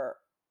tell are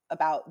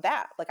about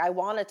that. Like I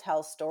want to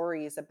tell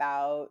stories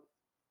about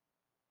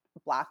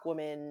Black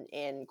women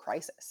in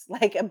crisis.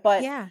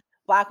 But yeah,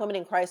 Black women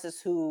in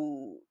crisis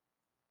who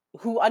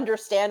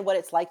understand what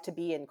it's like to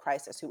be in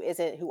crisis,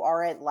 who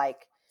aren't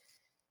like,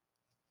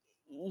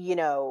 you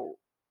know,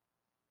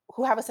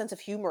 who have a sense of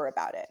humor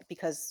about it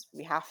because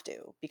we have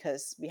to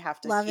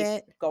love keep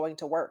it. going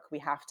to work. We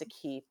have to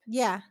keep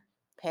Yeah.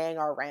 paying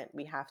our rent.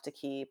 We have to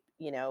keep,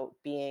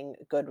 being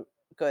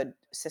good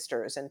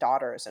sisters and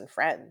daughters and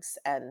friends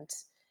and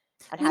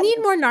We having need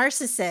more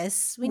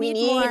narcissists. We we need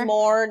need more.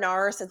 more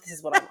narcissists. This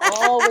is what I'm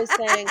always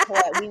saying,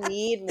 Colette. We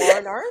need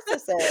more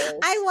narcissists.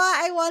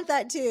 I want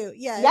that too.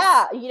 Yes.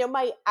 Yeah,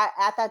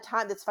 at that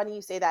time, that's funny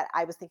you say that.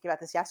 I was thinking about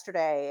this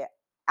yesterday.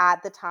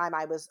 At the time,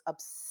 I was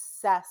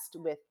obsessed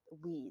with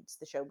Weeds,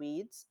 the show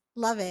Weeds.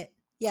 Love it.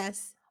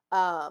 Yes.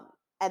 Um,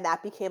 and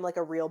that became like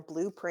a real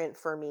blueprint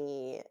for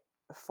me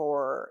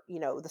for,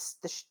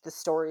 the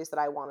stories that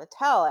I want to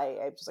tell.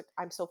 I just like,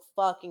 I'm so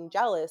fucking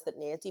jealous that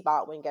Nancy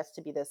Botwin gets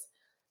to be this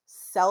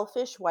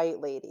selfish white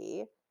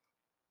lady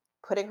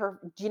putting her,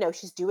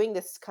 she's doing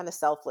this kind of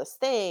selfless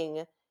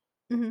thing,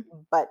 Mhm.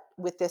 but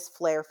with this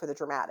flair for the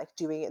dramatic,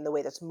 doing it in the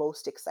way that's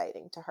most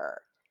exciting to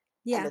her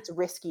and Yeah. that's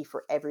risky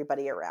for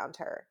everybody around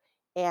her.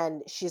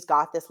 And she's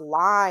got this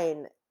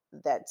line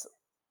that's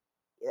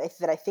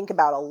that I think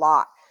about a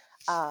lot.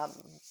 Um,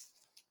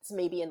 it's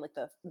maybe in like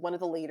the one of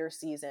the later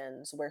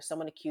seasons where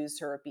someone accused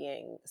her of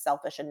being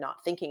selfish and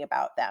not thinking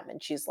about them,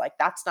 and she's like,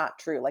 "That's not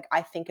true. Like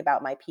I think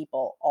about my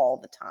people all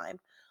the time.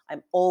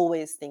 I'm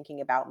always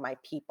thinking about my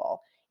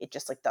people. It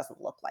just like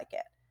doesn't look like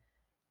it."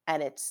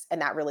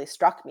 And that really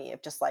struck me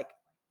of just like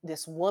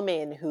this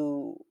woman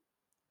who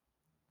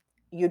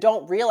you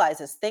don't realize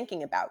is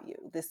thinking about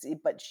you.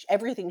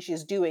 Everything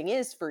she's doing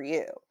is for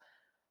you,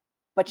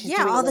 but she's Yeah,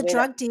 doing it all in a the way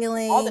that drug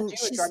all the dealing.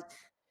 do drug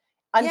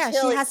Yeah, she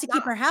until has it's to keep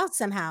not. her house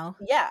somehow.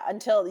 Yeah,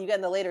 until you get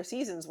in the later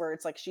seasons where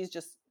it's like she's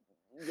just,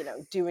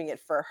 doing it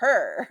for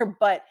her,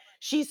 but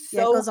she's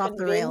Yeah, it so goes off the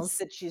convinced rails.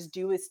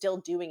 that still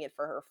doing it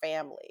for her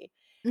family.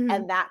 Mhm.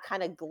 And that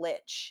kind of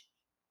glitch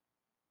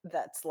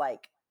that's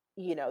like,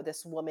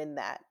 this woman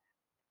that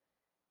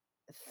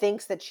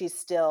thinks that she's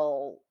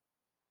still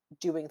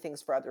doing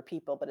things for other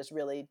people, but is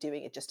really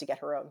doing it just to get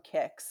her own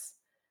kicks.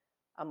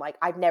 I'm like,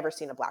 I've never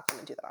seen a Black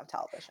woman do that on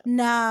television.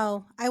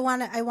 No, I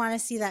wanna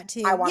see that I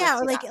too. want to Yeah,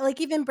 or see that. like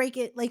even break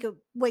it like,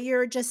 what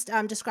you're just,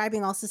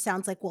 describing also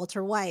sounds like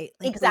Walter White,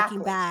 like Breaking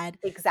Exactly. Bad.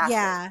 Exactly.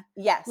 Yeah,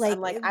 Yes. I'm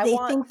like, like, I they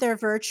want, think they're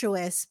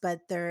virtuous,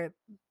 but they're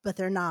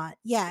not.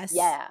 Yes.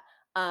 yeah.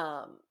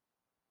 Um,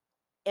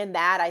 and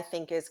that I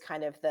think is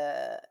kind of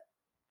the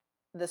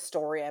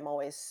story I'm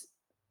always,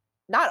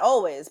 not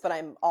always, but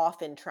I'm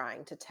often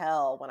trying to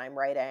tell when I'm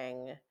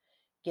writing.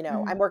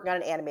 Mhm, I'm working on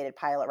an animated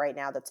pilot right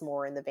now that's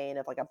more in the vein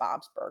of like a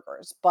Bob's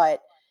Burgers,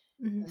 but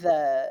mhm.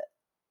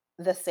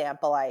 the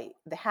sample I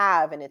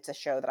have, and it's a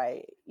show that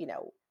I'm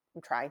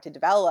trying to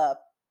develop,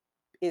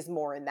 is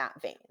more in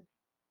that vein.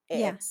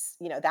 Yeah. It's,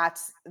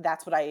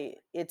 that's what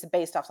it's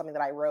based off something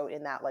that I wrote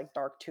in that like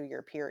dark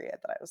 2-year period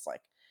that I was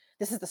like,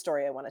 this is the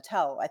story I want to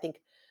tell. I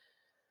think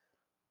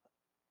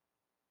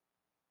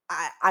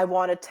I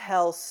want to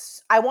tell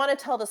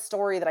the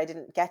story that I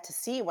didn't get to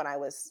see when I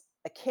was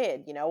a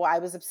kid. You know, I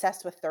was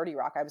obsessed with 30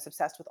 Rock. I was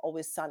obsessed with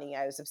Always Sunny.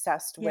 I was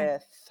obsessed Yeah.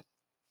 with,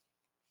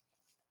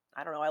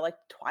 I don't know, I like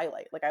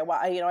Twilight. Like I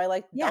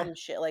like Yeah. dumb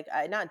shit. Like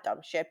not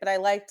dumb shit, but I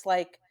liked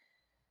like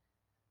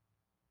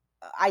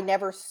I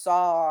never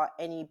saw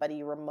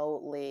anybody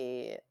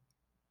remotely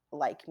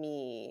like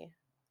me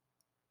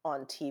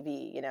on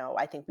TV. You know,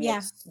 I think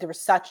Yeah. there was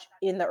such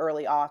in the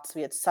early aughts,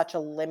 we had such a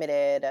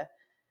limited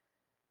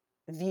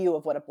view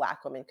of what a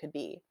Black woman could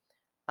be.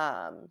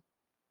 Um,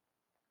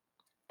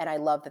 and I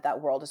love that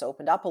that world has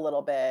opened up a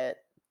little bit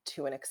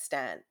to an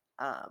extent.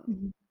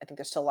 Mhm. I think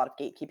there's still a lot of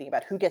gatekeeping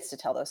about who gets to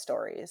tell those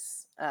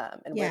stories,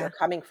 and where they're Yeah.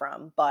 coming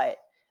from,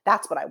 but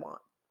that's what I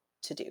want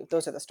to do.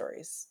 Those are the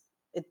stories.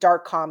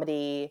 Dark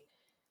comedy,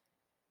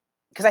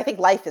 because I think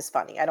life is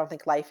funny. I don't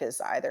think life is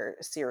either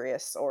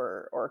serious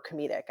or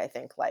comedic. I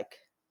think like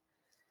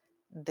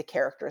the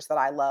characters that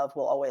I love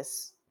will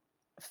always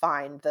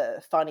find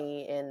the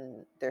funny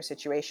in their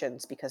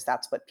situations because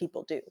that's what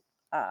people do.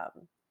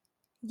 Um,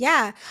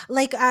 Yeah,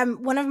 like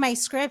one of my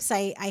scripts,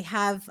 I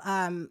have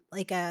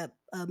like a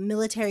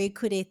military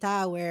coup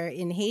d'état where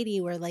in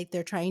Haiti where like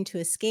they're trying to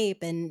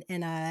escape and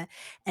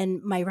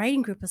my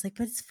writing group was like,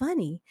 but it's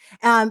funny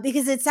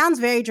because it sounds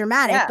very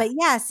dramatic, yeah, but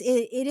yes,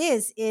 it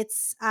is.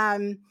 It's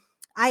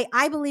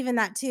I believe in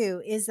that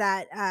too. Is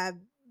that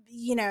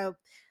you know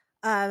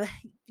uh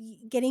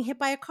getting hit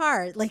by a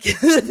car like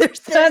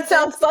that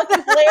sounds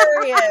fucking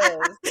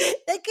hilarious.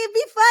 that can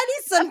be funny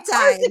Of course, it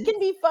sometimes. can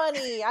be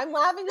funny. I'm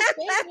laughing just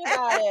thinking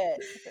about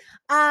it.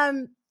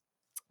 um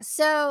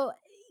So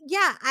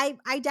yeah,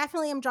 I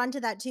definitely am drawn to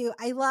that too.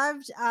 I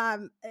loved I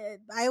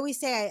always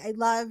say I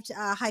loved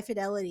High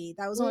Fidelity.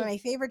 That was one of Mm, my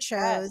favorite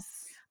shows.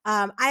 yes.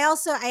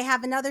 I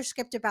have another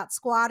script about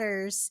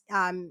squatters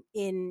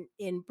in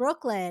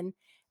Brooklyn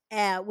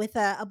with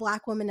a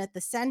black woman at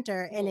the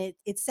center, and Mhm,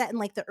 it's set in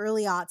like the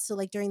early aughts, so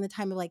like during the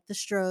time of like the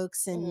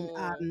Strokes and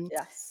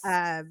yes.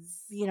 uh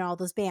all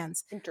those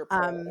bands,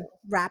 Interpol.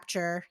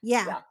 Rapture,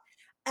 yeah,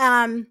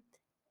 Yeah. um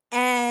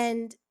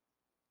and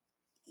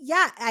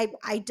yeah,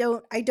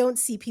 I don't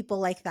see people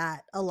like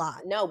that a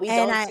lot. No, we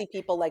And don't I see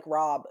people like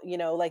Rob, you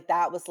know, like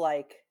that was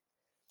like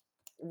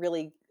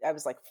really I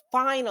was like,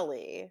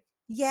 finally.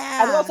 I was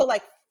yeah. also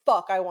like,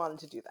 fuck, I wanted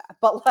to do that.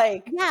 But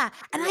like, Yeah,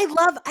 and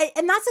yeah.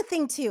 and that's the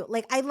thing too.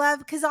 Like I love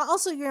because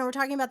also we're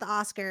talking about the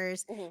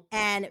Oscars Mhm.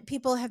 and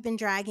people have been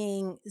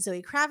dragging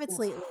Zoe Kravitz Oof.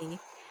 lately,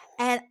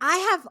 and I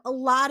have a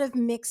lot of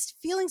mixed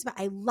feelings. But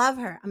I love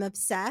her. I'm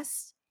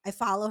obsessed. I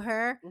follow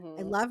her. I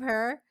Mhm, love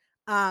her.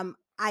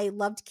 I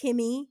loved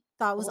Kimmy.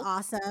 Thought was mhm.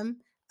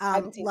 awesome. I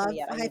haven't seen Kimmy Love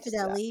yet. I High need to see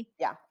that. Fidelity.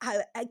 Yeah.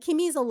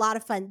 Kimmy is a lot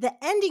of fun. The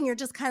ending, you're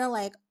just kind of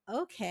like,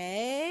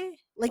 okay,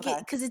 like it Okay.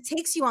 because it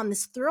takes you on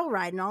this thrill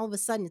ride, and all of a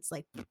sudden it's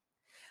like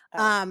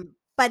Oh,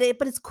 but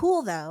it's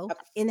cool though okay.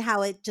 in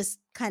how it just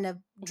kind of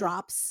Mhm.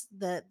 drops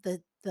the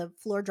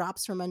floor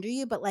drops from under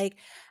you. But like,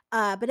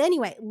 but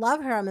anyway,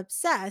 love her. I'm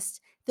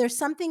obsessed. There's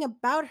something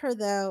about her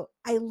though.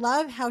 I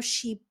love how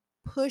she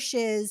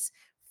pushes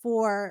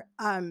for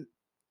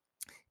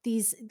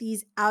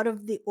these out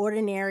of the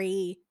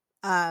ordinary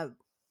uh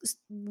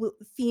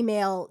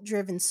female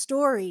driven Yeah.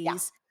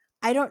 stories.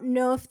 I don't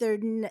know if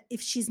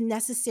if she's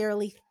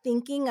necessarily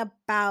thinking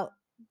about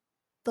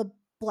the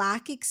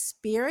black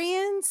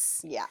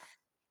experience, Yeah.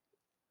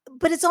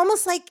 but it's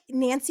almost like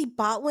Nancy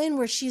Botwin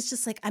where she's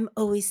just like, "I'm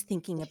always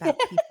thinking about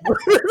people."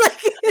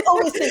 Like,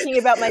 Always thinking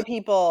about my I'm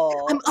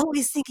people.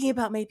 always thinking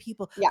about my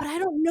people, Yeah. but I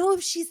don't know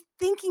if she's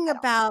thinking I don't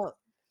about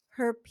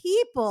her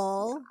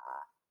people.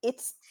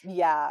 it's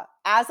yeah.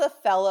 As a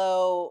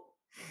fellow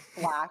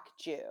Black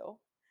Jew,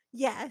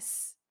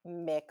 Yes.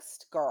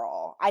 mixed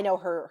girl, I know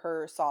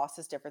her sauce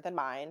is different than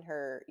mine.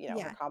 Her, you know, her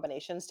Yeah.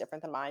 combination is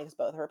different than mine because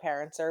both of her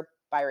parents are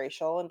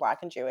biracial and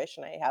Black and Jewish,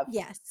 and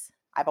Yes.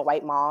 I have a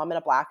white mom and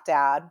a Black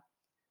dad.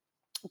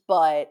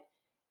 But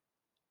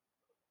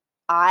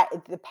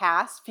the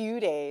past few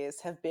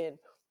days have been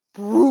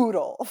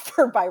brutal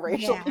for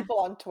biracial Yeah. people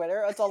on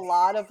Twitter. It's a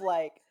lot of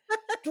like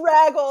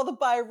drag all the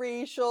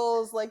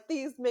biracials, like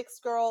these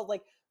mixed girls,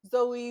 like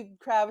Zoe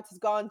Kravitz has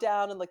gone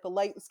down in like the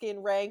light skin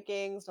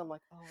rankings. And I'm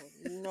like, oh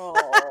no.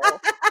 I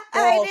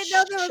Girl, didn't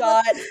know there was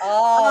shut up.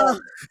 oh,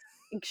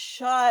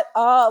 Shut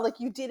up. Like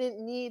you didn't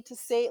need to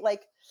say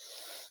like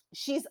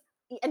she's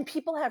and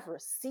people have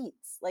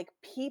receipts. Like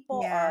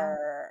yeah.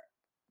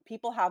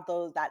 people have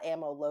those that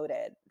ammo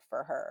loaded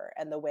for her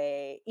and the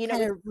way, you know,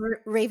 Kind of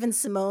Raven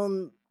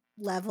Simone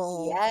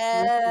level receipts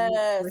where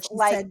yes, she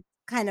like said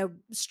kind of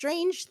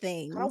strange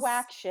kind of things.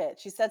 whack shit.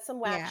 She said some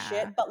whack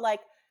shit, Yeah. but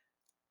like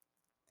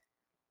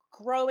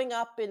growing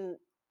up in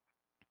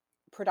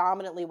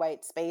predominantly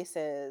white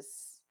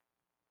spaces,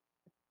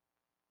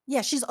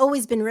 Yeah, she's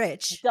always been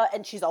rich.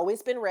 and she's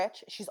always been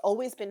rich, she's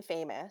always been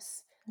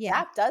famous. Yeah.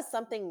 That does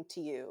something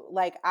to you.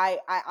 Like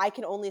I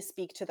can only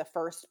speak to the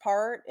first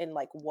part and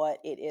like what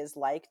it is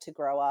like to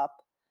grow up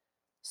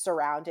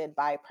surrounded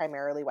by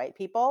primarily white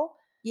people.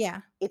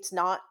 Yeah. It's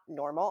not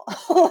normal.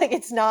 Like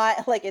it's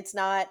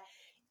not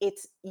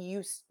it's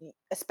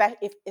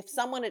especially if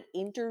someone had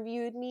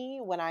interviewed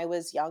me when I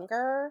was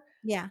younger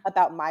Yeah.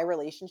 about my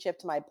relationship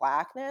to my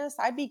blackness,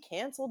 I'd be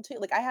canceled too.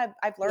 Like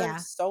I've learned Yeah.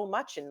 so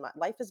much, and my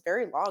life is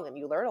very long, and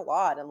you learn a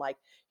lot, and like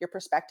your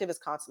perspective is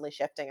constantly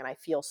shifting. And I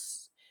feel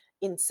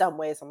in some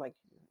ways I'm like,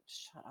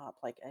 shut up,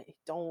 like I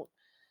don't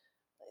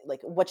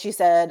like what she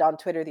said on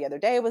Twitter the other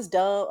day was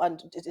dumb, on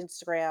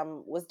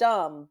Instagram was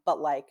dumb, but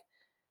like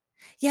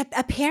Yeah,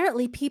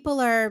 apparently people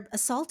are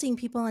assaulting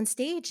people on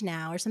stage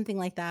now or something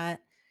like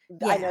that.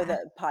 I know Yeah.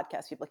 that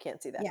podcast people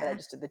can't see that, but I Yeah.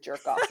 just did the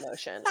jerk off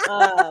motion.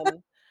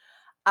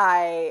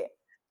 I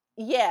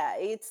yeah,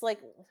 it's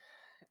like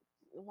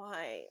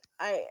why?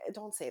 I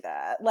don't say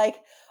that.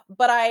 Like,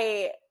 but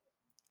I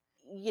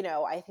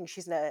think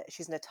she's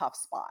in a tough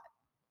spot.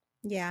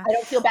 Yeah. I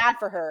don't feel bad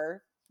for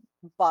her,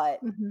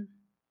 but Mhm.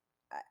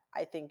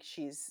 I think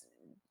she's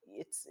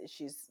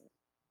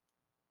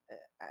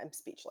I'm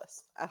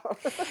speechless. I don't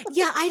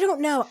Yeah, I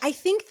don't know. I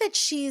think that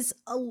she's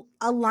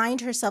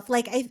aligned herself.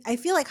 Like I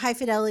feel like High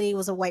Fidelity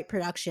was a white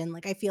production.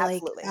 Like I feel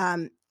like Absolutely.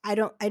 I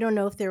don't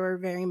know if there were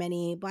very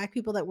many black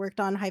people that worked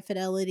on High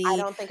I Fidelity.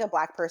 don't think a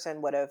black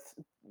person would have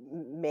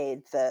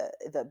made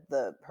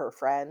the her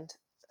friend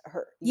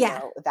her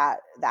Yeah.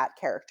 that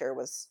character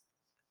was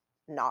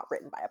not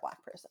written by a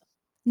black person.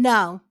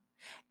 No.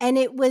 And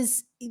it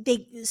was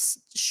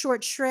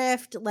short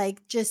shrift,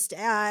 like just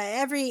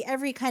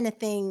every kind of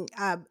thing.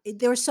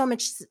 There was so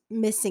much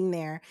missing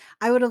there.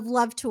 I would have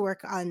loved to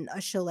work on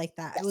a show like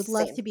that. I Yes, would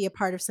love same. to be a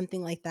part of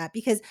something like that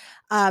because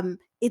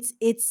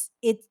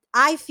it's.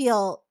 I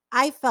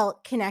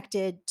felt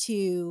connected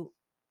to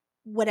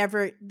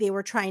whatever they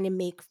were trying to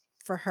make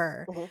for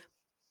her, Mhm,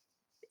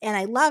 and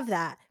I love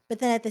that. But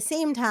then at the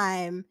same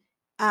time,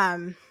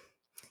 um,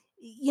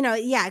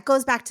 yeah, it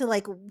goes back to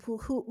like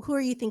who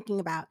are you thinking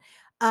about?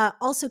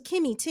 Also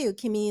Kimmy too.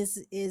 Kimmy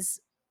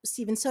is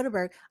Steven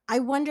Soderbergh. I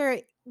wonder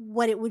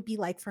what it would be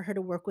like for her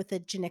to work with a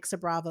Janixa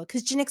Bravo,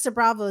 because Janixa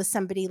Bravo is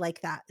somebody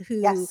like that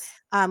who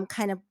yes.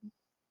 kind of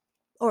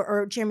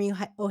or Jeremy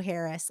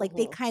O'Harris, like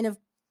they Mhm, kind of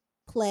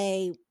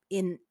play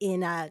in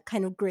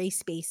kind of gray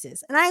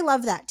spaces, and I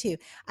love that too.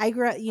 I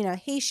grew up,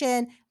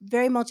 Haitian,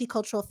 very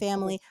multicultural mhm,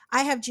 family.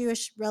 I have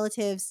Jewish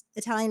relatives,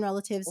 Italian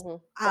relatives,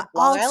 mhm. Yeah,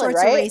 Long all Island,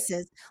 sorts of right?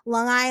 races.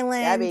 Long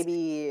Yeah, Island,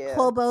 baby.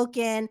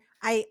 Hoboken.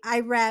 I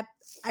rep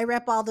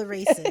all the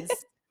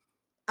races.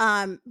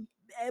 um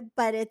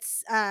but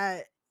it's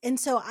and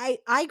so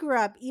I grew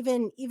up,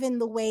 even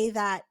the way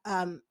that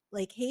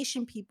like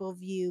Haitian people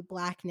view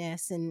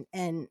blackness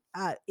and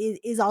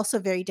is also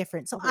very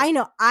different. So Mhm, I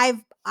know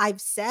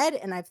I've said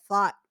and I've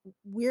thought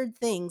weird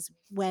things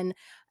when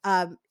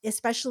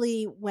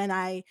especially when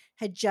I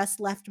had just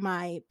left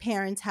my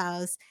parents'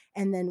 house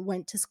and then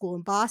went to school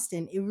in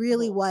Boston. It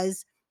really mhm.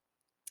 was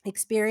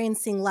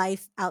experiencing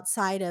life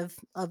outside of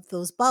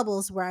those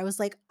bubbles where I was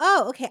like,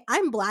 "Oh, okay,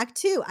 I'm black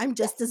too. I'm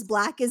just as Yes.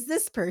 black as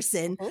this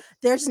person. Mhm,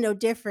 There's no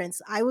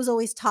difference." I was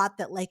always taught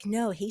that like,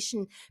 no,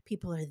 Haitian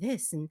people are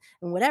this and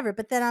whatever.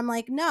 But then I'm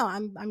like, no,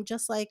 I'm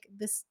just like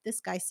this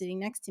guy sitting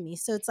next to me.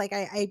 So it's like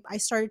I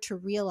started to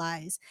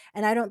realize,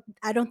 and I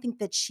don't think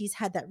that she's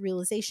had that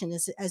realization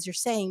as you're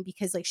saying,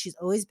 because like she's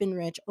always been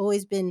rich,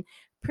 always been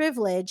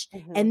privileged,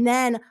 mhm. and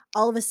then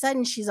all of a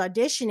sudden she's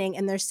auditioning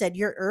and they're said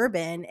you're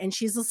urban, and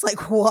she's just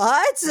like,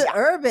 what? Yeah.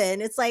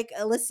 Urban? It's like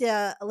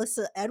Alyssa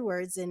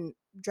Edwards in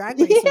Drag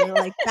Race when they're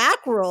like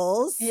back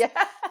rolls.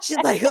 Yeah. She's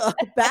like, oh,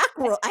 back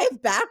roll. I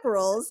have back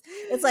rolls.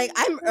 It's like,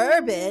 I'm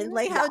urban.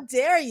 Like, how No.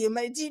 dare you?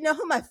 Do you know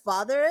who my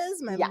father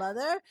is? My Yeah.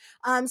 mother.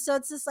 So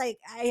it's just like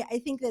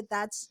I think that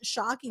that's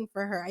shocking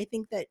for her. I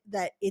think that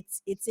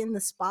it's in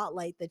the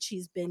spotlight that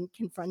she's been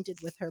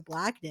confronted with her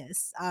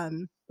blackness.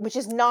 Which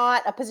is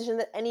not a position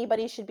that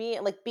anybody should be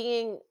in, like,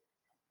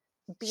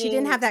 She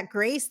didn't being have that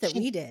grace that she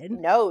we did.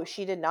 no,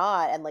 she did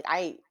not, and, like,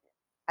 I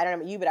don't know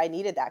about you, but I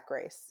needed that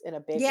grace in a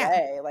big Yeah.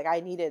 way, like,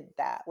 I needed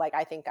that, like,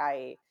 I think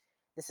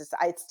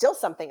it's still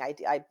something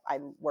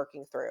I'm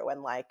working through,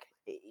 and, like,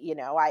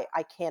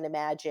 I can't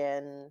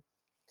imagine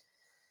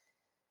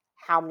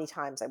how many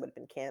times I would've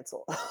been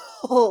canceled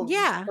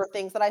Yeah. for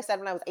things that I said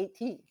when I was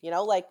 18,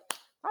 like,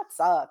 that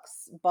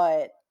sucks,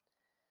 but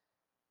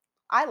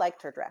I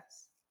liked her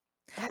dress.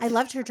 I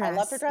loved her I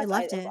loved her dress. I dress.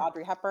 loved It was it.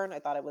 Audrey Hepburn. I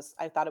thought it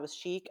was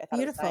chic. I thought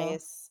it was Beautiful.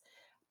 nice.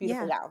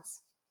 Beautiful Yeah.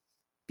 gowns.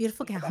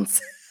 Beautiful Beautiful gowns.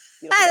 gowns.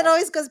 Beautiful It gowns.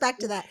 always goes back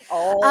to that.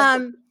 Oh,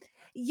 Um,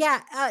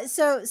 yeah.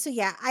 So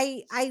yeah,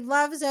 I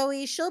love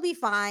Zoe. She'll be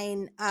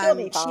fine. she'll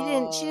be She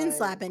didn't fine.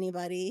 slap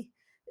anybody.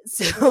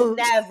 So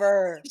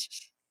Never.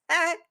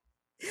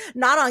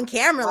 not on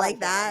camera Not on like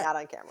camera. that. Not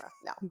on camera.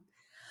 No.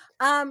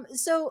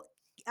 So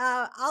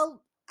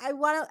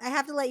I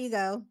have to let you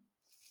go.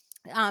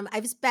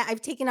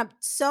 I've taken up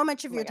so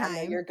much of Oh my your God,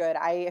 no, time. you're good.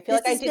 I feel This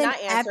like I has did been not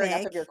answer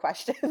enough of epic. your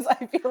questions.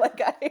 I feel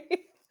like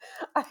I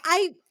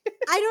I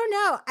I don't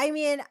know. I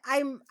mean,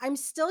 I'm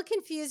still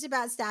confused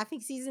about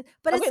staffing season,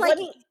 but it's okay, like, let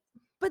me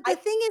but the I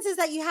thing is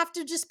that you have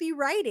to just be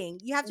writing.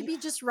 You have to you be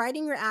just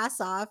writing your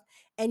ass off,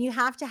 and you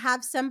have to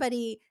have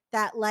somebody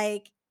that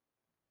like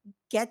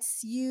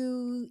gets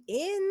you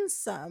in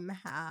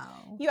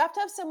somehow, You have to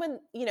have someone,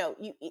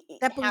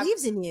 that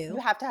believes in you you.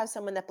 have to have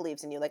someone that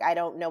believes in you. Like, I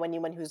don't know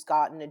anyone who's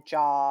gotten a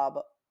job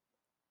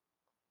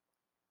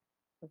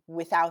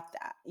without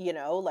that,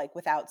 like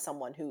without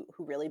someone who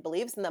really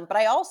believes in them. But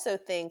I also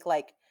think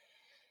like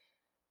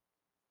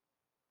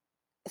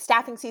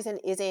staffing season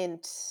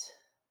isn't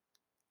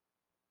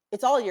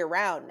it's all year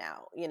round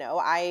now.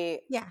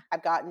 Yeah.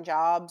 I've gotten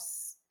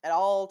jobs at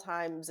all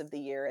times of the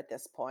year at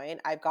this point.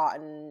 I've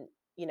gotten,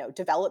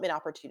 development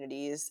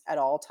opportunities at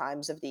all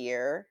times of the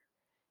year.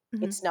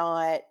 Mhm. It's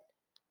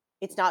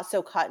not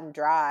so cut and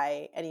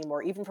dry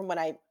anymore. Even from when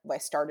I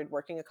started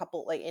working a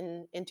couple like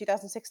in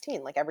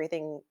 2016, like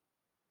everything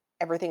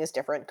is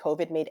different.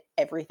 COVID made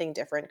everything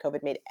different.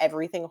 COVID made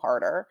everything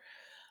harder.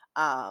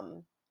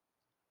 Um,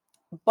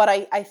 but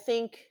I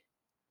think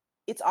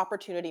it's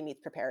opportunity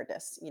meets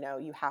preparedness.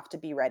 You have to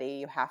be ready.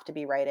 You have to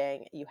be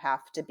writing. You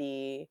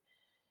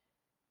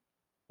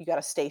got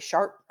to stay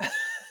sharp.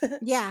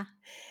 Yeah.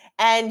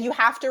 And you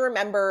have to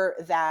remember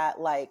that,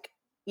 like,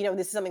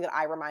 this is something that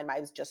I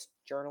was just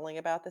journaling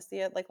about this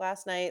like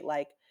last night.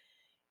 Like,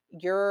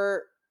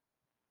 your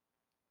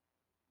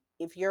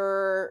if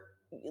your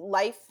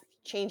life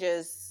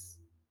changes,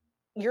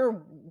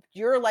 your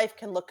your life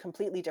can look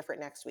completely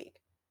different next week,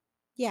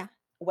 Yeah.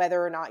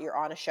 whether or not you're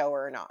on a show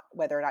or not,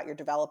 whether or not you're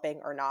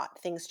developing or not.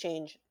 Things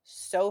change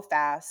so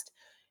fast.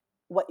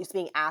 What is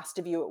being asked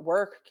of you at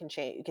work can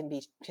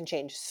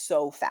change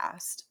so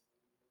fast.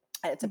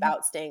 And it's Mhm.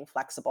 about staying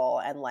flexible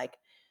and like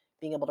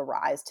being able to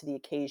rise to the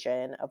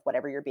occasion of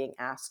whatever you're being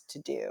asked to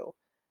do.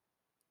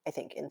 I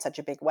think in such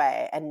a big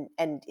way. And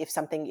if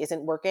something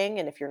isn't working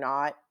and if you're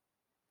not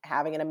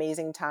having an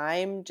amazing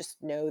time,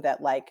 just know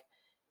that like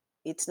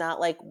it's not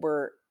like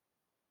we're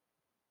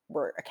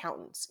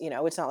accountants.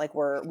 It's not like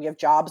we have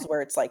jobs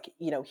where it's like,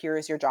 here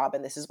is your job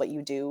and this is what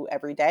you do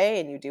every day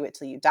and you do it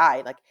till you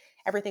die. Like,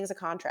 everything's a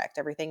contract,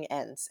 everything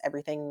ends,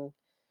 everything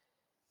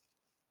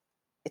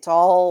it's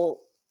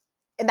all.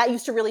 And that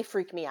used to really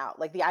freak me out.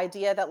 Like, the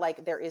idea that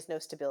like there is no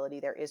stability,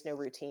 there is no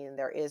routine,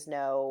 there is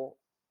no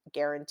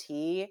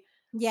guarantee.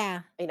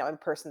 Yeah. I'm a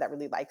person that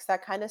really likes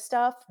that kind of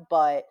stuff,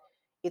 but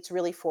it's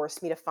really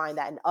forced me to find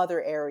that in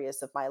other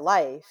areas of my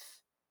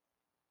life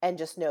and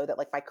just know that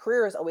like my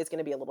career is always going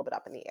to be a little bit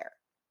up in the air.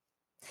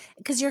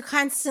 Because you're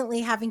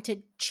constantly having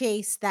to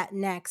chase that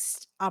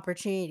next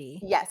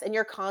opportunity. Yes, and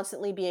you're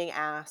constantly being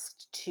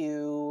asked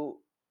to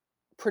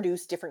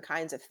produce different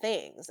kinds of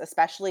things,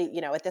 especially,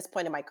 at this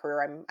point in my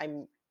career,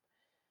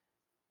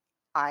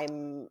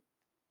 I'm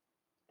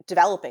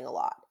developing a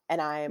lot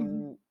and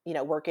Mhm.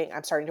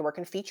 I'm starting to work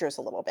in features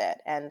a little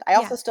bit. And I Yeah.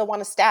 also still want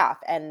to staff,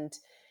 and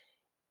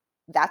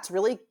that's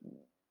really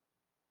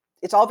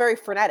it's all very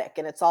frenetic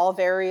and it's all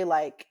very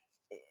like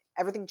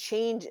everything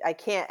change I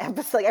can't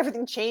it's like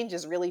everything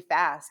changes really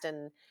fast.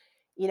 And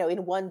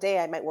in one day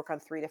I might work on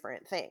three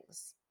different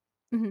things.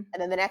 Mhm.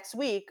 And then the next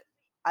week,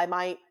 I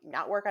might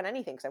not work on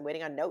anything because I'm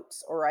waiting on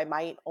notes, or I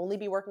might only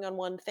be working on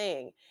one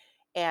thing.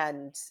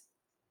 And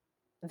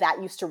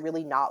that used to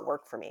really not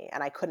work for me.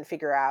 And I couldn't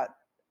figure out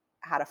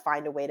how to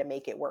find a way to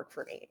make it work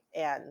for me.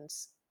 And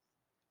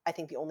I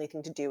think the only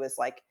thing to do is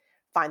like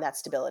find that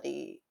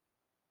stability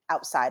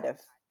outside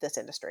of this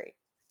industry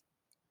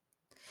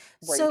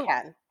where you So,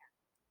 can.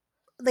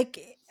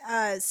 like,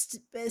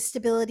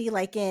 stability,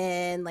 like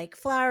in like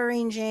flower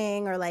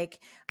arranging, or like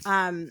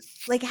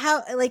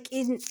how, like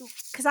in,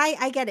 because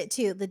I get it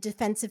too. The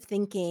defensive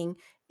thinking,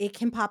 it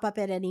can pop up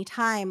at any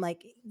time.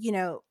 Like,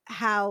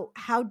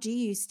 how do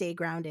you stay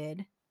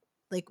grounded?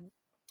 Like, what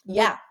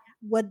Yeah,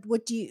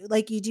 what do you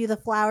like? You do the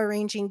flower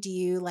arranging? Do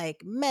you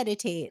like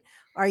meditate?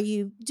 Are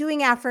you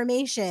doing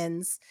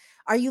affirmations?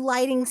 Are you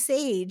lighting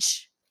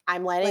sage?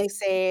 I'm lighting Like,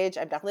 sage.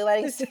 I'm definitely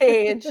lighting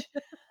sage.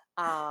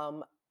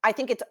 Um, I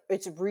think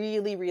it's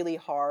really, really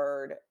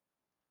hard.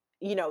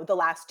 The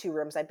last two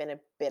rooms I've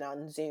been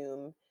on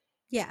Zoom,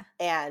 yeah.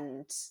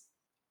 and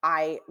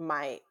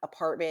my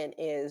apartment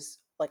is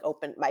like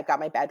open. I've got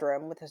my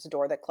bedroom with this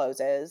door that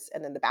closes,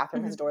 and then the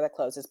bathroom has a Mhm. door that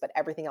closes, but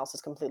everything else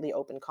is completely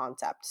open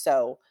concept.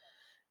 So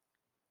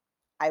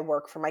I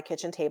work from my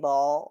kitchen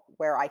table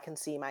where I can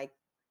see my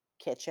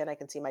kitchen, I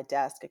can see my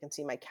desk, I can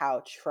see my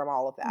couch from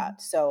all of Mhm.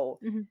 that.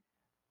 So Mhm.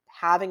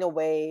 having a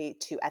way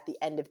to, at the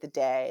end of the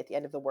day, at the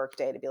end of the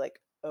workday, to be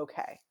like,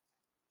 okay,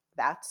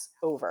 that's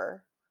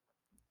over.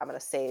 I'm going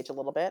to sage a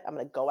little bit. I'm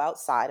going to go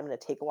outside. I'm going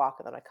to take a walk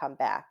and then I come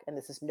back. And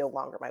this is no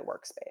longer my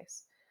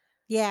workspace.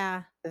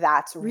 Yeah.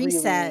 That's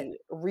Reset. really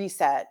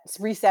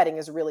resetting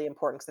is really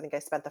important, because I think I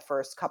spent the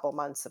first couple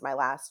months of my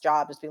last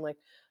job just being like,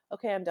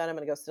 okay, I'm done. I'm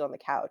going to go sit on the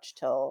couch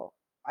till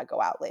I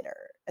go out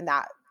later. And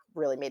that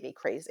really made me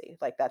crazy.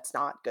 Like, that's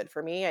not good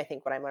for me. I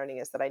think what I'm learning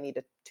is that I need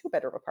a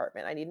two-bedroom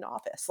apartment. I need an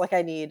office. Like,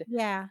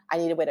 Yeah. I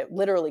need a way to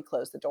literally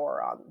close the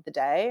door on the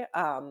day.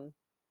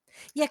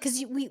 Yeah,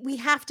 because we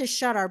have to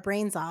shut our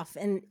brains off,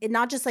 and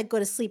not just like go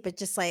to sleep, but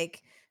just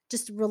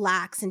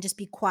relax and just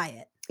be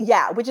quiet.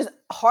 Yeah, which is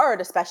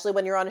hard, especially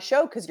when you're on a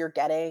show, because you're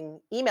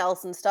getting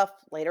emails and stuff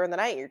later in the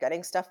night. You're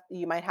getting stuff,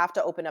 you might have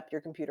to open up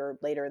your computer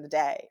later in the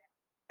day.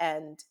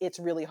 And it's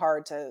really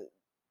hard to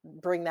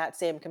bring that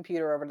same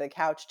computer over to the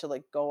couch to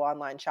like go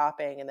online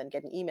shopping and then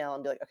get an email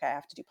and be like, okay, I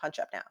have to do punch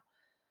up now.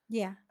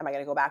 Yeah. Am I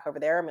going to go back over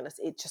there?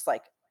 It's just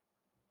like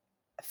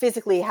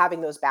physically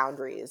having those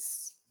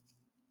boundaries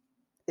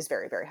is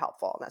very, very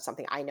helpful. And that's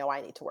something I know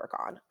I need to work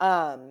on.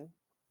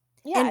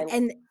 Yeah.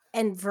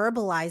 And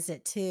verbalize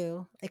it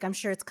too. Like, I'm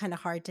sure it's kind of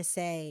hard to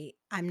say,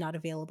 I'm not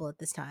available at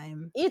this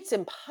time. It's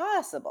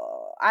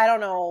impossible. I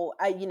don't know.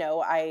 I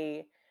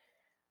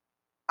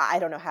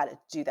don't know how to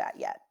do that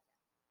yet.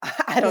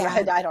 I don't know.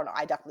 Yeah. I don't know.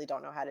 I definitely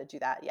don't know how to do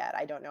that yet.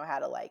 I don't know how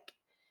to like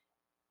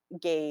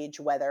gauge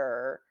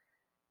whether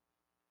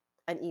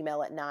an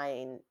email at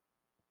 9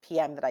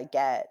 p.m. that I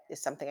get is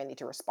something I need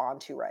to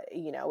respond to, right?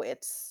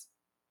 It's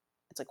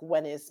like,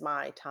 when is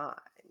my time?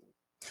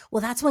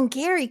 Well, that's when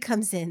Gary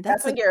comes in.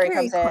 That's That's when a Gary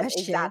Gary comes in.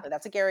 question. Exactly.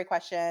 That's a Gary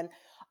question.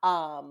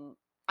 I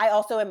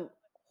also am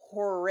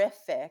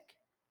horrific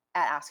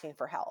at asking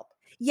for help.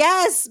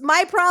 Yes,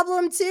 my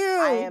problem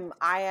too.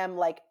 I am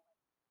like,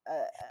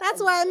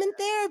 That's why I'm in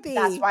that's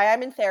therapy. why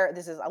I'm in therapy.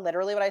 This is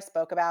literally what I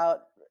spoke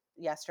about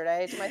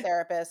yesterday to my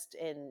therapist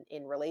in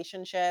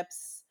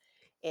relationships,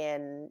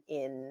 in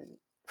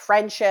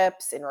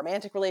friendships, in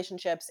romantic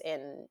relationships,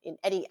 in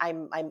any.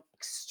 I'm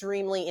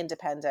extremely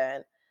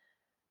independent,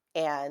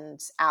 and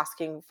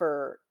asking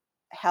for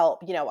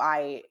help.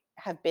 I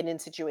have been in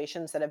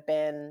situations that have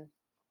been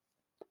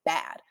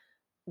bad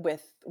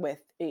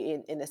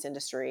in this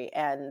industry,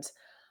 and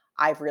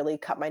I've really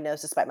cut my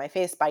nose to spite my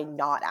face by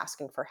not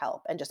asking for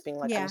help and just being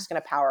like, I'm Yeah. just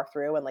going to power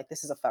through, and like,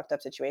 this is a fucked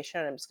up situation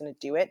and I'm just going to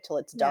do it till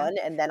it's Yeah. done,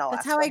 and then I'll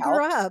That's ask how for I help.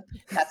 grew up.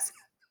 That's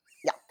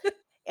yeah.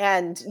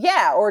 And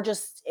yeah, or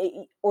just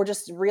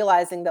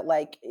realizing that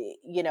like,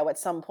 at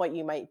some point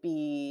you might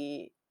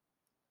be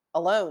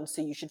alone,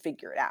 so you should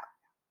figure it out.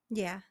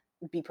 Yeah.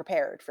 Be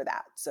prepared for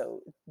that.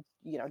 So,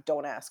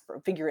 don't ask for,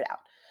 figure it out.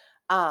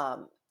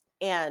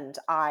 And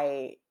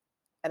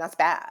that's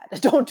bad.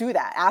 Don't do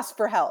that. Ask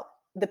for help.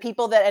 The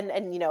people that,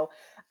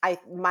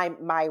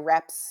 my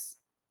reps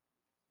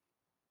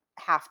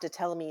have to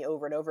tell me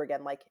over and over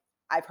again, like,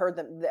 I've heard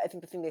them, I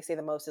think the thing they say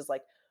the most is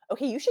like,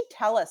 okay, you should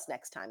tell us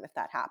next time if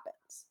that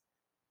happens.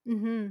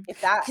 Mm-hmm.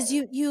 If that, Because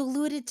you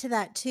alluded to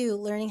that too,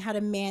 learning how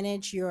to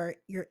manage your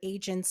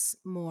agents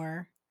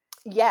more.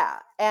 yeah.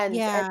 And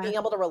Yeah. being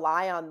able to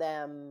rely on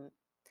them.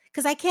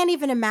 Because I can't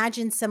even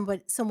imagine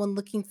someone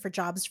looking for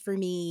jobs for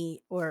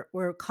me or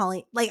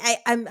calling. Like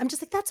I'm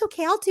just like, that's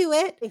okay, I'll do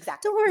it.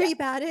 Exactly. Don't worry Yeah.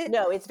 about it.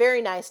 No, it's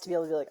very nice to be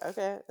able to be like,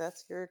 okay,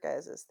 that's your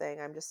guys'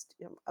 thing. I'm just,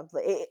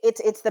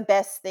 it's the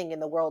best thing in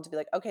the world to be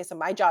like, okay, so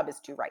my job is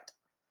to write.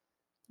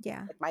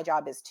 Yeah. Like, my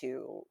job is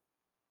to,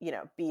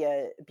 be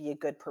a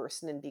good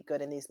person and be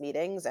good in these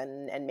meetings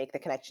and make the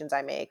connections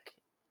I make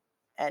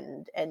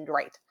and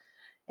write.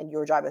 And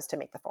your job is to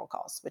make the phone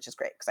calls, which is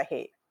great because I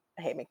hate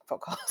making phone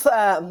calls.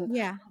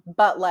 Yeah.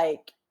 But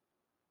like,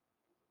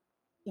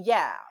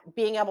 yeah,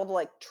 being able to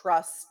like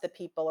trust the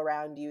people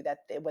around you that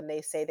when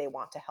they say they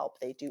want to help,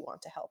 they do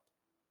want to help,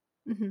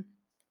 Mm-hmm.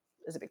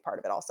 is a big part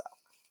of it also.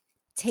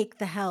 Take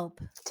the help.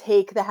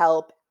 Take the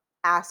help,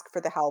 ask for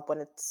the help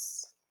when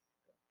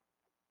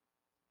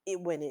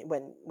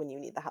when you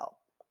need the help.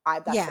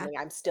 That's something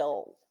I'm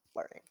still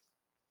learning.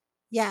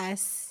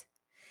 Yes.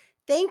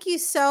 Thank you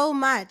so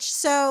much.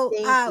 So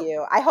Thank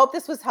you. I hope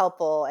this was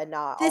helpful and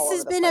not this all over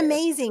has the been place.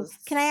 amazing.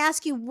 Can I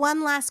ask you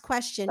one last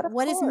question? But of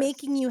What is course.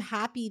 making you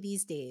happy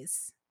these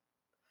days?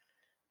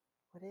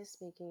 What is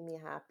making me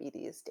happy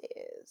these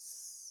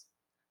days?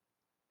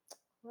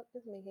 What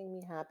is making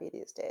me happy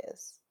these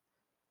days?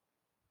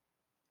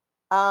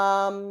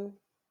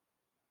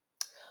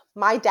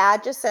 My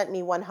dad just sent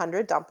me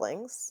 100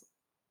 dumplings.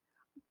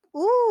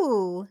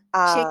 Ooh,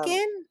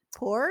 chicken,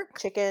 pork.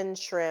 Chicken,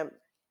 shrimp,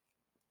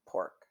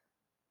 pork,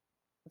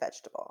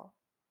 vegetable.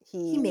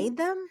 He made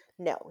them?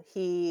 No,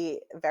 he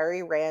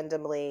very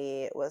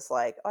randomly was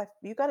like, oh,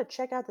 you got to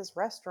check out this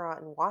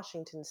restaurant in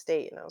Washington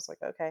State. And I was like,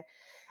 okay.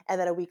 And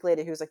then a week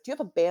later, he was like, do you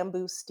have a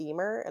bamboo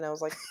steamer? And I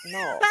was like,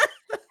 no.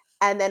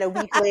 And then a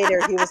week later,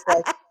 he was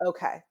like,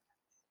 okay,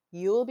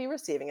 you will be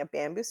receiving a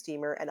bamboo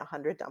steamer and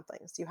 100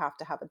 dumplings. You have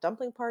to have a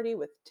dumpling party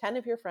with 10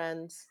 of your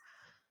friends.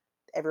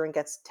 Everyone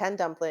gets 10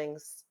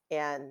 dumplings,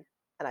 and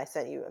I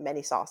sent you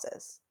many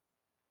sauces.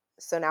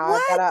 So now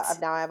What?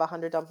 I have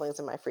 100 dumplings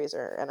in my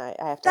freezer, and I have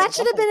to have That a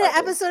should have dumpling been an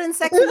party. episode in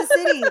Sex and the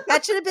City.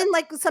 That should have been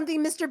like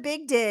something Mr.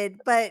 Big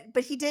did, but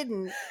he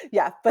didn't.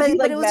 Yeah, but he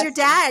like it was your messed.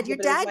 dad. Yeah, Your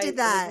but it was dad did it was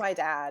that. my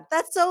dad.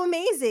 That's so So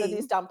amazing.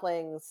 these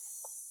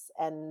dumplings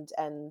and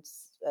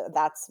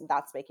that's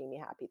making me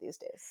happy these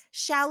days.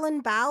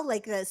 Shaolin Bao,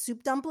 like the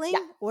soup dumpling,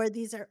 Yeah. or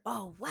these are?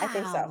 Oh wow! I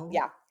think so.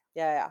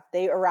 Yeah.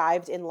 They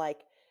arrived in like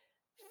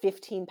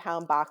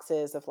 15-pound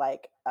boxes of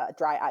like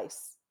dry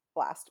ice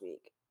last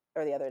week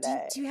or the other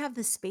day. Do you have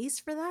the space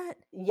for that?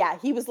 Yeah,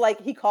 he was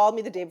like, he called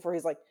me the day before.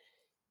 He's like,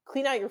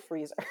 clean out your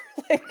freezer.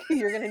 Like,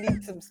 you're gonna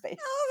need some space.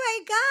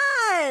 Oh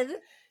my god!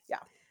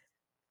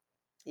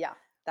 Yeah,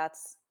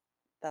 that's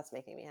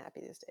making me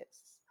happy these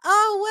days.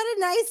 Oh, what a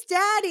nice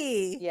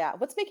daddy. Yeah.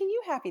 What's making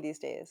you happy these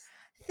days?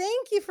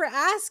 Thank you for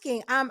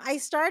asking. I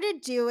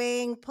started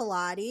doing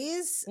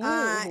Pilates,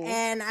 Mm-hmm.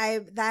 and I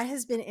that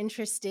has been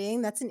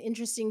interesting. That's an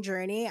interesting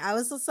journey. I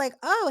was just like,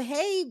 oh,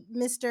 hey,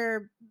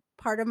 Mister,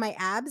 part of my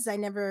abs I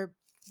never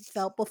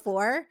felt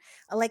before.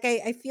 Like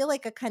I feel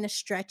like a kind of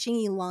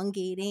stretching,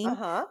 elongating.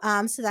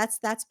 Uh-huh. So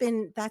that's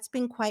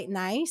been quite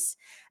nice.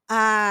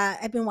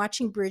 I've been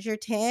watching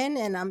Bridgerton,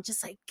 and I'm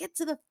just like, get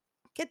to the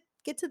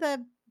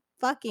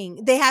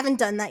fucking. They haven't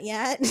done that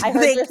yet. I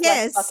heard They there's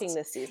less fucking kissed.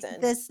 this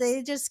season.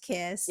 They just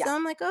kiss. Yeah. So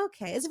I'm like,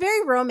 okay. It's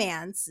very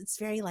romance. It's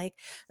very like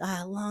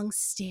long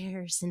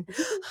stairs and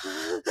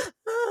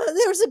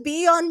there's a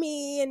bee on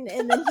me, and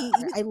then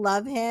I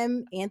love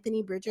him,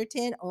 Anthony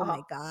Bridgerton. Oh Uh-huh.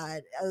 my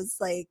god. I was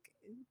like,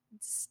 Yeah,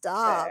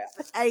 stop.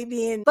 yeah, I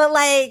mean, but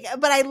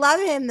I love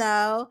him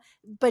though.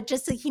 But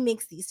just like he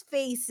makes these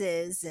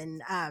faces,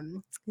 and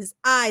his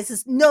eyes,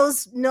 his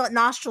nose,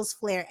 nostrils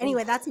flare. yeah.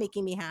 Anyway, Oof. that's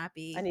making me I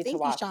happy. need to Thank you,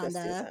 watch this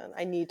Shonda. season.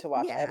 I need to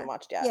watch. I Yeah. haven't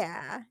watched yet.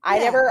 Yeah.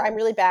 Yeah. I'm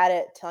really bad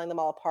at telling them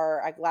all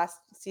apart. Last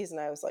season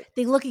I was like,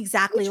 They look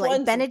exactly which like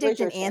one's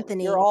Benedict and Bridgerton? You're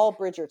Anthony. all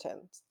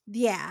Bridgertons.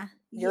 Yeah.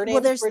 Your Well, name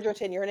is there's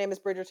Bridgerton. Your name is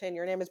Bridgerton.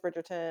 Your name is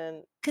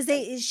Bridgerton.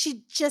 because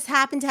she just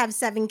happened to have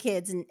 7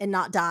 kids and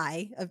not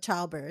die of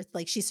childbirth.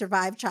 Like she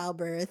survived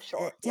childbirth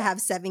Sure. to Yeah.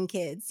 have 7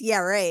 kids. Yeah,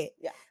 right.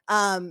 Yeah.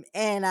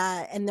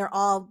 And they're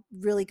all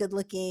really good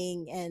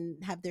looking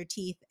and have their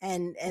teeth,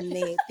 and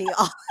they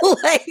all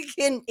like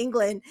in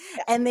England,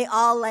 Yeah. and they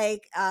all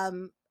like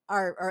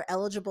are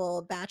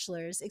eligible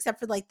bachelors, except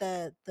for like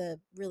the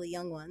really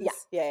young ones.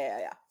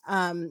 Yeah.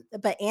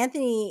 But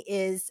Anthony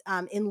is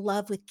in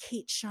love with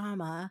Kate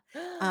Shama.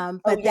 Oh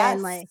But then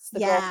yes, like the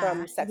girl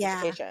from Sex yeah.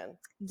 Education.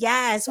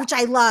 Yes, Yeah. which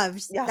I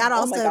loved. Yeah. That Oh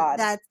my also God.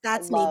 I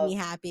that's made me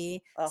love.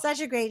 happy. Oh, Such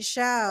a great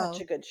such a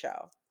show. good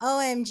show.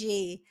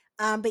 OMG.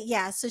 But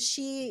yeah, so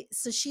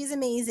she's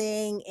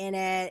amazing in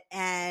it,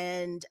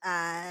 and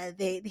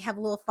they have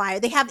a little fire.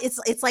 They have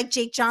it's like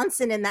Jake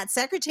Johnson and that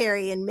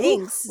secretary and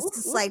Minx. It's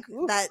just like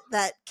Oof.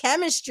 that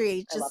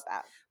chemistry I love just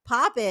that.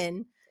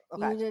 popping.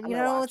 Okay, I'm You gonna don't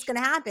know what's watch.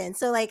 gonna happen.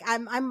 So like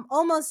I'm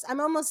almost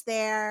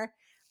there.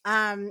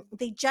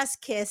 They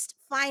just kissed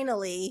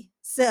finally.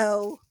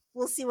 So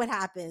we'll see what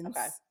happens.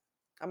 Okay,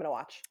 I'm gonna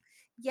watch.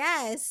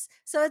 Yes.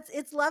 So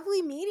it's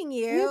lovely meeting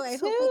you. You I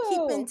hope we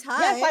keep in too.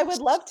 touch. Yes, I would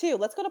love to.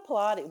 Let's go to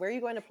Pilates. Where are you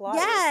going to Pilates?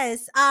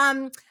 Yes.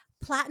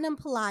 Platinum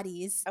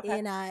Pilates Okay.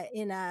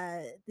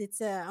 in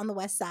it's on the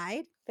west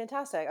side.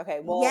 Fantastic. Okay,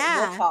 well, we'll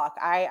Yeah. talk.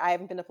 I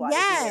haven't been to Pilates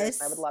in years,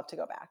 and I would Yes. love to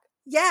go back.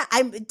 Yeah,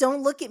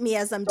 don't look at me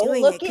as I'm Don't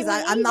doing it, look because at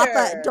me I'm not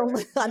the don't either.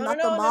 look I'm No, no, not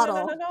the no, no, no, no, no,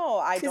 model, no.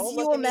 I because don't you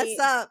look will at mess me.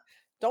 up.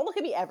 Don't look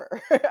at me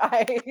ever.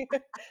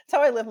 That's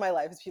how I live my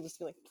life. Is people just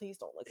be like, please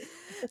don't look at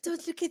me.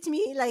 Don't look at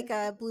me like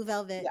a blue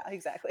velvet. Yeah,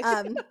 exactly.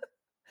 Um, Don't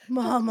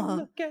Mama,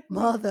 look at me.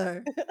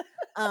 mother.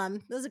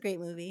 That was a great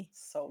movie.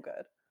 So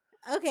good.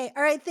 Okay.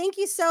 All right. Thank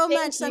you so much.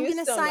 Thank So I'm you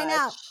going to so sign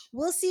out. much.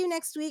 We'll see you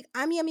next week.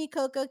 I'm Yummy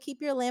Coco. Keep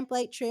your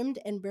lamplight trimmed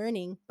and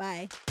burning.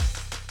 Bye.